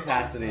carrying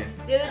capacity.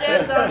 The other day I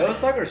was on. Those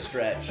suckers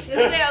stretch. The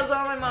other day I was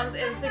on my mom's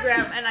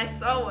Instagram and I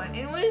saw one, and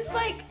it was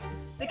like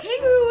the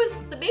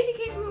baby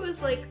kangaroo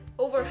was like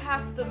over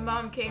half the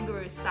mom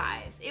kangaroo's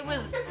size. It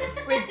was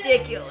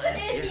ridiculous.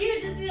 It's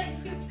huge.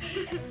 It's like 2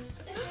 feet.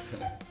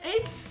 And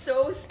it's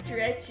so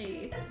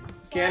stretchy.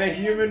 Can a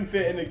human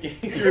fit in a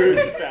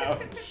kangaroo's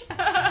pouch?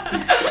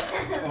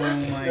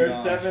 Oh my There's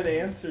gosh. 7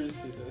 answers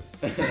to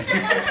this.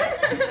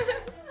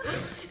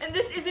 And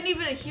this isn't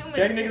even a human.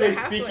 Technically this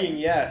is a speaking, halfling.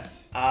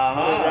 yes. But it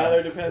Uh-huh.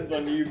 rather depends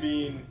on you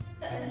mean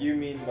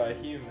by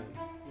human.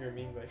 You're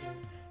mean by human.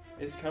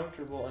 Is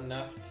comfortable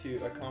enough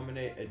to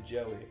accommodate a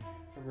joey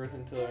from birth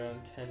until around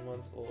 10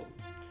 months old.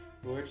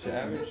 For which the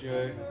average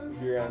joey would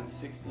be around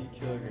 60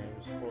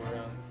 kilograms or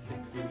around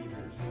 6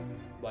 liters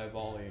by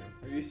volume.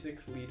 Are you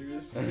 6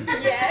 liters?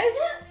 Yes.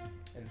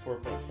 And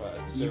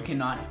 4.5. So, You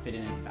cannot fit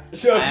in its pouch.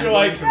 so I if am you're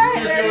like 2 going to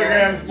be clear,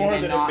 kilograms you more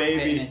than a cannot fit in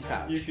baby, its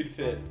pouch. you could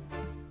fit.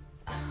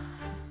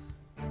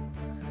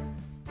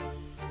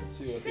 Let's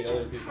see what Such the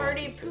other a people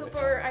party have to say.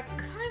 pooper. I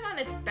climb on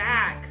its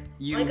back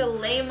You like a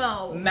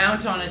lame-o.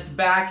 mount on its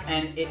back,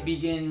 and it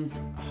begins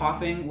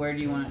hopping. Where do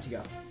you want it to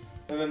go?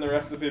 And then the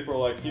rest of the people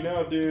are like, you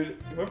know, dude,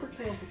 whoever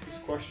came up with this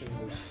question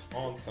was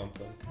on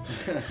something.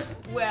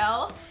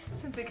 Well,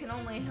 since it can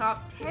only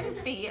hop 10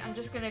 feet, I'm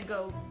just gonna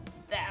go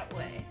that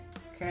way.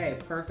 Okay,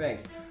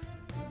 perfect.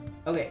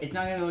 Okay, it's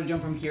not gonna be able to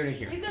jump from here to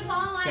here. You could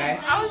follow my Okay.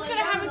 example I was and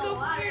gonna go have to it the go from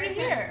water. here to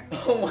here.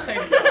 Oh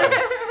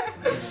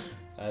my gosh.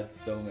 That's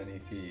so many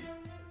feet.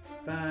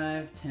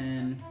 5,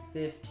 10,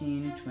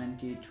 15,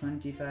 20,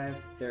 25,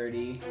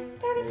 30,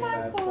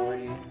 35,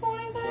 40,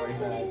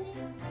 45,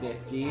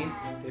 50,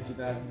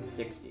 55,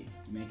 60.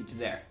 You make it to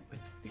there with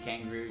the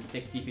kangaroo's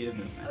 60 feet of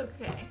movement.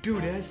 Okay.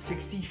 Dude, it has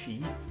 60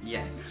 feet?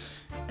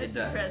 Yes, That's it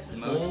does. impressive.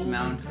 Most Holy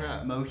mount,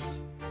 crap.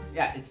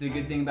 yeah, it's the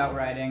good thing about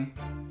riding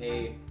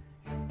a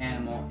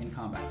animal in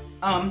combat.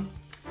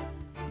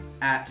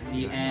 At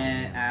the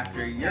end,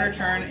 after your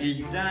turn is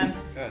done,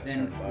 God,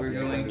 then turn, Bobby. we're I'm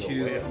going gonna be a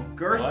to whale.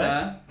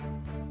 Gertha,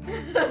 who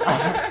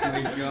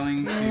is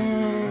going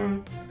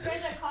to.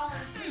 There's a call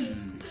and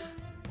scream.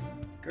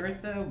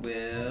 Gertha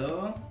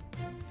will.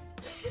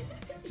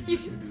 You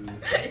just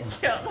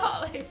killed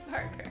Holly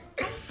Parker.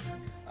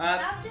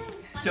 Stop doing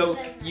funny So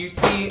business. you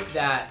see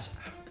that.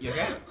 You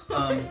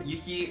okay? You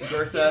see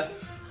Gertha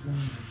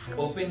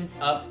opens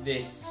up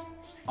this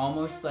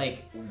almost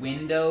like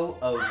window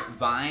of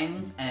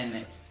vines and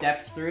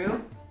steps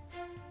through.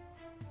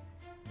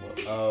 Well,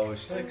 oh,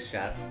 she's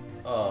like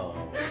Oh.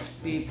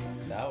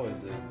 That was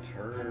a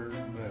turd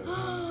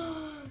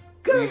move.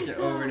 Makes it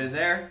over to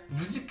there.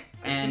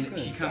 And gonna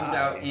she comes die.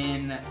 out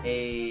in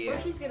a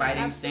Or she's gonna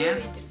fighting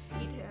absolutely stance.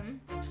 defeat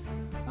him.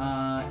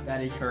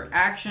 That is her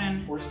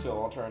action. We're still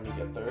all trying to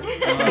get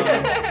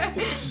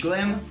there.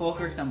 Glim,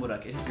 Volker,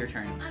 Stumbleduck, it is your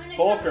turn. I'm gonna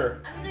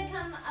Volker. I'm gonna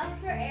come up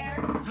for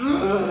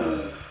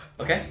air.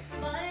 Okay.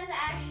 Bonus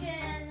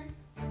action.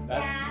 That-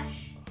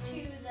 Dash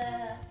to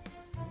the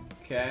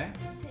Okay.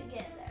 to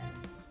get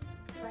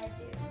there. 'Cause I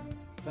do.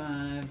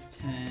 5,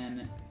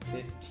 10,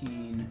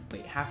 15.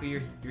 Wait, half of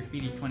your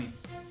speed is 20.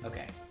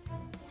 Okay.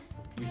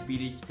 Your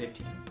speed is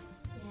 15.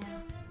 Yeah.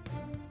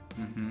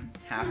 Mm-hmm.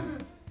 Half.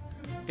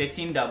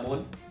 15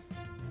 doubled.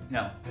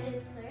 No.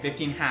 Is there?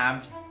 15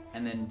 halved,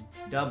 and then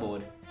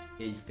doubled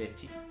is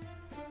 15.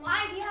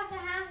 Why do you have to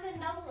have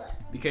and double it?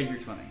 Because you're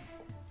swimming.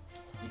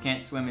 You can't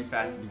swim as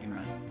fast as you can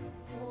run.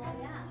 Well,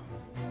 yeah.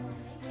 So make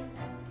it.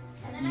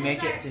 And then You I make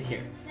start, it to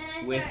here Then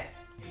I with start.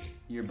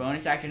 your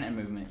bonus action and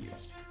movement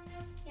used.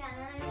 Yeah, and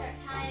then I start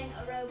tying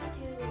a rope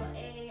to a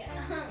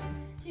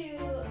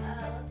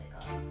what's it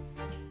called?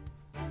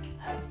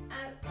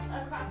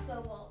 A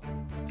crossbow bolt.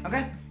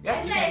 Okay. Yeah,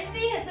 I you say, can. see,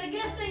 it's a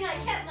good thing I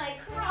kept my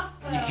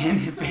crossbow.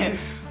 You can.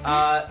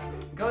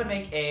 Go and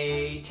make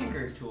a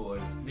Tinker's Tools.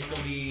 This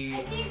will be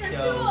I think there's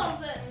so tools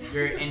that.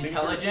 your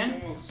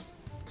intelligence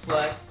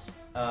plus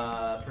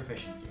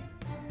proficiency.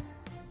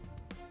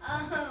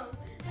 Oh,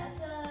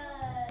 that's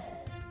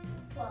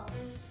a 12.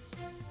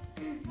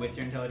 With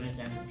your intelligence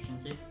and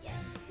proficiency, Yes.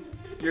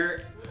 you're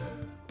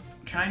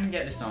trying to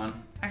get this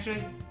on.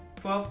 Actually,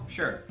 12,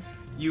 sure.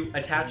 You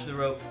attach the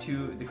rope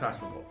to the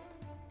crossbow bolt.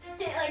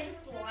 It like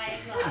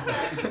slides off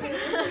as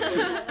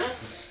soon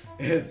as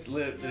It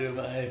slipped through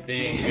my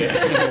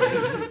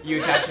fingers. You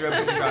attach the rope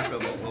to the crossbow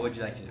bolt. What would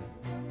you like to do?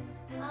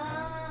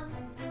 I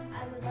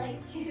would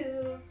like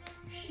to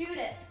shoot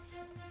it.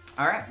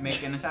 All right,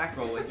 make an attack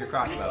roll with your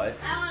crossbow. What?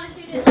 I want to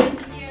shoot it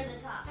like near the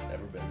top.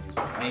 Never been used.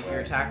 Make your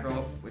attack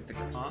roll with the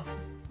crossbow.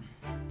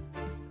 Huh?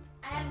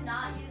 I have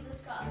not used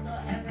this crossbow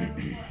ever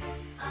before.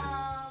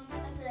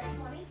 That's a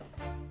 20.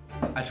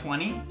 A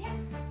 20? Yeah.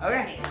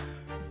 Okay.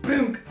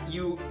 Boom!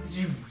 You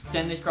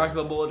send this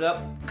crossbow bolt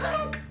up.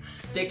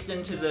 Sticks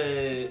into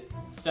the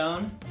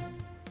stone.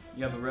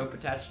 You have a rope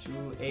attached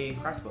to a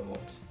crossbow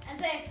bolt. I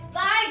say,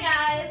 bye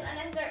guys, and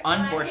I start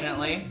flying.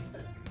 Unfortunately,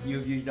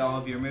 you've used all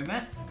of your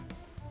movement.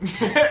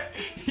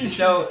 He's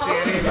So just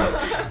standing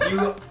up.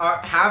 you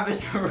have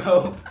this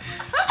rope,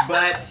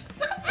 but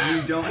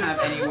you don't have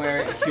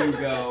anywhere to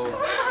go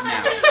I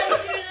now. just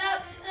like shoot it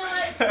up,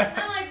 and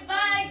I'm like,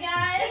 bye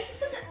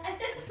guys. I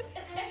just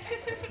sit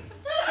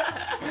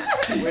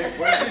there. Wait,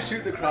 where did you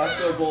shoot the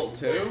crossbow bolt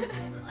to?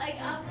 Like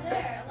up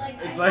there, like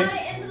It's I shot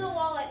like- it into the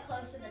wall, like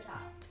close to the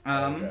top.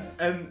 Okay.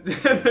 And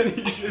then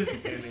he's just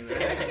standing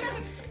there.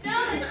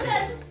 No,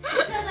 it's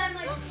because I'm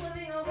like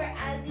swimming over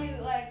as you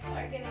like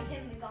are giving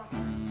him the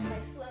gauntlet. I'm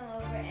like swim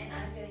over and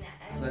I'm doing that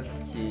as you're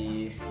Let's giving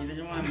him see. He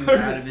doesn't want to move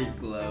out of his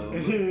globe.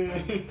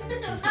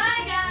 the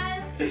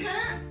Bye guys.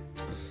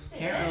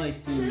 Can't really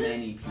see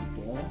many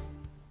people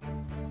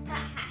Ha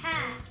ha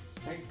ha.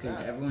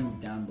 because everyone's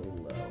down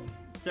below.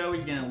 So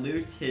he's gonna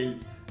loose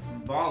his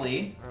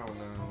volley. Oh No,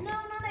 no.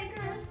 not at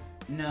Girth.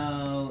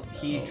 No,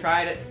 he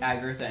tried it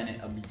at Agartha and it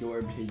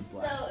absorbed his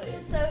blast.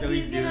 So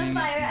he's he's gonna doing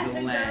fire at the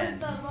the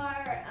land. girth of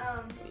our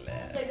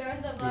the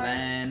girth of our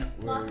Glenn,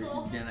 or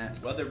muscle. he's gonna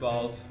Weather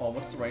balls. Oh,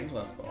 what's the range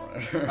on that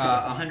spell?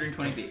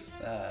 120 feet.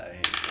 I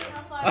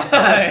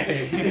How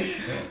hate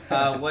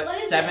far? What? What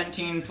is it?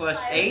 17 plus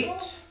 8.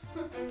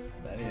 Firebolt?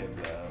 many of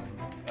them.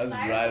 As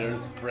Fire?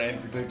 riders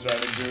frantically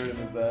trying to do it in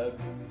his head.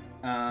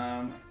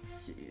 Let's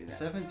see. that's-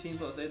 17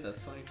 plus 8,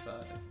 that's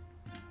 25.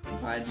 I'm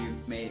glad you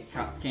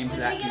came to When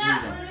that we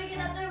conclusion. get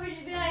up there, we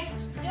should be like,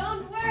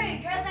 don't worry,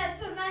 Girth has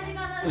put magic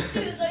on us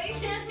too, so you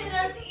can't hit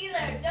us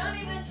either. Don't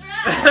even try.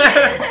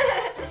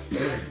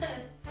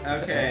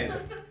 Okay.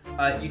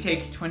 You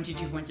take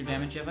 22 points of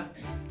damage, Eva.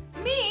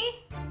 Me?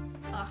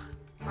 Ugh,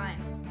 fine.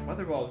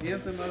 Weather balls, you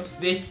have the most.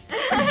 This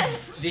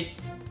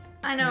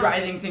I know.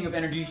 writhing thing of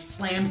energy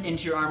slams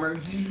into your armor.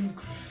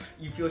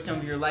 You feel some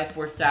of your life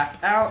force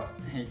sapped out.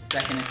 His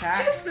second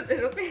attack. Just a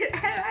little bit.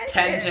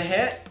 10 to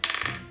hit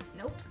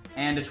Nope.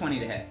 and a 20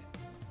 to hit.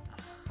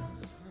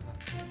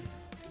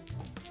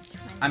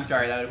 I'm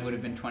sorry, that would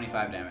have been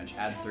 25 damage.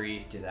 Add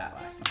 3 to that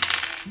last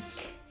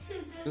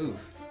one.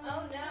 Oof.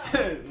 Oh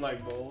no. My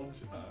bulge.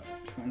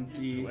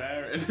 20,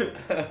 Swearing.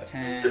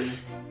 10,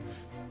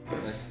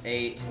 plus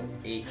 8 is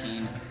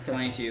 18,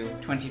 22,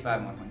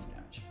 25 more points of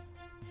damage.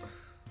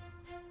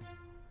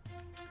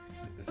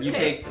 You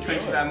Okay. take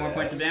 25 more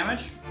points of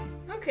damage.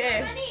 How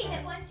Okay. many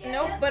hit points do you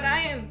Nope, have? but I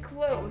am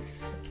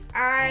close.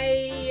 I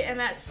am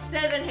at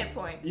 7 hit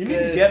points. You need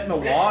to get in the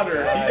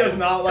water. He does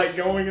not like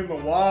going in the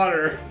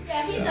water.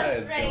 Yeah, he's That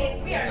is afraid.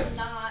 gonna We are win.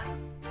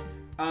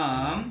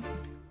 not.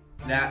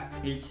 That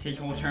is his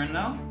whole turn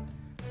though.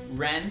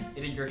 Ren,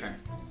 it is your turn.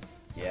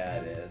 Yeah,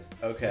 it is.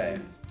 Okay.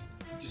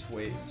 Just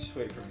wait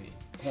for me.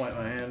 Point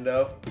my hand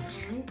up.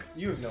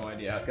 You have no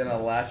idea. Gonna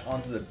latch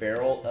onto the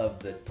barrel of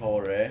the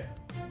torre.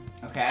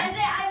 Okay. I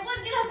say I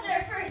would get up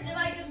there first if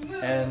I could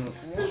move. And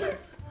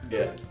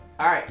yeah,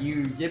 Alright,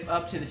 you zip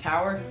up to the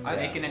tower,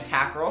 make an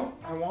attack roll.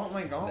 I want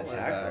my an gauntlet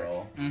attack back.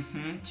 roll.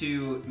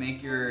 To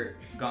make your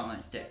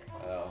gauntlet stick.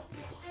 Oh,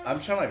 I'm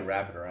trying to like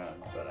wrap it around,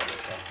 but I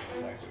just have to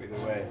attack it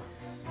either way.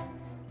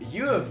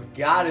 You have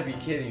got to be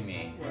kidding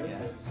me.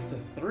 Yes. It's a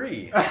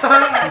 3.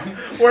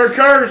 We're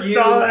cursed, You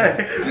darling.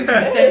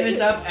 set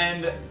this up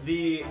and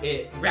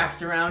it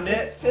wraps around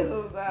it,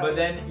 Fizzles out. but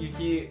then you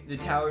see the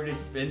tower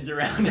just spins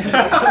around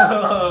and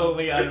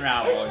slowly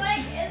unravels.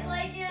 It's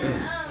like in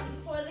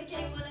For the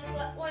King when it's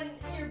like, when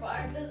your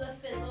bark does a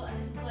fizzle and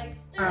it's just like.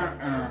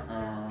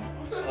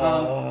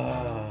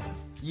 Oh.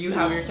 You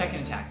have your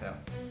second attack though.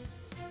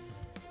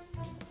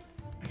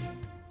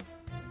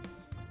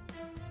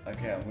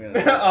 Okay, I'm gonna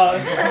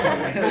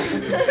do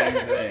the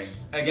same thing.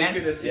 Again, You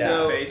could have seen Yeah.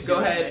 so the face go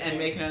he was ahead making. and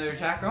make another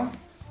attack roll.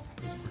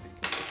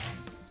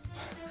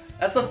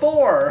 That's a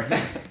 4.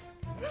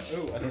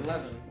 Ooh, an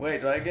 11.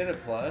 Wait, do I get a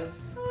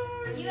plus?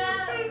 You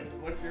have.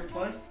 What's your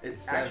plus?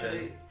 It's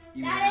Actually,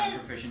 you That have is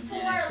proficiency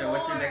in it. So what's your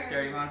forlorn.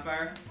 dexterity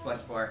modifier? It's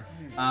plus 4.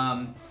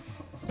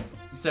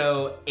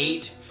 So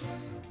 8.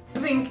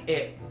 Blink!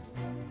 It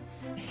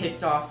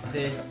hits off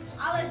this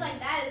I was like,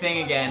 that is.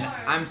 thing again.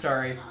 forlorn. I'm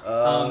sorry.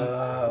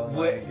 Oh my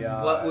what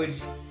gosh. would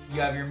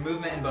you have your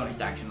movement and bonus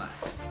action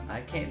left? I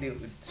can't do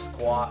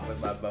squat with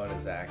my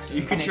bonus action.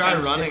 You can try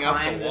attempt running to up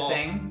the climb the wall.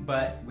 thing,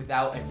 but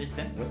without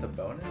assistance. With a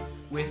bonus?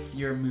 With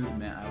your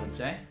movement, I would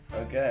say.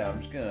 Okay, I'm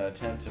just gonna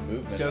attempt to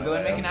move. So go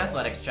and make an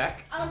athletics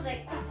check. I was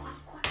like, quack,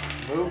 quack,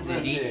 quack. The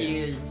Movement.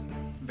 DC is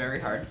very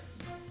hard.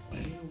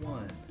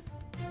 21.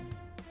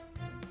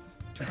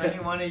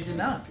 21 is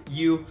enough.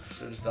 You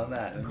Should have just done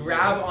that.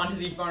 grab onto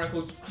these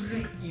barnacles,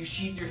 you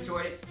sheath your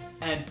sword,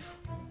 and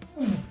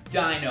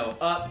dino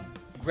up,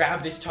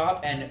 grab this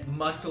top, and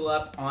muscle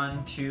up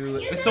onto. You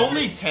It's said it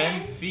only was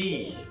 10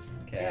 feet.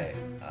 Okay.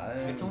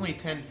 It's only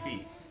 10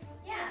 feet.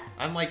 Yeah.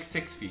 I'm like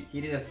 6 feet.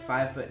 He did a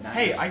 5'9".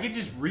 Hey, I could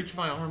just reach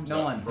my arms No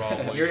up, one.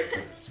 probably. You're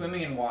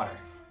swimming in water.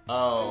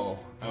 Oh,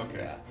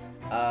 okay.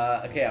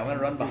 Yeah. Okay, I'm gonna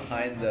run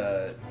behind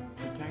the.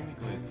 So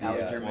technically, it's That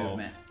was your 12.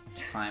 movement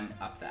to climb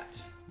up that.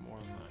 More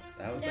than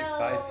that. That was No.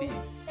 like 5 feet.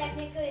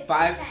 Technically, it's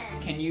 5.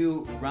 10. Can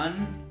you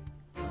run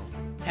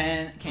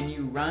 10? Can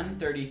you run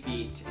 30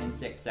 feet in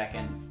 6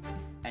 seconds?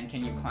 And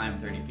can you climb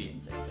 30 feet in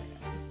 6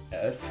 seconds?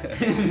 Yes.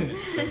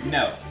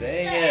 No.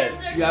 Dang The it.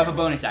 answer- You have a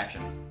bonus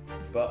action.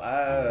 But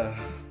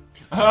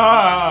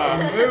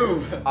Ah!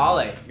 move.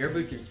 Ollie, your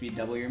boots of speed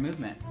double your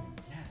movement.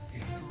 Yes,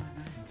 that's what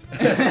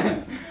I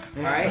meant.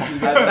 Alright, you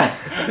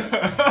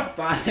got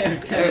 5,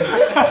 10,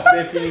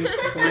 15,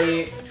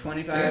 20,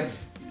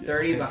 25,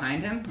 30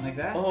 behind him, like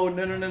that? Oh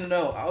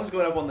no! I was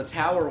going up on the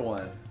tower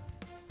one.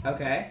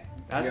 Okay.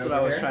 That's You're what I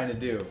over was here? trying to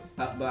do.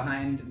 Up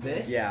behind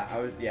this? Yeah, I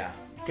was. Yeah.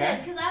 Good,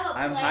 because I have a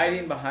I'm plan.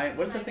 hiding behind.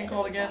 What's that thing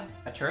called again?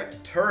 A turret?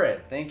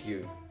 Turret. Thank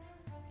you.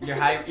 You're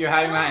hiding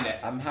behind it.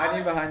 I'm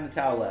hiding behind the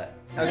towelette.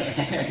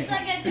 Okay. It's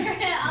like a turret.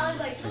 I was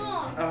like,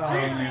 oh, Oh,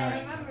 finally, my I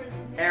gosh. remembered.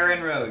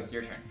 Aaron Rose,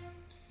 your turn.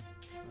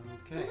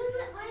 When Okay. is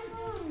it my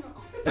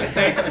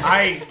turn?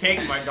 I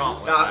take my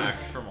gauntlet Stop. back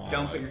from all.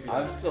 Don't put your feet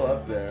I'm still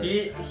up there.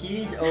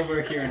 He's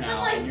over here It's been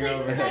now, like and you're 6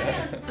 over here.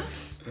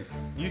 seconds.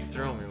 You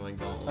throw me my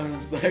gauntlet. I'm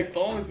just like,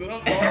 don't. I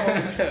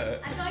feel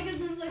like it's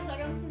been 6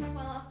 seconds since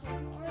my last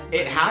turn already.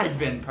 It has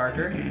been,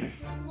 Parker.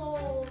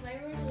 So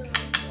maybe we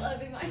should let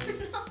it be my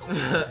turn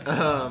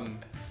now.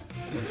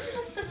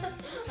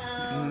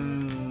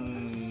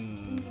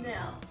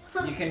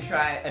 No. You can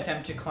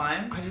attempt to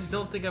climb. I just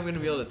don't think I'm gonna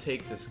be able to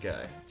take this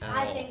guy. at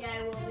I all. think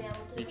I will be able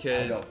to. I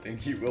Because don't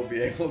think you will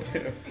be able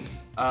to.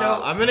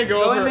 So, I'm gonna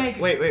go go and over. make-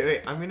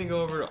 Wait. I'm gonna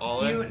go over to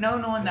Olive. You know,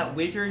 knowing that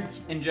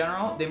wizards in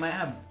general, they might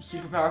have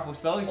super powerful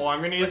spells, Oh,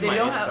 I'm gonna use but they my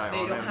don't insight have on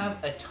they don't him.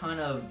 have a ton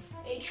of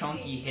HP.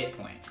 chunky hit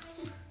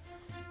points.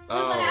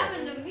 Look what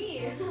happened to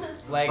me.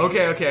 Like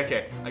Okay.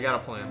 I got a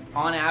plan.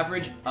 on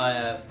average,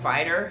 a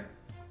fighter,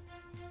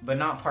 but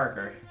not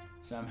Parker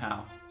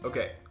somehow.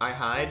 Okay, I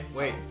hide.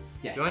 Wait,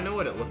 Yes. do I know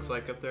what it looks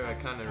like up there? I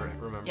kind of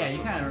remember. Yeah,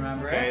 you kind of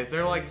remember Okay, it. is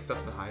there like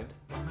stuff to hide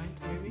behind?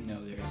 Maybe.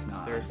 No, there's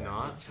not. There's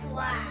not? It's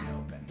flat and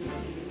open.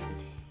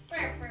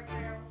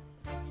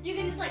 You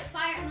can just like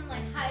fire and then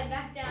like hide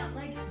back down,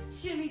 like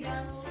shoot me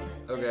down a little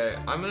bit. Okay,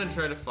 I'm gonna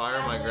try to fire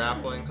my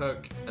grappling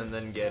hook and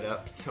then get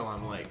up till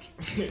I'm like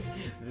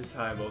this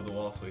high above the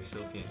wall so he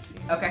still can't see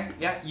me. Okay,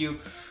 yeah, you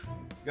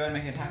go and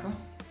make a tackle.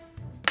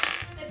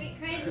 If he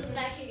cranes his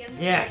neck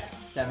against Yes.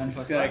 7 I'm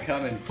plus just gonna 5.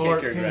 come and kick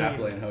 14. your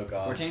grappling hook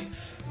off. 14.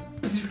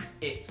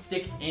 It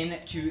sticks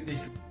into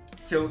this.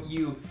 So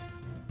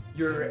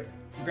your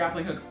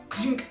grappling hook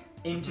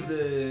into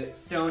the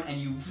stone,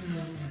 and you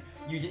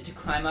use it to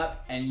climb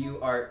up, and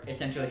you are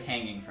essentially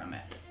hanging from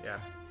it. Yeah.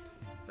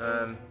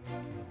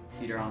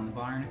 Feet are on the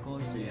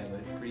barnacles, so you have a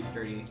pretty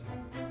sturdy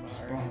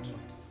spot.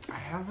 I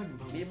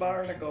haven't. Me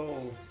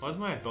barnacles. What's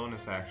my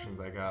bonus actions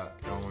I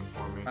got going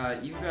for me?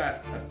 You've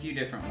got a few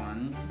different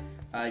ones.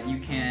 You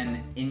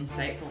can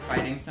insightful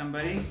fighting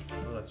somebody,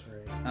 Oh, that's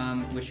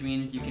right. which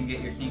means you can get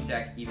your sneak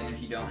attack even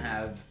if you don't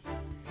have,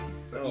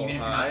 Oh, even if you're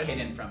not hide?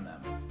 hidden from them.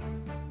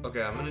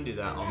 Okay, I'm gonna do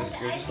that. I'll just.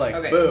 You're just like,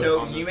 Okay, boom. so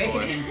on you this make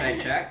an boy.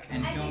 insight check,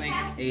 and As he'll you make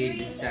pass a degrees,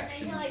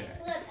 deception and then you like check.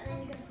 slip and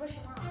then you can push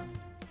him on.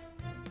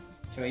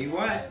 Tell you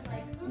what, It's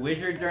like,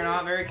 wizards are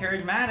not very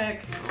charismatic.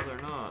 No,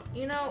 they're not.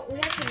 You know, we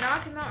have to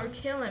knock him out or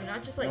kill him,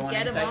 not just like You want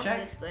get him insight off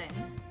check? this thing.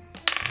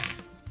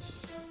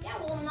 Yeah,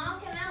 we'll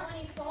knock him out when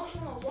he falls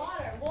in the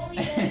water. We'll be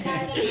those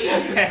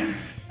guys.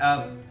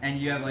 And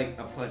you have like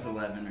a plus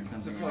 11 or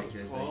something plus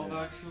ridiculous 12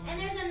 like actually. And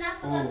there's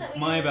enough of Oh, us that we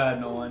my can bad,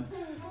 just Nolan. boom,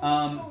 boom, boom,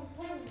 Um, boom,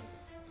 boom.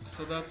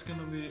 So that's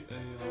gonna be a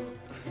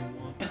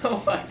 31.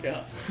 Oh my god.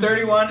 that.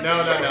 31?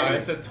 No,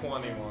 it's a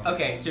 21.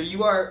 Okay, so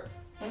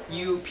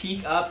you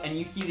peek up and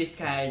you see this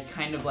guy's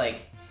kind of like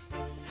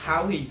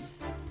how his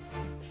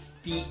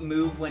feet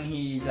move when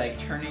he's like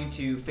turning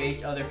to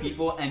face other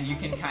people, and you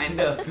can kind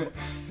of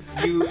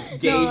you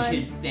gauge Nice.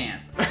 his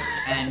stance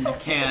and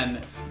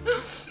can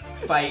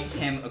fight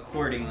him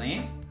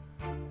accordingly.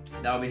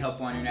 That'll be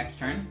helpful on your next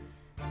turn.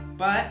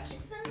 But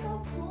It's been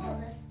so cool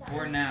this time.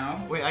 for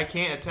now, Wait, I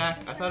can't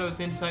attack. I thought it was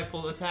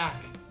insightful attack.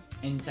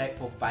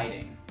 insightful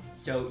fighting.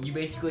 So you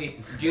basically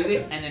do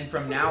this, and then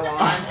from now on,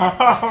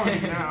 Oh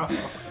no!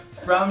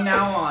 from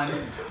now on, I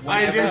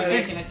whenever just you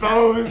make an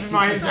exposed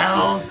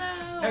myself.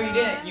 No, you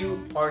didn't.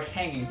 You are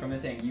hanging from the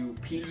thing. You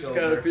peeked You just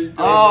over. gotta peek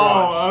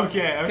Oh,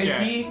 okay.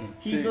 Because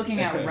he's looking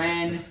at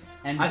Ren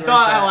and I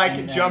thought I Bertha like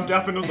and, jumped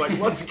up and was like,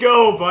 "Let's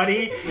go,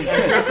 buddy!"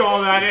 and took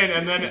all that in,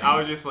 and then I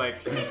was just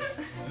like,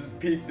 Just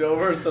peeked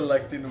over,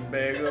 selecting a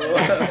bagel.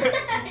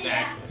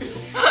 Yeah. Is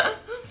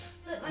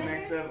it my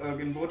Next turn? up,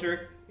 Ogan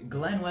Bolter,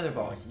 Glenn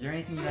Weatherballs, is there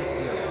anything you'd like to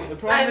do? The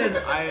problem I'm is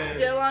I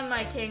still on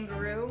my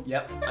kangaroo,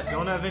 Yep.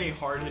 don't have any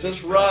hard hitting.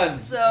 Just run.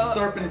 so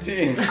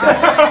Serpentine. I'm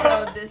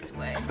gonna go this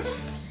way.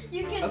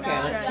 You can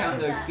Okay, let's count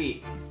those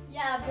feet.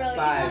 Yeah, bro. Each one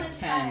 5, is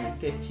 10,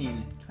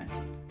 15, 20.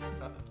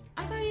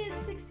 I thought he had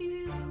 60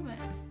 feet of movement.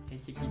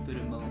 His 60 foot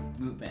of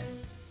movement.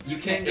 You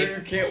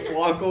Kangaroo can't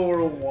walk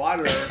over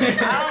water.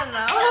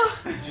 I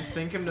don't know. Just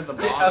sink him to the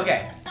bottom.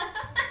 Okay.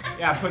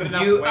 Yeah, put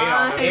enough You, weight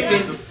on him.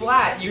 if it's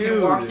flat, you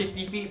can walk Dude.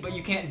 60 feet, but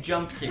you can't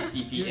jump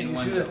 60 feet Dude, in you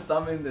one should go. have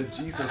summoned the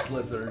Jesus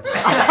lizard.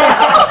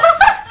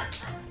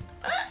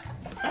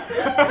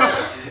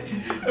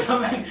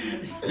 Summon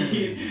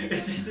Steve.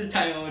 Is this the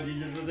tiny little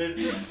Jesus lizard?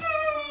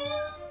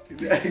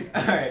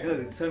 Alright.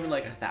 Dude, summon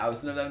like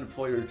 1,000 of them to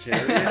pull your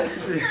chariot. Fine,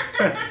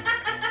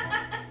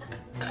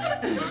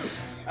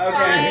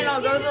 Okay.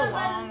 I'll go You the do it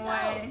by long way.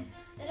 themselves.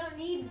 They don't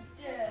need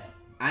to.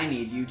 I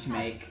need you to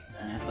make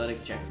an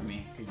athletics check for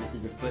me, because this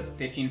is a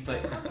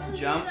 15-foot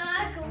jump.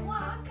 I can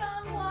walk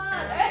on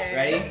water. Okay.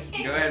 Ready?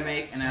 Go ahead and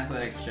make an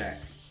athletics check.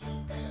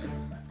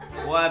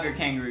 We'll have your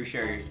kangaroo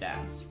share your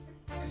stats.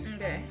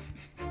 Okay.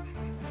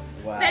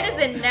 Wow. That is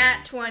a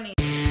nat 20.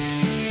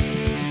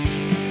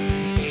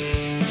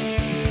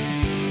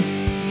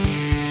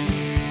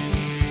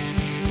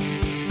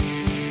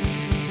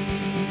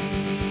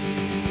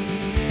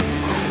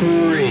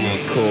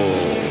 Critical.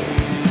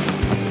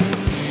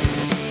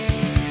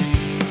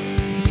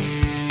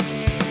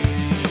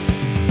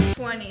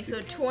 20,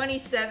 so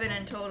 27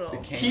 in The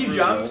total. He kangaroo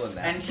jumps rolling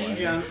that and he way.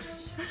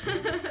 jumps.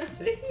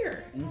 Sit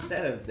here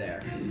instead of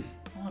there.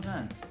 Well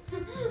done.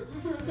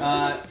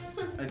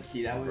 Let's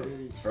see, that was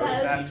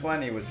First nat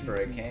 20 was for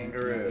a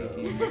kangaroo.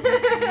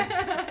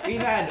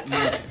 We've had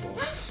multiple.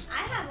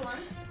 I have one.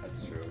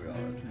 That's true. We all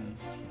are.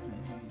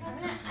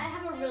 I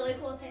have a really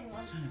cool thing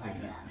once Son of a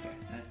like gun. that. Okay,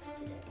 that's 10,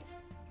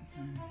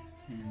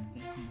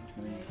 15, 20,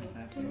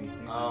 25, 30, 30,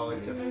 Oh,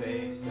 it's a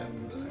face. That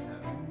was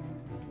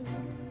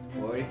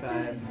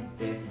 45,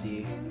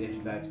 50,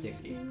 55,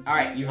 60.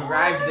 Alright, you've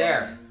arrived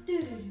there.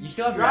 You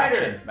still have your Ryder.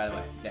 action, by the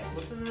way. Yes.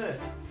 Listen to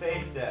this.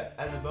 Face step.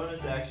 As a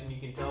bonus action, you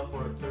can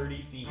teleport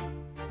 30 feet.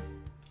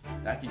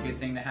 That's a good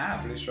thing to I'm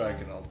have. pretty sure I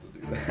can also do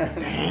Dang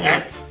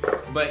that. it.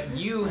 But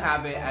you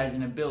have it as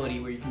an ability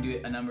where you can do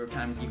it a number of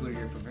times equal to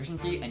your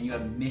proficiency, and you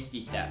have Misty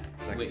Step,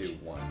 Which I can which do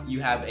once. you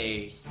have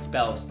a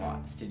spell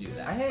slots to do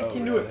that. I Oh,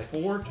 can do it really?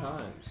 4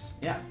 times.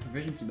 Yeah,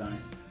 proficiency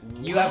bonus.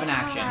 You have an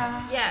action.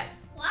 Yeah.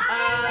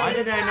 Why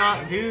did I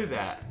not do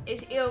that?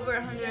 Is he over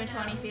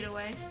 120 feet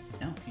away?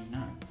 No, he's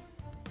not.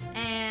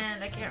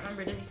 And I can't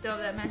remember, does he still have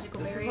that magical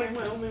This is barrier?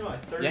 like my only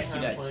like third Yes, he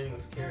time does. playing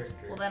this character.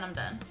 Well, then I'm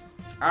done.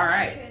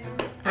 Alright.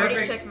 I already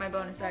Perfect. checked my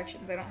bonus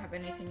actions. I don't have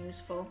anything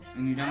useful.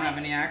 And you don't have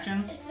any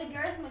actions? It's the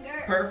Girth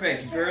McGirt.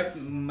 Perfect. Girtha.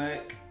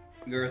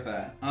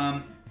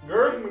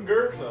 Girth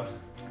McGurtha.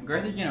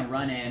 Girth is gonna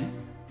run in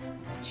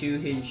to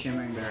his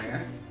shimmering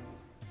barrier.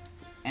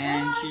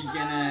 And she's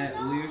gonna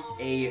loose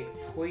a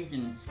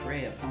poison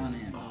spray upon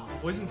him.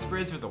 Poison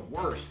sprays are the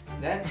worst.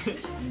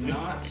 That's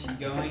not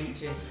going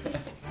to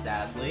hit,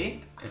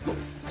 sadly.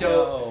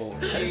 So How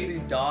does he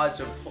dodge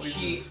a poison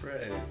she-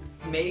 spray?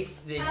 makes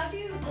this How do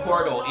you grow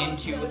portal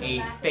dogs into on the a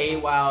back?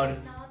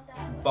 Feywild Not that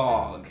way.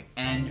 bog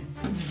and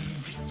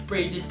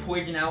sprays his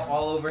poison out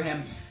all over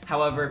him.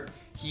 However,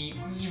 he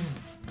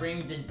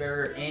brings this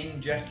barrier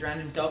in just around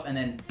himself and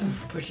then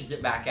pushes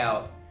it back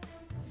out.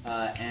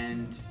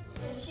 And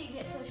Did she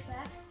get pushed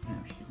back? no,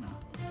 she's not.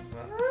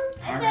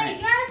 I Alright.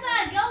 said,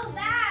 Gertha, go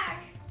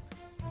back.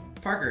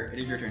 Parker, it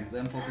is your turn.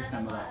 Let him focus I'm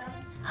number up.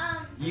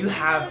 bottom. You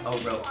have a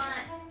I'm rope.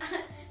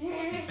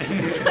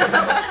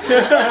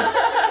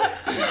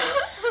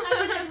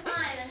 gonna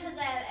climb, and since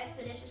I have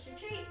expeditious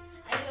retreat,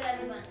 I do it as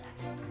a bonus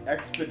action.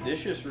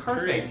 Expeditious retreat.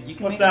 Perfect. You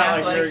can What's make an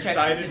that? Like you're athletics check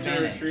with excited to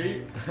advantage.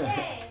 retreat?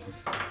 Yay!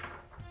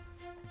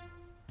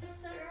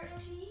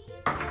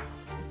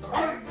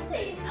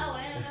 13. Oh, I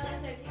don't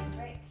know 13,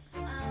 right?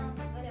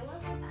 But it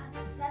was.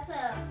 That's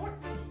a 14.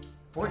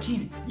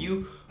 14.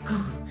 You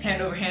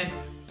hand over hand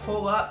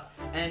pull up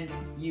and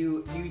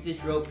you use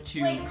this rope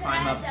to Wait, could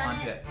climb I up have done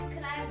onto it.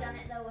 Could I have done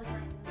it though with my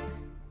movement?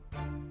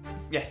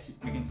 Yes,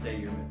 you can say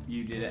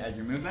you did it as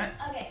your movement.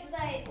 Okay, because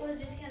I was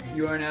just gonna.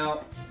 You are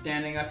now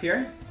standing up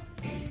here.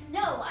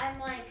 No, I'm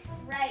like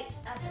right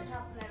at the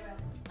top of my rope.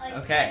 Like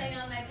Okay. standing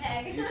on my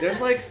peg. There's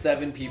like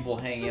 7 people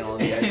hanging on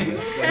the edge of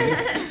this thing.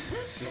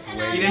 Just And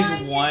waiting. It I'm is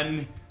going to-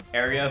 one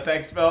area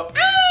effect spell.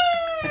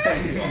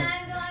 And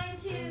I'm going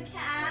to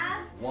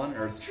cast One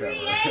earth tremor.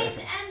 Create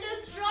and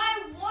Destroy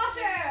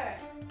Water.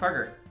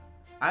 Parker,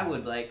 I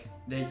would like.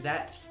 Does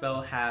that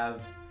spell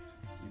have?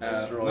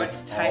 Destroys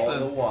what type all of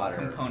the water.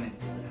 components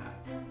does it have?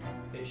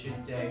 It should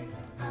say.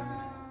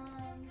 Component.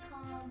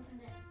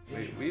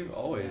 We've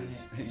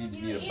always you You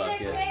need a either bucket.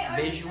 create or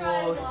destroy Visual,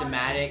 water.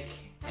 somatic,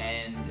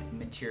 and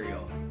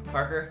material.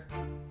 Parker,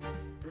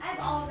 I have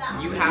all of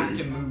that. you have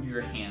to move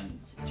your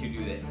hands to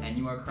do this, and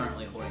you are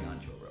currently holding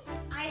onto a rope.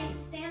 I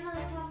stand on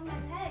the top of my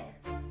peg.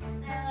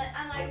 And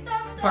I'm like, da,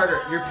 da, Parker,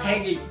 da. your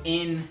peg is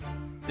in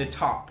the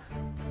top.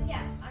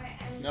 Yeah, alright,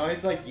 I'm No,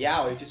 he's like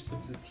Yao. He just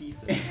puts his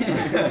teeth in. Just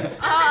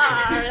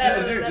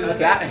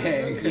that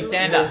hang. You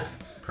stand up.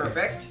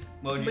 Perfect.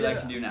 What would you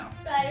like to do now?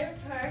 Rider,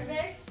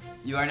 perfect.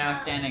 You are now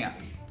standing up.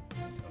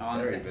 On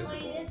the Very thing. Well,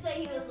 visible. you did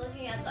say he was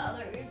looking at the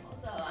other people,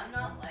 so I'm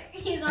not like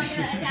he's not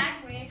gonna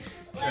attack me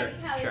like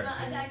how sure. he's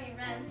not attacking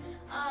Ren.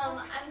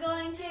 I'm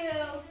going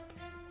to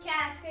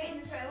cast Create and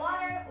Destroy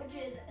Water, which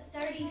is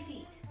 30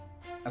 feet.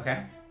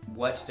 Okay.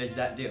 What does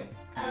that do?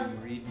 Can Of you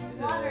read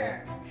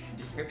water. the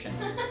description?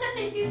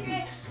 You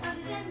create up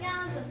to 10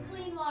 gallons of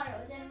clean water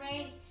within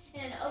range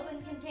in an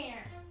open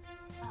container.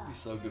 He's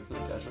so good for the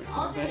desert.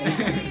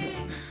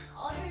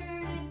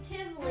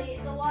 Alternatively,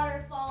 the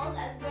water falls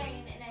as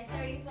rain in a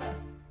 30-foot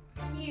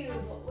cube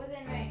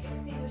within range,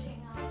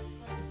 extinguishing all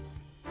explosives.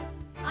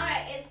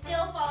 Alright, it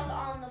still falls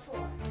on the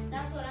floor.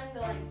 That's what I'm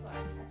going for.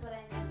 That's what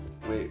I need.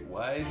 Wait,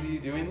 why is he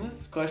doing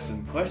this?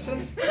 Question. What?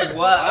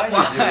 Why are you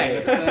doing Why?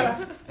 this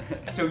thing?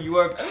 So you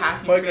are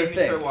casting Plug your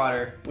creatures for thing.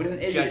 water Would an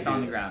idiot just do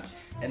on the this? ground.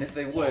 And if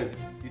they would,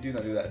 you do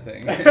not do that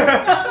thing. So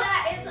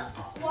that it's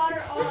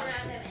water all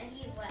around him and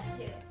he's wet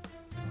too.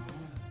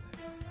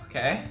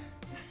 Okay.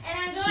 And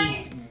I'm going.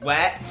 She's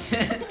wet.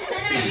 And then I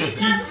reach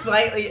He's out.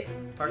 slightly.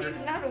 Parker, He's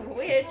not a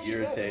witch. She's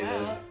irritated.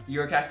 Oh, wow.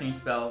 you are casting a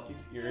spell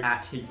He's irritated.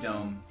 at his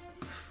dome.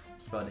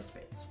 Spell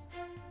dissipates.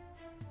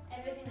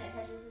 Everything that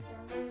touches is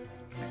done.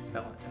 A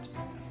spell that touches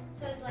his dome.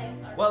 So it's like.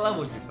 What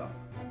level is the spell?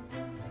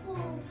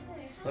 Well,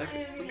 It's like, I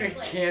it's mean, like a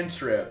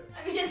cantrip.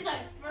 I mean, it's like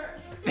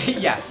first.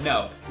 Yeah,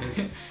 no. I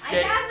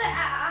Okay. cast it at a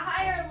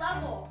higher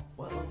level.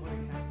 What level are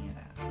you casting it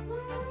at?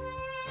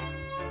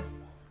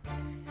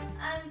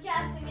 I'm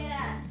casting it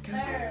at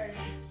third.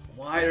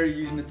 Why are you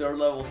using a third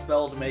level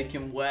spell to make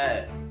him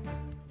wet?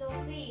 You'll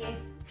see.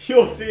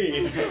 You'll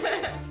see.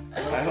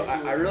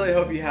 I really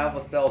hope you have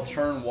a spell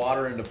turn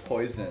water into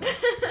poison.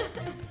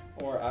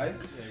 Or ice,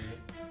 maybe.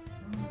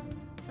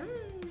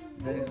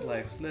 Then he's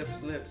like, slip,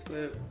 slip,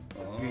 slip.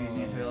 Oh. You're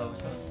using a third level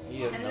spell.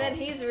 He is And not. then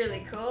he's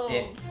really cool.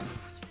 It And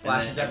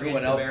splashes then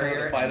everyone else coming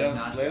to fight him,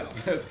 slip,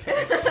 slip,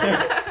 slip.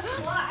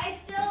 Well, I'm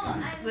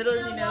Little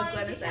did still you know going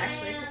Glenn to is try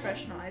actually a and-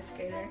 professional ice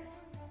skater.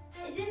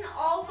 It didn't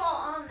all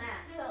fall on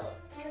that, so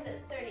because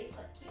it's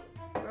 30-foot cube.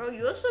 Bro,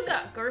 you also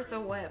got Gertha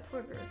wet.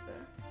 Poor Gertha.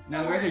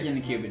 No, Werther's in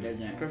the cube, it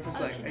doesn't. Griffith's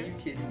like, are you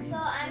kidding me? So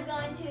I'm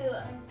going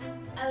to.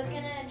 I was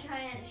gonna try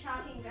and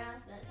shocking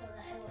grasp it so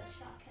that it would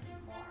shock him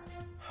more,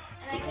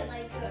 and I could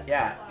like do it.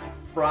 Yeah. From far.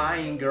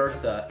 Frying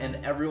Gertha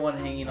and everyone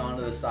hanging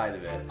onto the side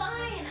of it.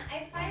 Fine,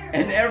 I fire.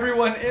 And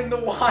everyone in the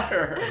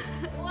water.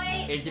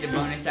 Wait. Is it a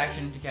bonus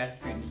action to cast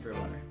Create and Destroy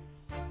Water?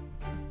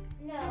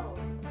 No.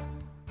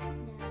 No.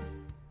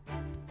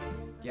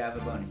 Do you have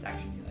a bonus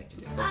action you like to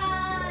do? Such a good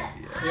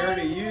idea. He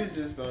already used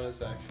his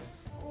bonus action.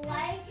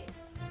 Like.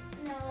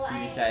 No, You I.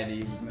 decided to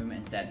use his movement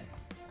instead.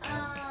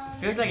 Um.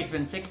 Feels like it's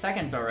been 6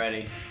 seconds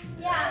already.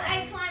 Yeah,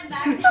 I climbed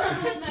back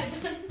down with my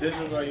bonus. This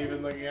is what you've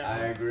been looking at. I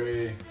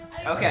agree.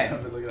 Okay.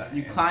 Look at that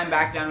You hand. climb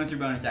back down with your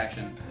bonus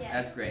action. Yes.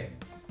 That's great.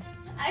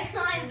 I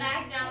climbed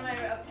back down my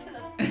rope to the.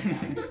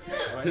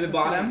 Why To the some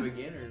bottom? people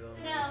beginners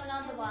on No,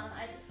 not the bottom.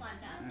 I just climbed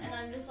down, and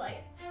I'm just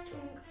like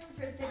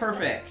for 6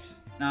 Perfect. seconds.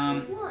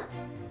 1,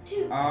 2,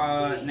 3,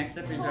 Next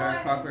up is 4,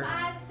 our clockwork.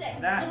 5, 6.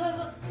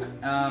 That.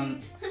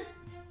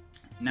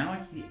 Now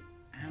it's the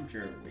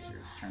amateur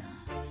wizard's turn.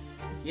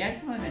 He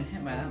hasn't really been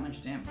hit by that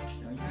much damage,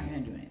 so he's not gonna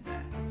do any of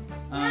that.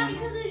 Yeah,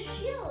 because of his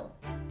shield.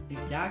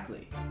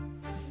 Exactly.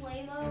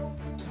 Lame-o.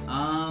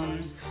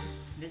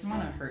 He doesn't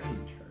want to hurt his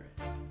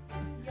turret.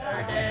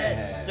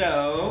 Yeah.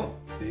 So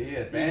See, he's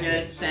gonna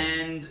advantage.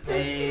 send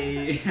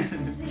a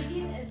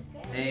See,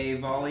 a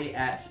volley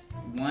at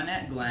 1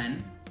 at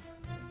Glenn,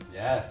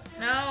 Yes.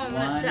 No, I'm 1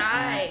 gonna at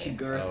die.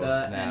 Gertha,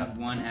 Oh, snap. and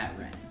 1 at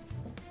Ren.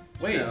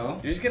 Wait, So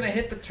you're just gonna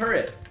hit the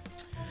turret.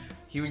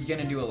 he was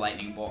gonna do a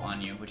lightning bolt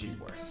on you, which is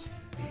worse.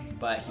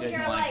 But he doesn't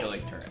You're want to like kill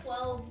his turret.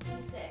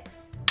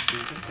 12d6.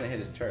 He's just gonna hit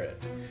his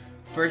turret.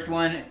 First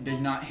one does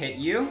not hit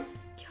you.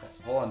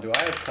 Hold on, do I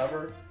have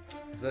cover?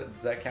 Does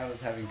that count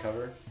as having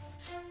cover?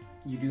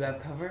 You do have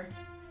cover.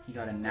 He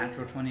got a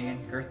natural 20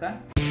 against Gertha.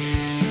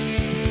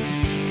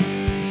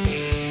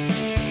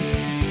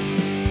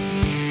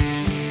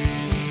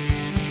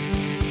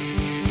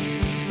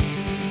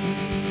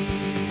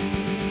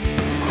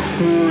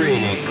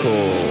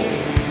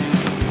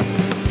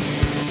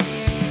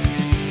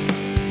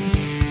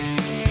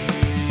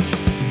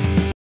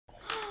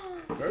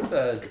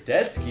 Bertha's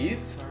dead skis.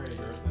 Sorry,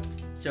 Bertha.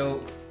 So,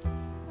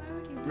 Why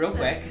would you do real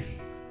that? quick,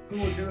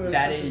 Who would do it?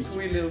 That Such is a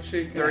sweet little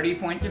chick. 30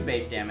 points of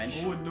base damage.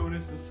 Who would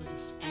notice this such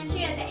a And she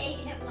has 8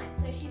 hit points,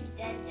 so she's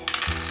dead.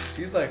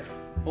 She's like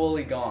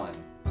fully gone.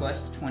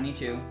 Plus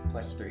 22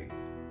 plus 3.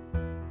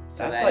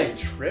 So That's that like is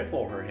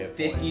triple her hit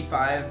points.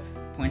 55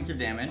 points of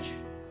damage.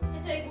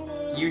 It's like.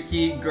 You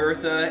see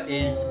Gertha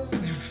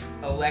is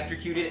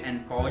electrocuted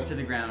and falls to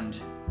the ground.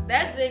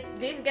 That's it.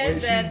 These guys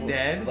Wait, dead. she's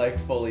dead? Like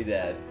fully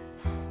dead.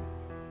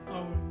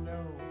 Oh no.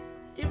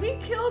 Did we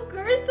kill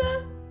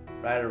Gertha?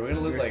 Ryder, we're gonna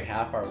lose like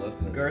half our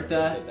listeners. if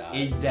Gertha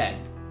dies. is dead.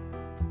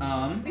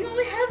 We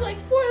only have like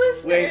 4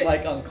 listeners. Wait,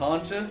 like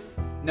unconscious?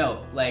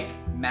 No, like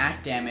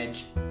mass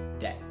damage,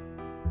 dead.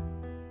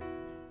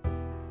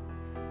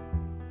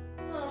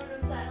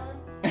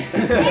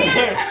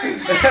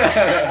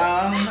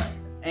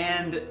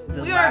 And the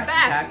We are last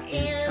back, attack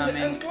is and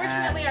coming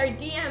unfortunately, at... our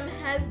DM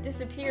has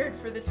disappeared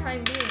for the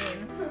time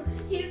being.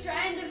 He's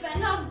trying to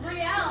fend off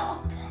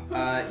Brielle.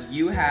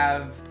 You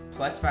have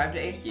 +5 to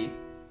AC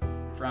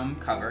from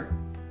cover.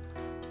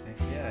 Heck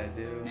yeah, I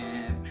do.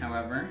 And,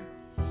 however,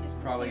 She's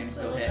probably gonna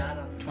still hit. dot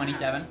on the map.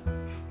 27.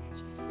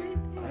 She's right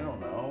I there. don't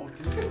know.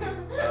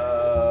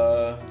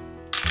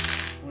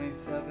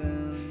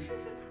 27.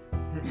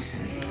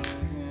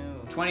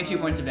 22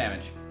 points of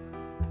damage.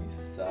 You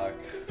suck.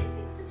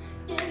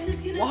 Yeah, I'm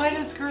just gonna Why say-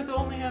 does Girth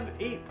only have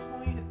 8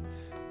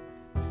 points?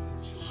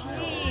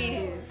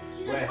 Jeez.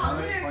 She's Wait, a how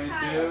many? commoner 22?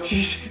 child.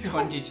 She's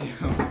 22.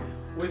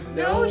 With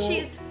No,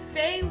 she's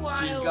Feywild.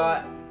 She's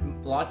got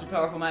lots of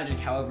powerful magic,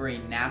 however, a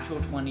natural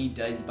 20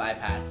 does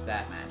bypass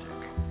that magic.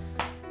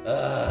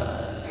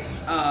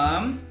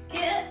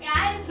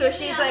 Guys, So give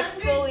me she's like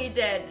 100. fully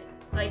dead.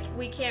 Like,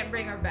 we can't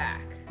bring her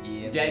back.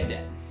 Yeah.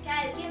 Dead.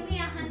 Guys, give me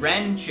 100.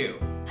 Renchu,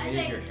 I it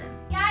is say- your turn.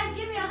 Guys,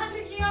 give me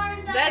 100 GR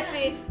and That's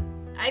it.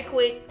 I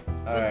quit.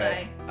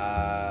 Alright.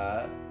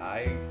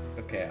 Goodbye.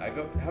 Okay, I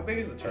go. How big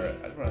is the turret?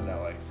 I just want to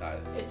know, like,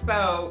 size. It's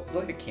about... Is it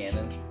like a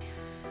cannon?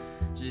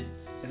 Is it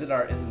is it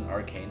an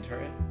arcane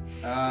turret?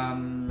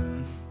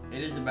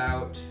 It is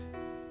about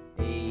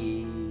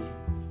a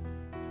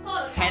It's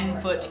called a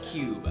 10-foot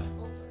cube.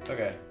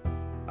 Okay.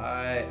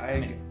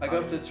 I go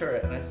up to the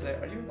turret and I say,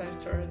 "Are you a nice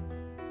turret?"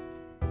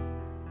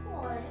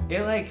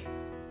 You're like,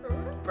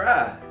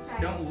 bruh, Sorry.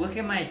 don't look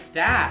at my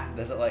stats.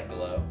 Does it like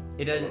glow?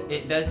 It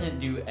doesn't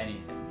do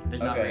anything. It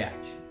does not Okay.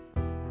 react.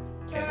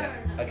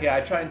 Turn. Okay,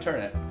 I try and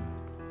turn it.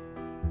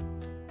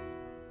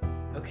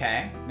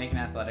 Okay, make an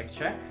athletics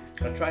check.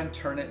 I try and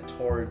turn it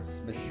towards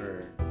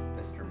Mr.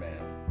 Man.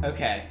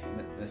 Okay,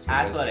 Mr.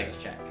 athletics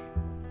Wizard. check.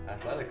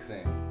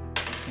 Athleticsing.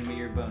 This can be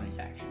your bonus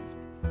action.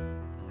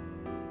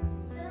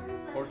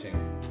 14.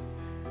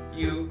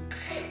 You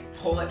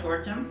pull it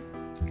towards him.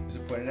 Is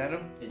it pointed at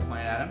him? It's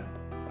pointed at him.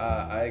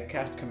 I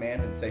cast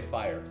command and say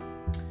fire.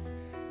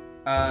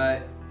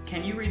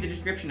 Can you read the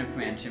description of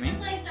command to me?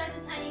 Just like starts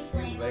a tiny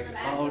flame on the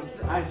back. of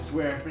his- I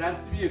swear, if it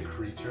has to be a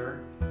creature,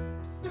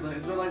 it's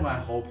been like my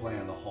whole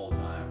plan the whole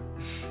time.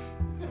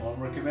 One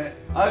more command.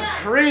 A Yeah.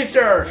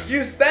 creature!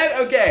 You said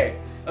okay.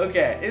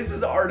 Okay, this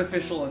is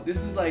artificial.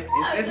 This is like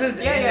this is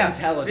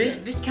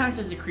intelligence. This counts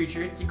as a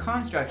creature. It's a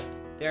construct.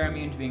 They're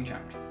immune to being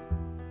charmed,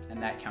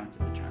 and that counts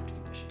as a charmed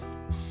condition.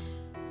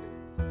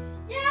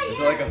 Yeah, Is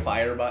there like a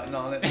fire button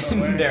on it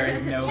somewhere? There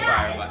is no Yeah,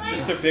 fire it's button. like-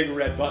 Just a big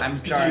red button. I'm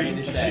sorry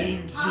to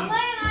say. Amaya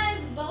and I's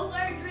both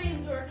our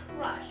dreams were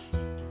crushed.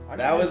 I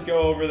That could was- just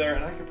go over there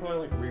and I could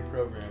probably like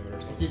reprogram it or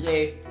This something. is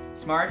a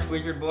smart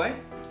wizard boy.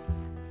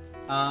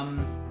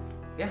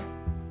 Yeah.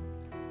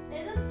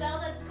 There's a spell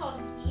that's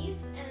called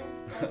geese, and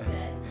it's so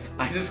good.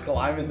 I just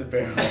climb in the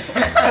barrel.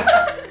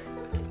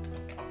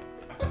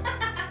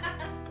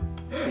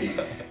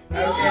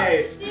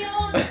 Okay. The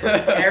old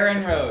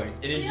Aaron Rose,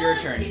 it is your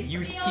turn.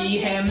 You see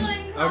him.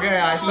 Okay,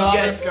 I He saw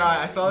just this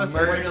guy. I saw this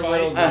murdered boy a fight.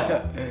 little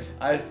girl.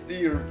 I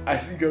see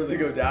they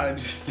go down and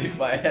just stick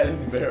my head in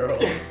the barrel.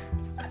 We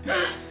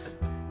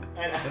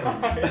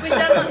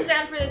shall not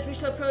stand for this. We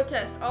shall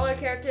protest. All our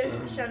characters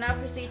shall now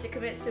proceed to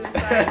commit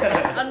suicide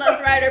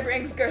unless Ryder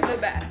brings Gertha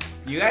back.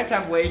 You guys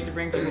have ways to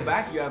bring people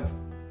back. You have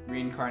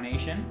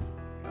reincarnation.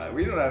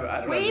 We don't have. I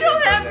don't We have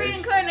don't have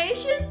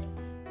reincarnation. reincarnation.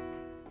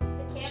 The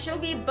campus-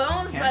 She'll be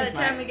bones by Campus the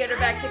time might- we get her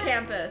back to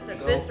campus at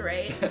this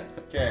rate.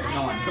 Okay.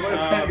 No one. What if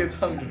Fran gets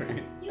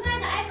hungry? You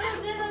guys, I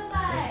feel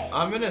vivified.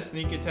 I'm gonna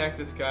sneak attack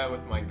this guy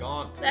with my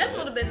gaunt. That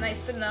would have been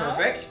nice to know.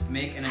 Perfect.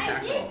 Make an I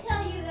attack did roll.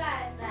 tell you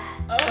guys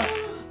that.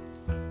 Oh.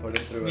 Put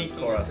it through his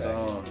Sneaky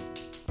corazon.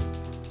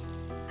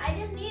 I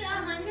just need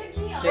 100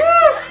 GR. 6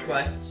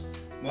 plus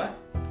what?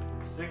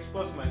 6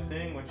 plus my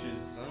thing, which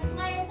is That's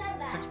why I said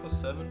that. 6 plus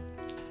 7.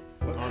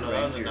 What's Oh, the no,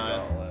 that range was of a your 9.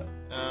 gauntlet?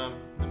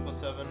 9 plus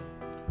 7.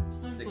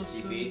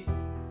 60 feet.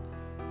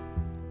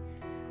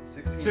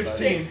 16.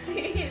 16.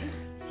 16.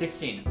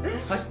 16.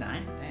 Plus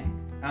 9? Dang.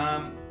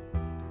 No,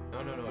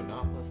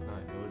 not plus 9.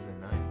 It was a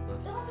 9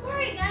 plus Don't 7.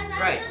 worry, guys.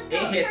 I'm Right, just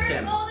it gonna hits turn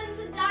him. gold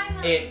into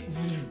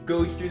diamonds. It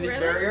goes through this Really?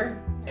 barrier.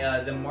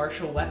 The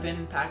martial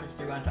weapon passes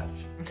through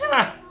untouched.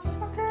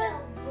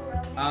 Spell,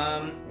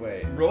 bro.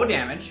 Wait. Roll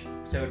damage.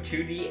 So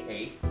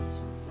 2d8s.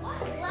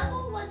 What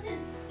level was his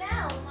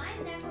spell?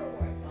 Mine never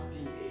worked on.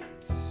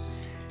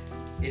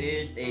 It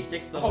is a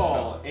 6th level Oh,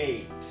 spell.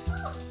 8.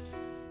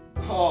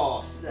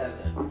 Oh,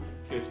 7.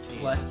 15.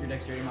 Plus your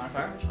dexterity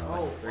modifier, which is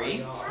plus 3.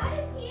 How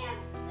does he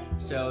have 6?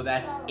 So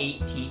that's spells?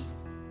 18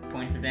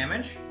 points of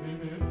damage.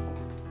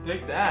 Mm-hmm.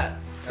 Take that.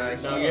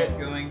 He is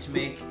going to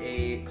make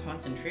a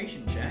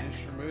concentration check.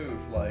 Just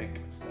remove like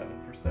 7%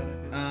 of his.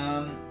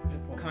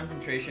 hit points.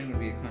 Concentration would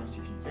be a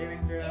Constitution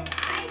saving throw. If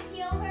I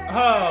heal her.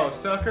 Oh,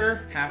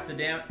 sucker. Half the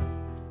damage.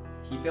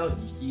 He fails.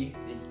 You see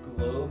this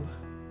globe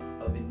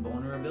of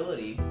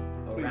invulnerability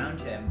around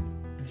him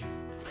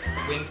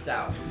winks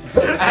out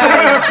as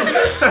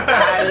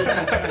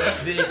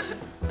this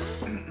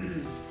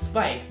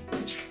spike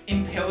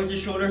impales his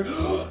shoulder,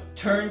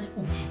 turns.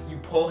 You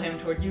pull him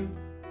towards you.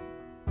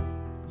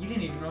 You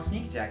didn't even roll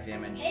sneak attack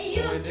damage. Hey,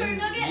 you turn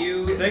nugget.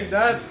 You Take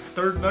that,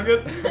 third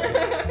nugget.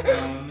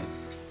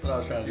 That's what I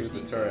was trying to do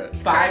with the turret.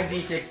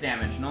 5d6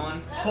 damage,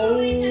 Nolan. That's what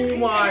we Oh should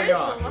my do.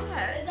 god.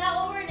 Is that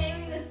what we're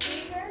naming the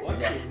speaker?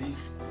 What is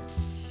these?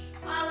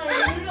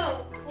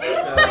 No.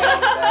 So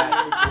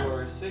that's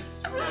for 6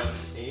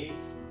 plus 8.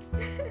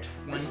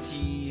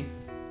 20.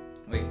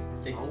 Wait,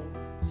 6. Oh,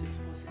 6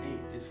 plus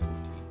 8 is 14.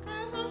 I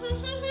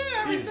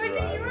was Jesus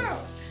freaking you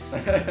Christ.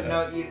 out.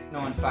 No,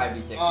 Nolan,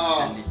 5d6, Oh.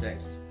 not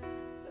 10d6.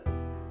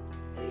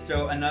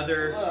 So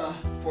another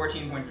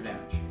 14 points of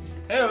damage.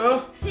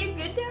 Hello. You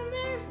good down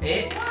there?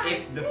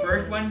 If the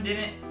first one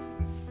didn't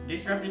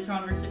disrupt his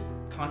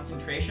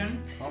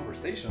concentration,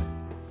 Conversation.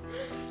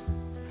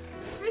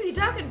 Who's he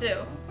talking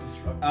to?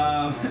 Disrupt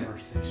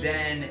conversation.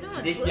 then No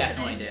one's this listening.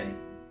 definitely did.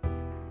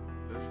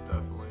 This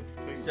definitely.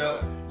 Take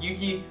So you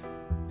see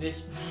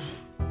this.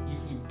 You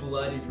see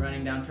blood is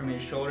running down from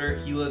his shoulder.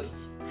 He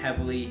looks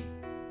heavily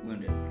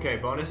wounded. Okay,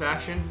 bonus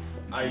action.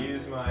 I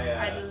use my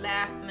I'd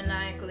laugh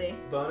maniacally.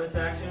 bonus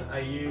action. I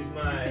use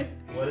my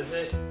what is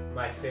it?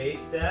 My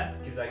phase step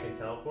because I can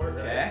teleport.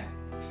 Right? Okay.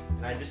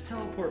 And I just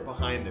teleport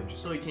behind him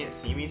just so he can't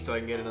see me so I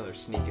can get another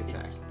sneak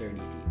attack. It's 30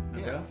 feet.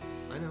 Yeah. Okay.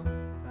 I know.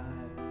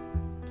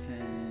 5,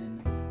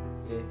 10,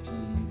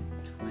 15,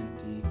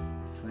 20,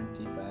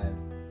 25,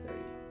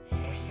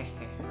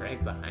 30.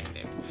 Right behind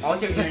him.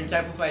 Also, your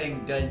insightful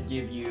fighting does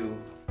give you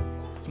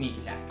sneak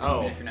attack, Oh.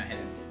 even if you're not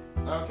hidden.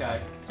 Okay.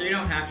 So you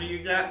don't have to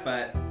use that,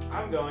 but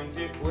I'm going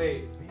to.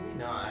 Wait, maybe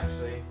not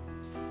actually.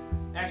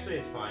 Actually,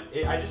 it's fine.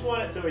 I just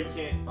want it so he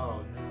can't. Oh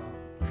no.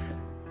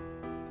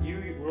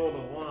 You rolled a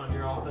 1 on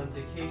your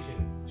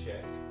authentication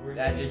check. Where's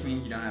that it? just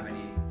means you don't have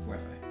any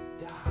Wi-Fi.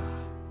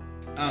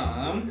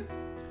 Ah.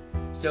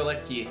 So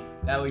let's see.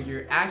 That was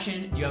your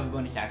action. Do you have a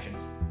bonus action?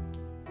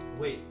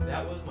 Wait,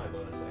 that was my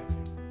bonus action.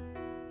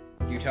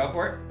 Do you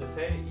teleport? The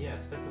Fae? Yeah,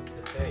 step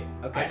with the Fae.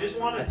 Okay. I just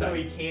want it That's so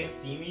fine. he can't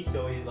see me,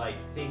 so he like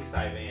thinks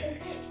I Is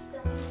vanished. it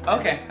still?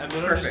 Okay. And then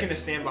I'm Perfect. just gonna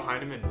stand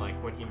behind him and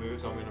like when he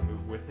moves, I'm gonna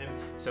move with him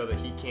so that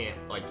he can't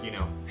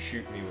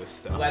shoot me with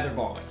stuff. Leather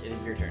balls. It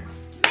is your turn.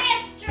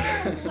 Mr.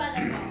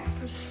 Weatherball.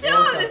 I'm still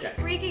on this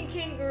freaking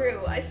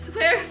kangaroo. I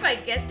swear if I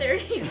get there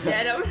and he's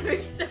dead, I'm gonna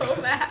be so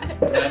mad.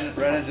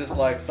 Brennan's just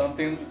like,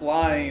 something's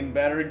flying,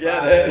 better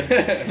get it.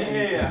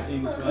 Yeah.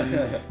 15,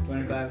 20,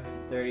 25,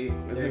 30,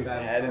 With his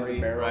 35, head in the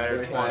 40, barrel. Right,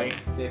 or 45,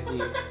 50,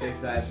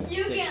 55,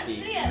 You 60. can't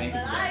see it, Make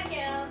but to I death.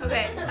 can.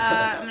 Okay,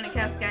 I'm gonna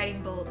cast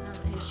Guiding Bolt now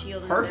that his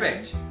shield is down.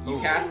 Perfect. You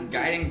cast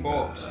Guiding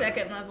Bolt.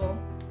 Second level.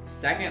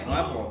 Second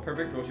level.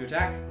 Perfect. Roll to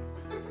attack.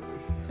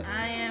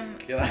 I am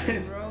Can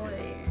I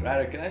rolling.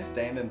 Ryder, can I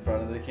stand in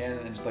front of the cannon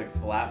and just like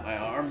flap my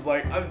arms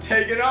like I'm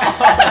taking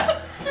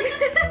off?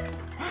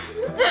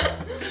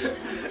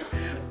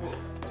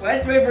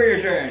 Let's wait for your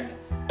turn.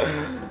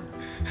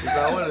 If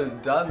I would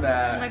have done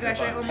that. Oh my gosh,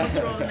 I almost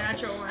rolled a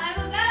natural one.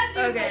 I'm about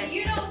to, Okay. but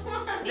you don't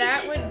want me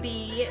That to. would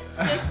be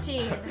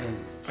 15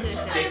 to hit.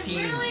 I'm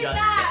 15 really just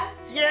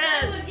fast.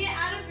 Yes. I would get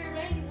out of your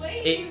range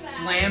way It too fast.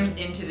 slams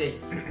into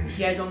this.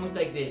 He has almost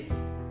like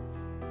this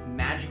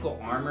magical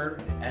armor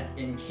that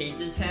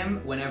encases him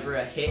whenever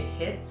a hit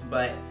hits,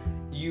 but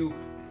you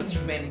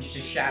manage to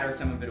shatter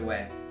some of it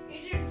away. You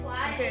should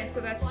fly. Okay, so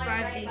that's fly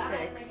right 5d6.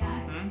 behind the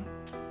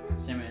guy.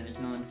 Same as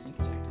no sneak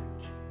attack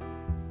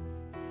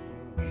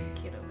damage.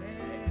 Get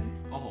away.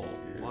 Oh,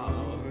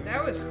 wow.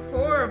 That was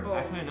horrible.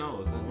 Actually, I know it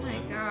was Oh my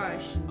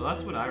gosh. Well,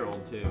 that's what I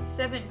rolled too.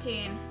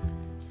 17.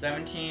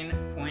 17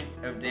 points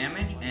of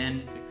damage,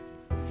 and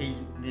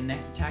the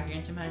next attack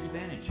against him has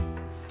advantage.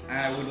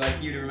 I would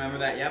like you to remember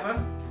that,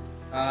 Yeva.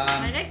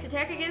 My next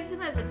attack against him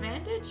has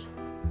advantage?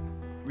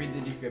 Read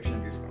the description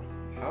of your spell.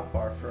 How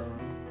far from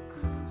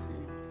is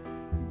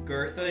he?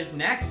 Gertha is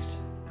next.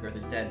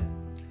 Gertha's dead.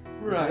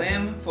 Right.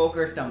 Glim,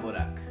 Folker,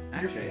 Stumbleduck.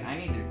 Actually, I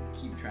need to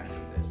keep track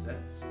of this.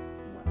 That's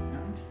one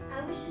round.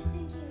 I was just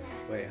thinking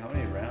that. Wait, how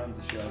many rounds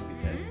is she gonna be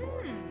dead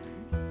for?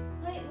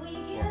 Wait, will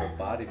you Before her get?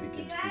 body You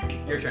begins guys,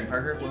 to. Your turn,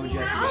 Parker. What would you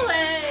like to do? Ollie!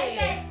 I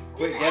said,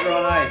 Quick, does get her on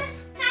anyone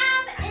ice.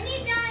 have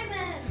any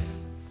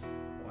diamonds?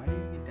 Why do you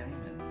need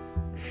diamonds?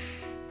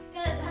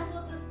 Because that's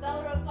what the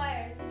spell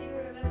requires to do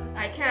remember.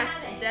 I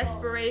cast Magic.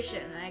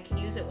 Desperation, and I can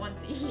use it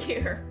once a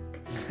year.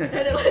 And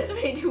it lets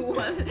me do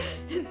one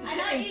I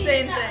thought you used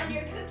insane that on thing.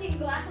 your cooking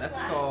glass That's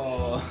last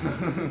called.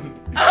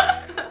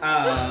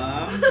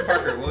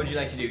 Parker, what would you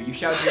like to do? You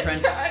shout to your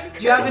friends. Done.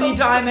 Do you have any Girls,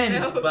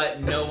 diamonds? no.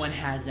 But no one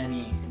has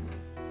any.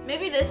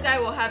 Maybe this guy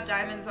will have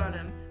diamonds on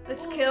him.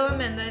 Let's kill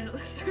him and then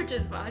search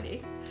his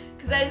body.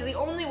 Because that is the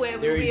only way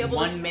we'll There be is able to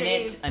 1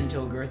 minute save.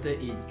 until Gertha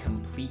is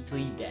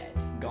completely dead,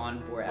 gone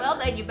forever. Well,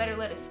 then you better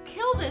let us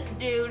kill this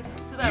dude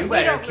so that You we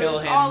better don't kill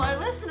lose him. all our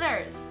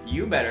listeners.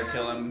 You better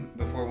kill him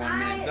before 1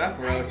 minute's up,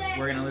 or I else said-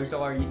 we're gonna lose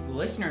all our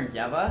listeners,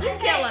 Yeva. You I kill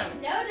say,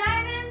 him. No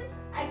diamonds.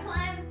 I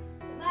climb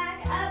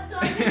back up so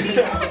I can be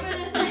over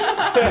the thing.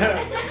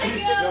 And then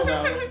Still I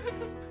down. go.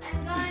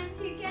 I'm going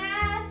to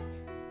cast.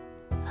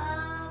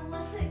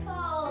 What's it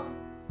called?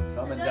 Summon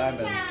I'm going to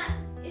diamonds. cast-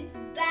 It's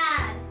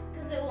bad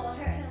because it will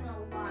hurt him a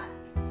lot.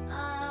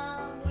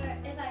 Where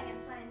if I can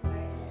find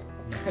where it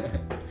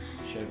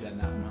is. Should have done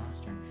that one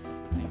last turn.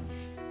 Thanks.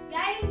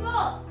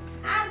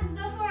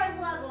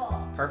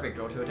 Perfect.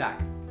 Roll to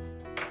attack.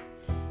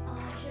 Oh,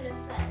 I should have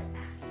said it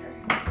after.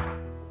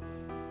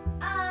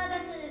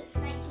 That's a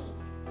 19.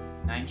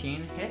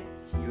 19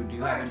 hits. You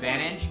do Or have 20.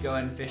 advantage. Go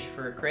and fish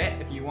for a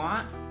crit if you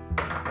want.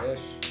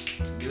 Fish.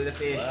 Do the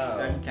fish. Wow.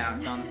 Doesn't count.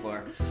 It's on the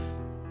floor.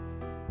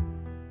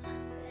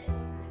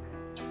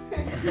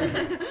 Good,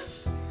 it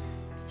wasn't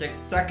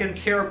 6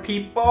 seconds here,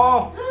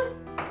 people.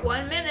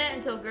 1 minute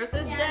until Girth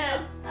is Yeah,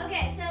 dead. no.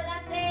 Okay, so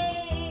that's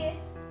a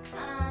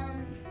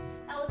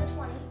that was a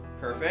 20.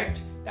 Perfect.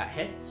 That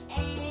hits.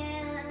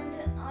 And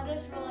I'll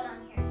just roll it on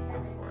here.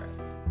 7, for it.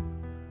 6,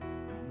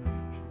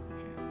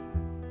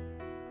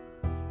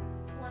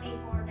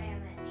 24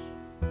 damage.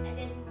 I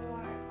did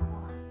more on the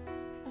last time.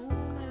 Oh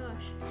my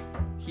gosh.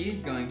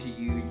 He's going to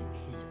use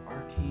his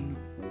arcane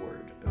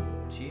ward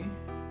ability.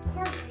 Of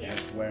course he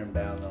Just is. wear him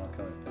down, then I'll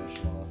come and finish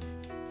him off.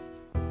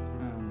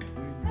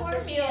 Of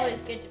course he You always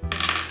is. get to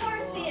Of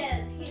course he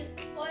is. He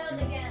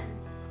foiled again.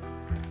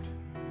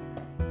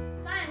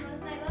 Fine,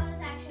 with my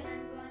bonus action,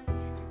 I'm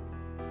going.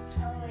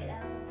 Oh wait,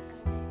 that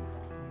was a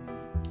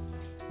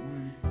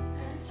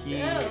full He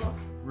So,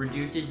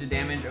 reduces the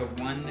damage of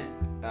one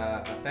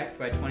effect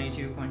by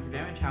 22 points of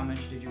damage. How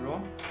much did you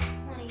roll?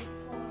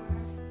 24.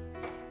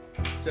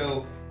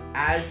 So,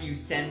 as you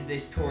send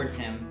this towards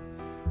him,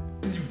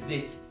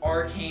 this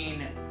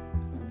arcane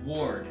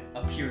ward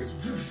appears,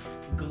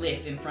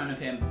 glyph in front of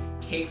him,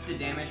 takes the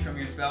damage from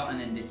your spell, and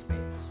then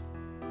dissipates.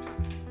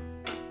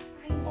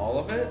 All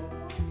of it?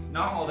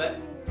 Not all of it.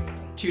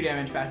 2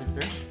 damage passes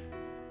through.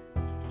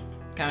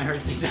 Kind of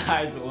hurts his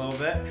eyes a little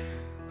bit.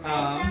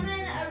 I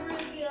summon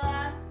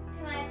Arugula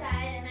to my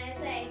side and I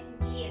say,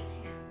 "Give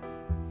him,"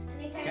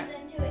 and he turns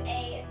into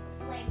a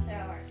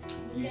flamethrower.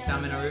 He's You gonna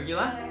summon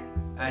Arugula?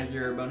 flamethrower- As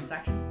your bonus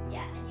action,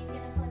 Yeah, and he's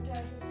gonna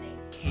flamethrower his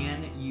face.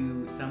 can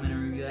you summon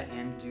Arugula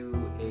and do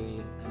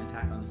an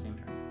attack on the same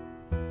turn?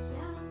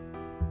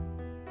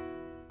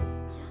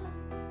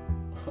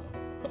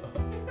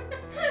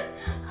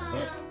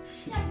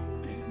 Yeah.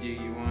 Do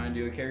you want to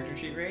do a character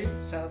sheet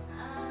raise? Just.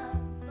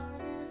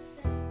 Bonus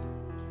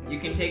 15. You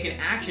can take an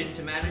action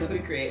to magically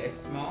create a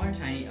smaller,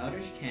 tiny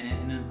eldritch cannon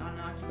in an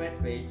unoccupied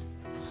space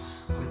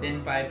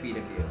within 5 feet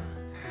of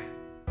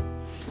you.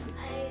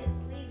 I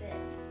leave it.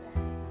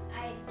 Then.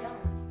 I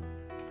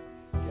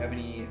don't. Do you have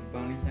any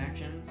bonus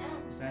actions No.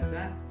 besides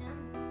that?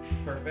 No.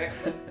 Perfect.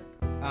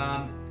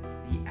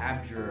 The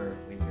Abjurer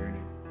wizard,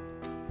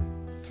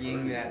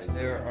 seeing that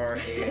there are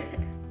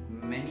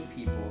many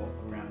people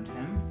around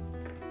him,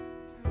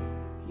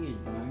 he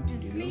is going to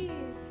do please.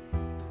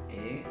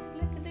 a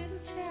Look at little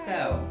child.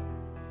 spell.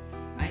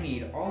 I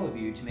need all of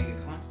you to make a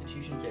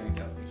Constitution saving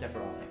throw, except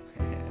for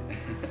Ollie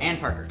and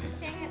Parker.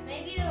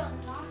 Maybe it'll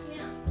knock me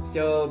out.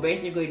 So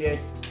basically,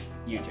 just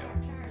you Take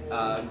two,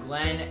 our turn.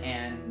 Glenn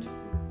and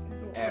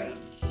Aaron.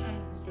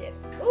 Dip.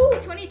 Ooh,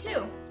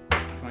 22.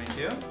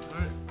 22.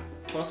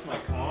 Plus my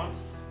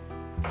const.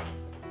 I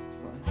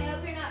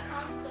hope you're not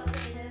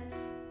constipated.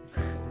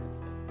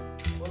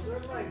 What's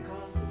in my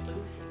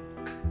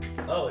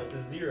constitution? Oh, it's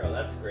a 0.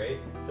 That's great.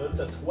 So it's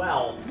a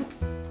 12.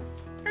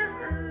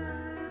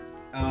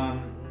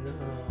 No.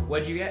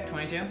 What'd you get?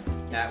 22.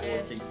 That will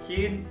Yes.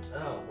 succeed.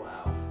 Oh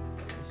wow.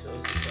 I'm so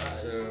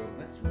surprised. So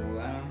let's roll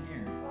that on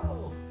here.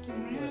 Oh.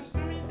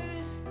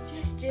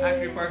 Just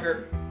Actually,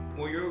 Parker,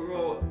 will you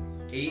roll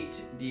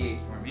 8d8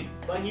 for me?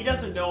 But he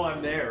doesn't know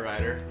I'm there,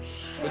 Ryder.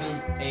 It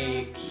is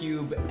a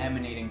cube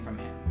emanating from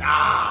him.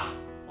 Ah!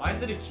 Why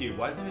is it a cube?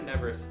 Why isn't it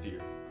never a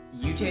sphere?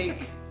 You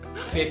take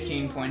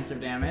 15 points of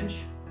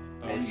damage,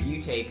 Oh, and shit.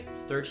 you take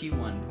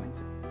 31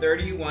 points.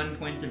 31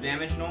 points of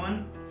damage,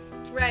 Nolan.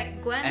 Right,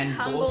 Glenn And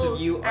both of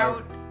tumbles you are-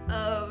 out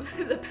of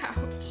the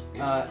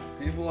pouch.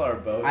 People are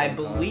both. I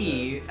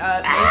believe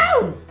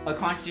unconscious. make a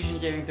Constitution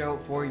saving throw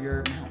for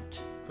your mount.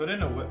 Put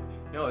in a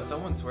no. If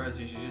someone swears,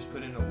 you should just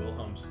put in a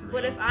Wilhelm scream.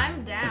 But if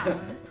I'm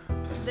down,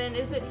 then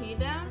isn't he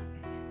down?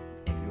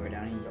 If you are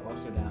down, he's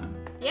also down.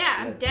 Yeah,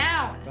 I'm That's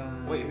down.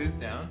 5, Wait, who's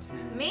down?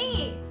 10.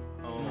 Me.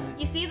 Oh,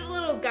 You see the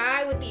little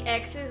guy with the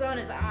X's on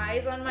his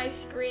eyes on my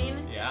screen,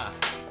 yeah.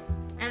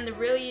 and the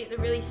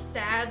really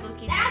sad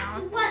looking That's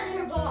mouth.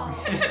 Weatherball.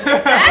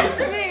 That's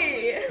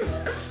me.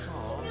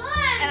 Aw.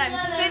 Good. And I'm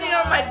sitting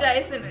on my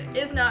dice, and it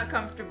is not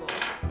comfortable.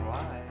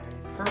 Why?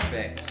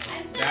 Perfect.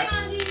 I'm sitting That's-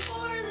 on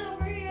D4s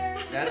over here.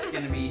 That's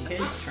gonna be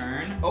his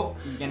turn. Oh,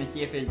 he's gonna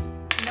see if his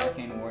Nope.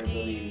 arcane ward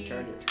ability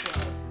charges.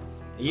 D12.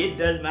 It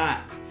does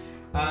not.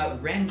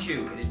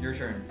 Renju, it is your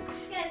turn.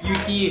 guys You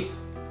have- see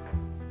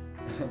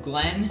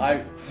Glenn I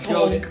go,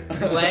 flunk.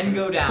 Glenn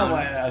go Right down.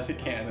 out of the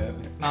cannon.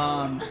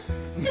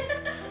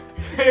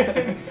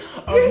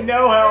 Of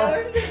no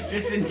help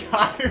this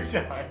entire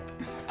time.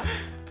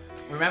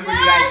 Remember,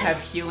 you guys have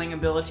healing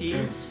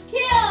abilities. Kill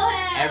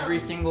him. Every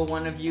single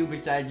one of you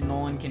besides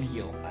Nolan can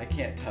heal. I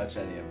can't touch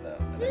any of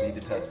them, and I need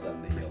to touch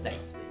them to heal.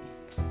 Precisely.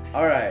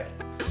 All right.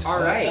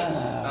 All right,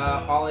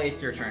 Ollie,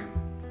 it's your turn.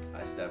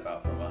 I step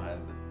out from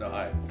behind the. No,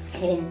 I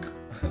flunk.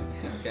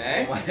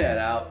 Okay. Pull my head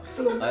out,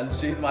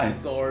 unsheath my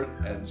sword,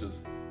 and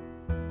just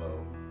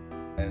boom,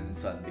 and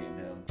sunbeam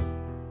him.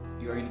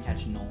 You are gonna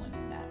catch Nolan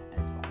in that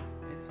as well.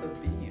 It's a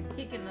beam.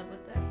 He can live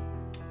with that.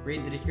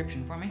 read the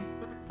description for me?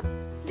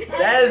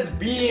 Says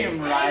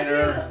beam,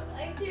 Ryder.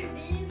 I threw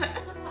beans in the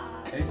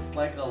pot. It's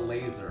like a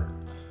laser.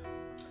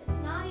 It's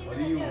not even What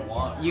a do you joke.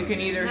 want? You can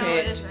either No, it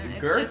hit isn't.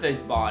 It's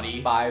Gertha's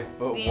body. 5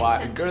 foot The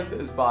wide. intention.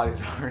 Gertha's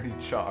body's already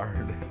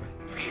charred.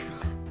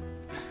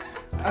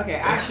 Okay,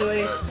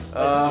 actually, let's see. If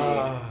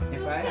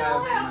I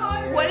Kill her have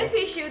hard. What if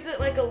he shoots it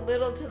like a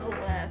little to the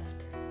left?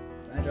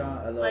 I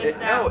draw a little. Like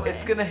that No, way.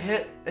 it's gonna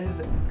hit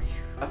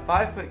a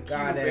 5 foot cube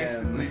Got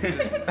him.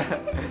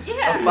 basically.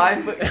 Yeah. A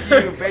 5 foot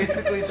cube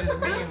basically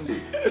just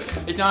means.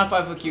 It's not a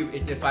 5 foot cube.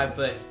 It's a 5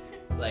 foot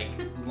like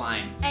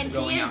line And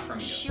going he out from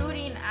is you.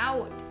 shooting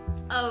out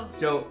of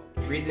So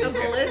read the the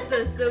description.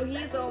 ballista, so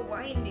he's all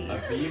windy.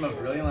 A beam of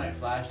brilliant light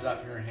flashes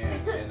out from your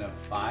hand in a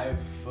 5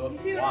 foot You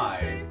see what I'm wide,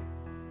 saying?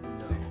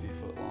 60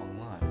 foot long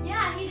line.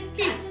 Yeah, he just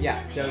catches Yeah.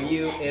 him So in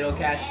the it'll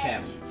catch edge.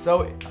 him.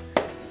 So,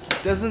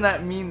 doesn't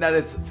that mean that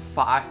it's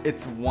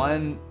it's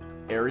one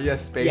area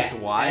space Yes.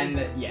 wide?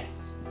 And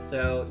yes.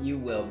 So you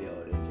will be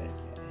able to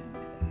just get him.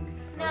 I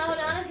think. No,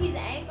 not if he's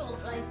angled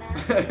like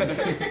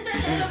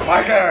that.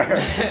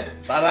 Parker!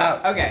 Shut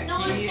up! Okay. No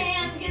one's he-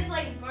 hand gets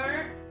like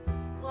burnt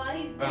while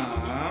he's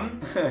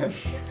dead.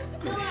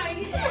 No, are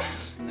you dead?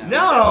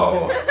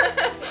 No.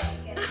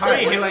 Okay, All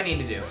right. What do I need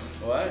to do?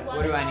 What?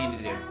 What do I need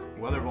to do?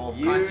 Weatherball's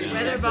You constitution.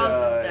 Weather Weather balls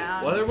is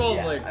down. Weatherball's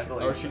Yeah, like, I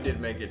believe oh, so. she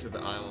did make it to the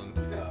island.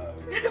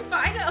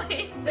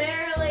 Finally.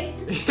 Barely.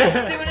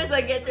 As soon as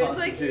I get there, it's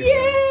like, Constitution.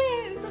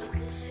 yes!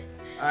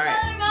 All right.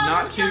 Weatherballs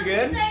Not is too something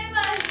good. to say,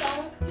 but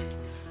don't.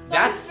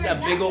 That's a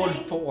for big old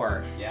nothing.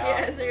 4.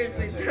 Yeah,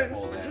 seriously, it's gonna take thanks,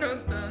 full but no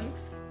damage.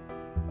 thanks.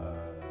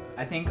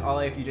 I think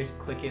Ollie, if you just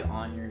click it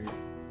on your.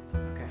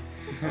 Okay.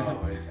 Oh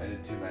wait, I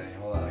did too many.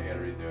 Hold on, I gotta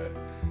redo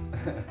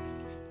it.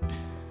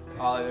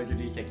 Ollie, those are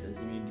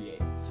d6s. You need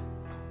d8s.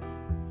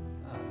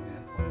 Oh, I mean,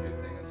 that's one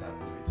good thing that's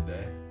happened to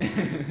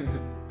me today.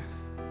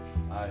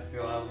 I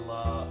still have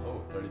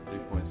 33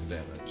 points of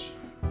damage.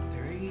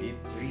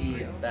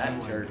 3.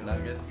 That turd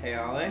nuggets. Hey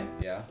Ollie,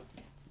 Yeah.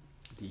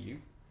 Do you?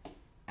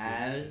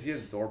 as Does he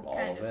absorb all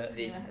Kind of of. it?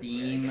 this Yeah, that's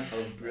beam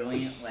of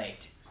brilliant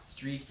light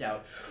streaks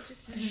out,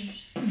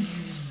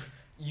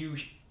 you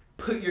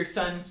put your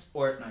sun's,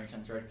 or not your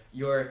sun's sword,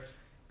 your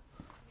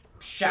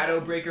shadow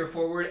breaker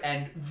forward,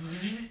 and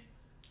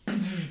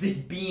this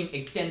beam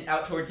extends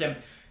out towards him.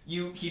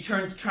 He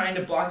turns trying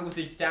to block it with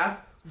his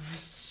staff.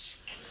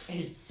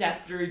 His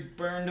scepter is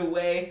burned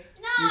away.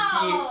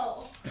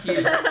 No. He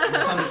is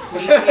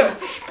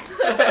completely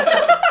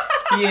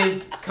he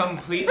is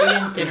completely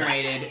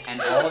incinerated,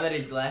 and all that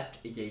is left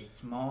is a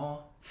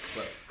small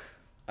cloak.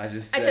 I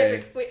just I say,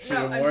 checked it. Wait, should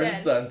no, have I'm worn dead.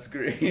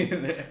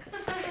 sunscreen.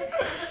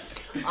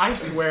 I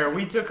swear,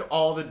 we took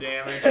all the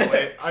damage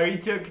away.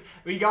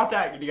 We got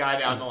that guy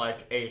down to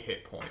like a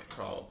hit point,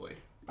 probably.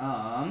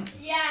 Yeah,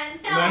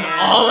 until Then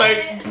now. all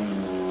like,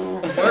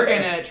 We're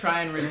gonna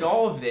try and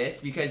resolve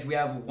this because we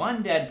have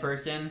one dead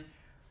person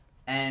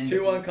and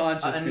 2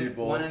 unconscious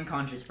people. one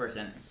unconscious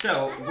person.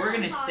 So I'm we're not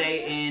gonna stay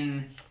unconscious.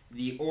 in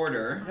the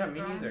order. yeah,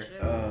 me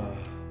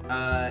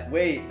neither.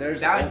 Wait,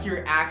 there's That's o-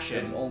 your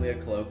action. There's only a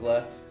cloak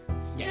left.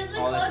 Yes, Does the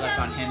all cloak that's left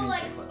on have him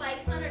little is like the cloak.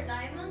 spikes under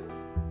diamonds?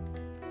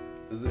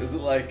 Is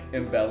it like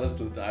embellished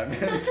with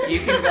diamonds? You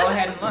can go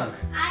ahead and look.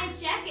 I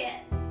check it.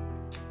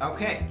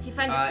 Okay. He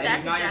finds a It sack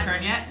is not of your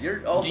turn diamonds. yet.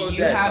 You're also Do you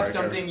dead, have Parker.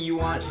 something you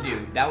want to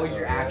do? That was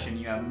your Okay. action.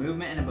 You have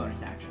movement and a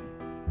bonus action.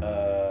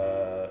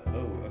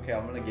 Okay,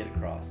 I'm gonna get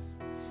across.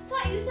 I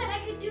thought you said I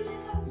could do it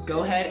if I wanted.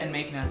 Go ahead and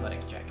make an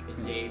athletics check.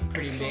 It's a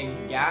pretty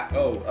big gap.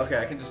 Oh, okay,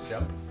 I can just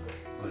jump.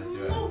 I'm gonna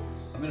do it.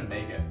 I'm gonna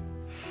make it.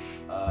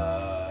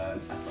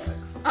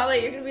 Athletics.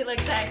 Ollie, you're gonna be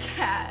like that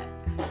cat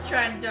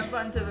trying to jump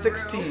onto the roof.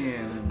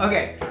 16.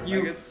 Okay, you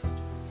Nuggets.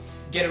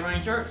 get a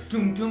running start,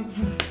 doom, doom,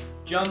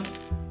 jump,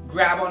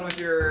 grab on with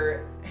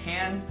your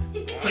hands,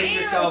 push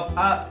yourself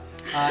up,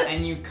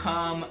 and you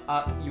come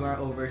up. You are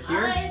over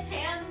here. His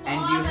hands fall And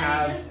off you and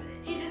have-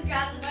 he just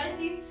grabs it by his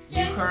teeth.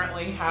 You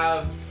currently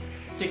have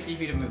 60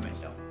 feet of movement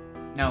still.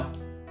 No.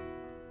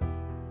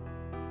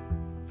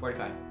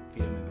 45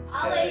 feet of movement.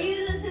 Ale Okay.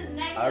 uses his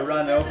neck I to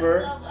run flip over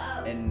himself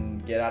up.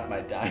 and get out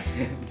my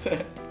diamonds.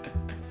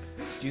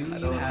 Do I you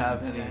don't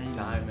have any diamonds?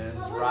 diamonds.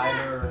 What was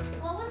Ryder.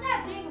 What was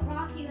that big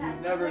rock you had?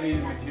 You've never What's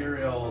needed that?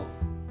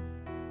 materials.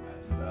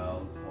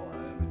 Spells. Hold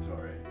on,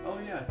 inventory. Oh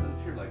yeah, it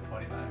says here like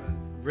 20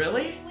 diamonds.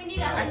 Really? We need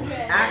 100.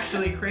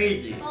 Actually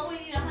crazy. Well, we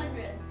need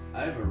 100.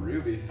 I have a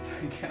ruby, so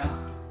I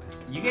count.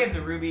 You gave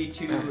the ruby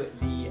to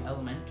the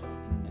elemental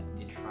in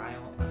the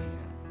trial of the sun.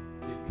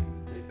 Keep me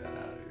to take that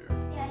out of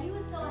here. Yeah, he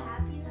was so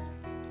happy that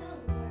was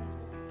worth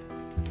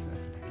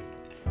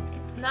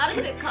it. Not if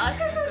it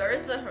costs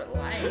Gertha her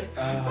life.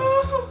 That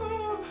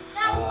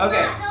will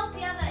Okay. not help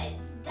you that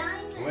it's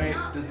diamond. Wait,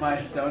 not does my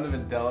ruby. stone of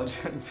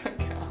intelligence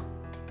count?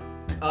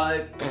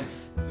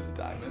 Is it a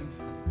diamond?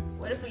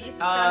 What if we use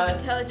the Uh, stone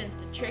of intelligence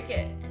to trick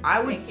it? And I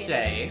would make it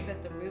say-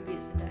 that the ruby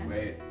is a diamond.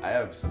 Wait, I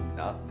have some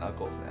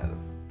knuckles made out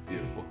of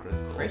beautiful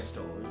crystals.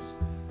 Crystals.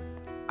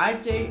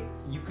 I'd say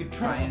you could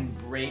try and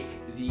break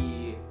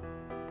the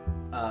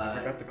I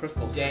forgot the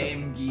crystals.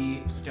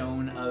 Daemgi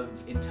Stone of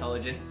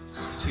Intelligence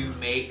to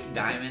make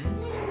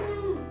diamonds.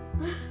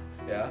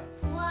 Yeah?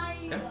 Why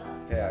you?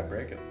 Okay, I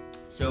break it.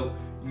 So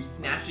you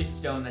snatch a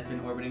stone that's been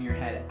orbiting your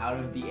head out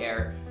of the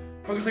air.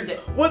 Focus like, Set-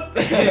 what?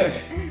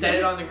 Set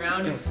it on the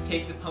ground.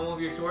 Take the pommel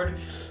of your sword.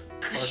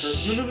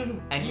 Parker.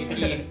 And you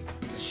see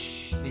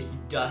this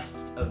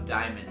dust of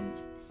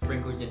diamonds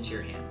sprinkles into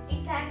your hands.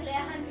 Exactly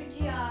 100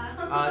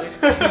 GR.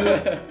 There's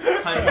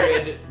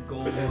 200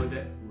 gold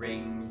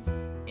rings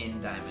in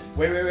diamonds.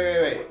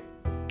 Wait.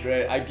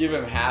 Great, I give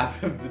him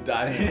half of the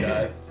diamond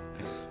dust.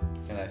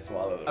 And I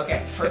swallow the Okay,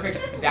 rest. perfect.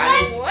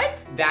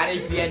 What? That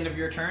is the end of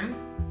your turn.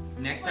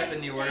 Next It's up like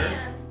in the order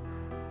sand.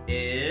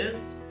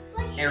 is It's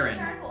like Aaron.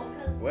 eating charcoal.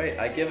 'Cause Wait,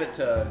 I give it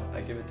to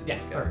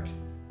yes, this guy. perfect.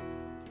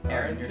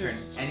 Aaron, your turn.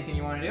 Anything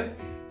you want to do?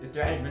 The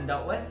threat has been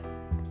dealt with.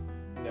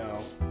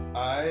 No.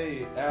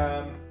 I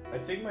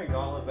take my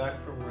gauntlet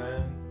back from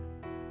Ren.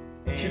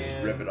 You just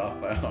And rip it off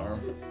my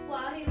arm.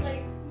 Wow, he's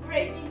like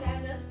breaking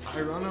down this.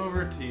 I run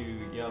over to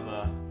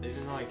Yelva,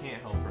 even though I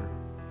can't help her.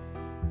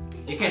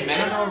 You can I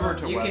medicine. know. Over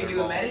to You can weather do a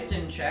balls.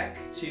 medicine check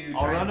to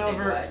I'll try and run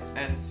over stabilize.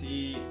 and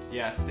see,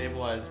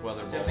 stabilize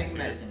weather So balls make a here.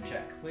 medicine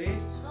check,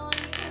 please. Well,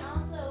 you can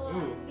also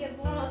Ooh. give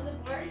moral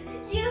support.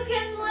 You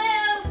can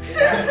live.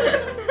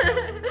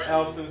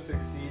 helps them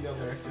succeed on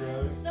their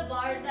throws. The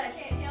bard that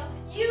can't heal.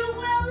 You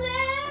will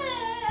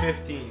live.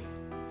 15.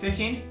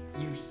 15.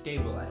 You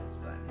stabilize,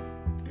 Glenn.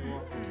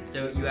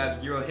 So you have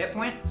 0 hit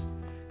points,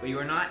 but you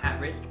are not at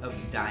risk of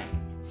dying.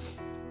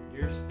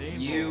 You're stable.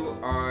 You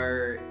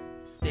are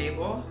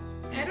stable.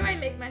 How do I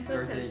make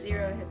myself have Bertha's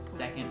 0 hit points?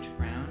 second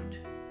round.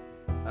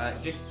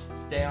 Just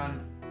stay on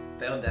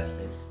failed death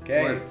saves.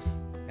 Okay. Or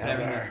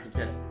whatever Hammer. your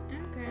success.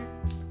 Okay.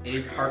 It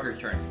is Parker's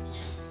turn.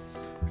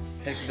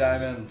 Take the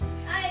diamonds.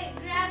 I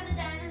grab the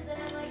diamonds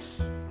and I'm like,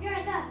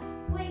 Gertha,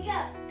 wake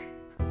up.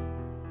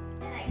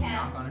 And I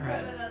cast Knock on her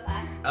head.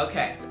 Revivify.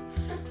 Okay.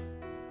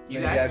 You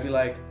Then you gotta guys, be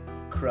like,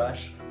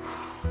 crush,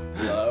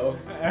 blow.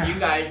 you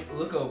guys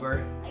look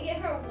over. I give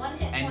her 1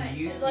 hit And point.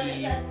 you is what it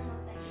see- says in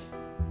the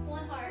thing.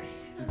 1 heart.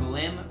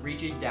 Glim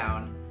reaches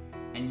down,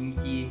 and you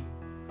see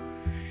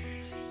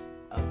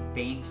a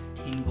faint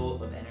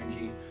tingle of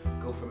energy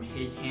go from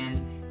his hand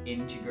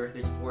into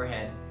Gertha's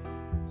forehead.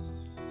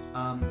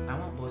 I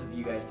want both of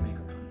you guys to make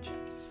Arcana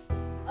checks.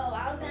 Oh,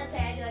 I was gonna say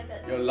I do like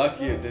that. You're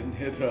lucky it didn't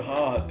hit her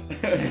heart.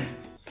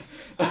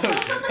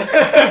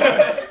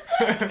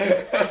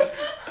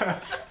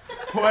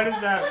 What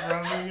is that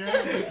from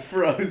again?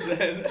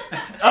 Frozen.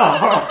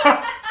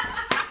 Oh.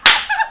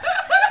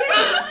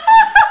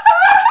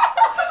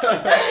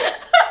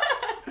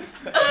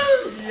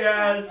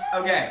 Yes.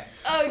 Okay.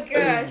 Oh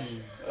gosh.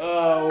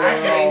 Oh,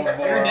 Actually,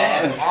 wow, you're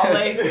dead. boy.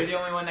 Ollie, you're the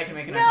only one that can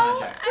make an No,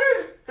 Arcana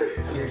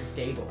check. You're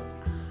stable.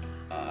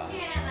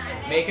 Can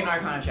I Make an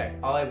Arcana check.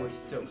 Ollie, we're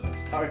so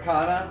close.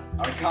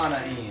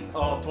 Arcana-ine.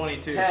 Oh,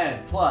 22.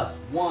 10 plus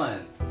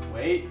 1.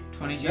 Wait.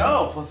 22.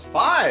 No, plus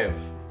 5.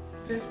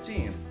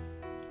 15.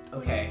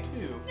 Okay.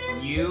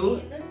 2.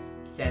 You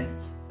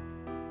sense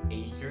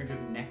a surge of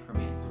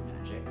necromancy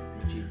magic,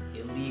 which is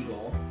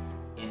illegal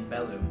in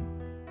Bellum.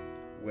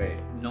 Wait.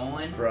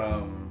 Nolan,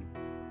 From.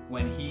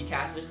 when he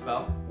casts a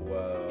spell,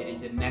 Whoa. it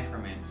is a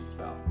necromancy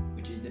spell,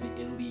 which is an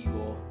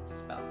illegal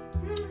spell.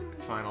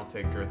 It's fine, I'll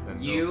take Girth and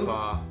You- go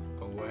far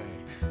away.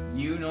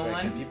 You, Wait, can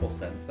Nolan, people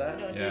sense that?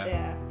 Don't Yeah. do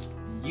that.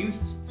 you,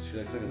 She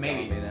looks like a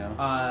Maybe. zombie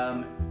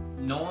now.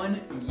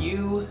 Nolan,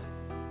 you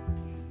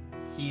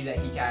see that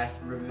he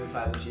casts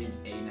Revivify, which is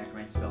a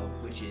necromancy spell,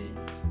 which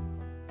is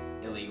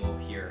illegal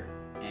here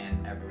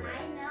and everywhere.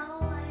 I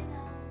know.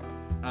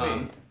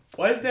 Um,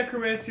 Why is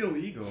necromancy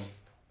illegal?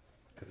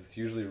 Because it's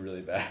usually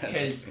really bad.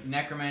 Because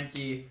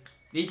necromancy,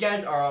 these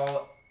guys are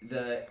all,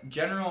 the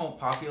general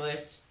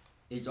populace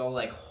is all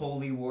like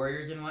holy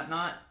warriors and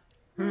whatnot.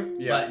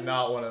 Yeah, But-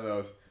 not one of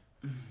those.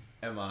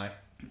 Am I?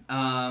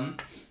 Not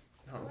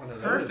one of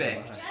those.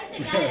 Perfect. I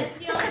think I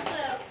steal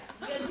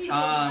the good people's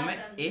weapons.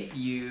 If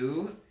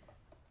you,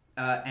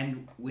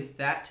 and with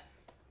that,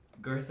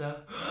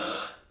 Gertha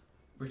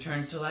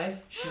returns to life.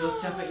 She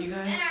looks up at you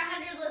And guys, our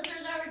 100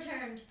 listeners are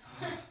returned.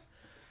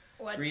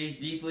 What? breathes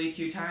deeply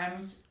 2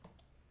 times,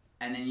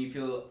 and then you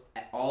feel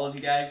all of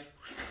you guys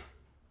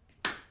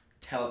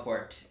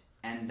teleport.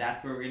 And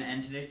that's where we're going to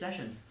end today's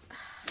session.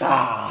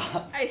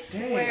 Ah! I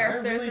swear, Dang,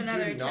 if there's I really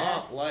another do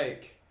not test.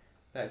 like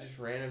that just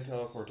random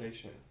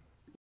teleportation.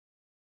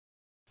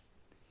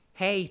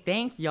 Hey,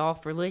 thanks y'all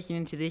for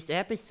listening to this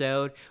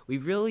episode. We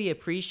really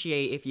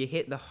appreciate if you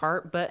hit the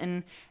heart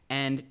button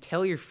and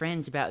tell your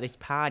friends about this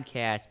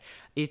podcast.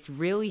 It's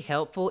really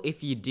helpful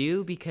if you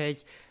do,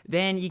 because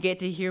then you get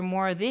to hear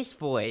more of this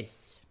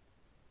voice.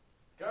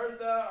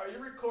 Gertha, are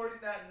you recording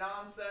that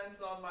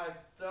nonsense on my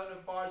Zone of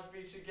Far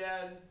speech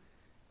again?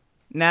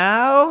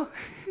 No?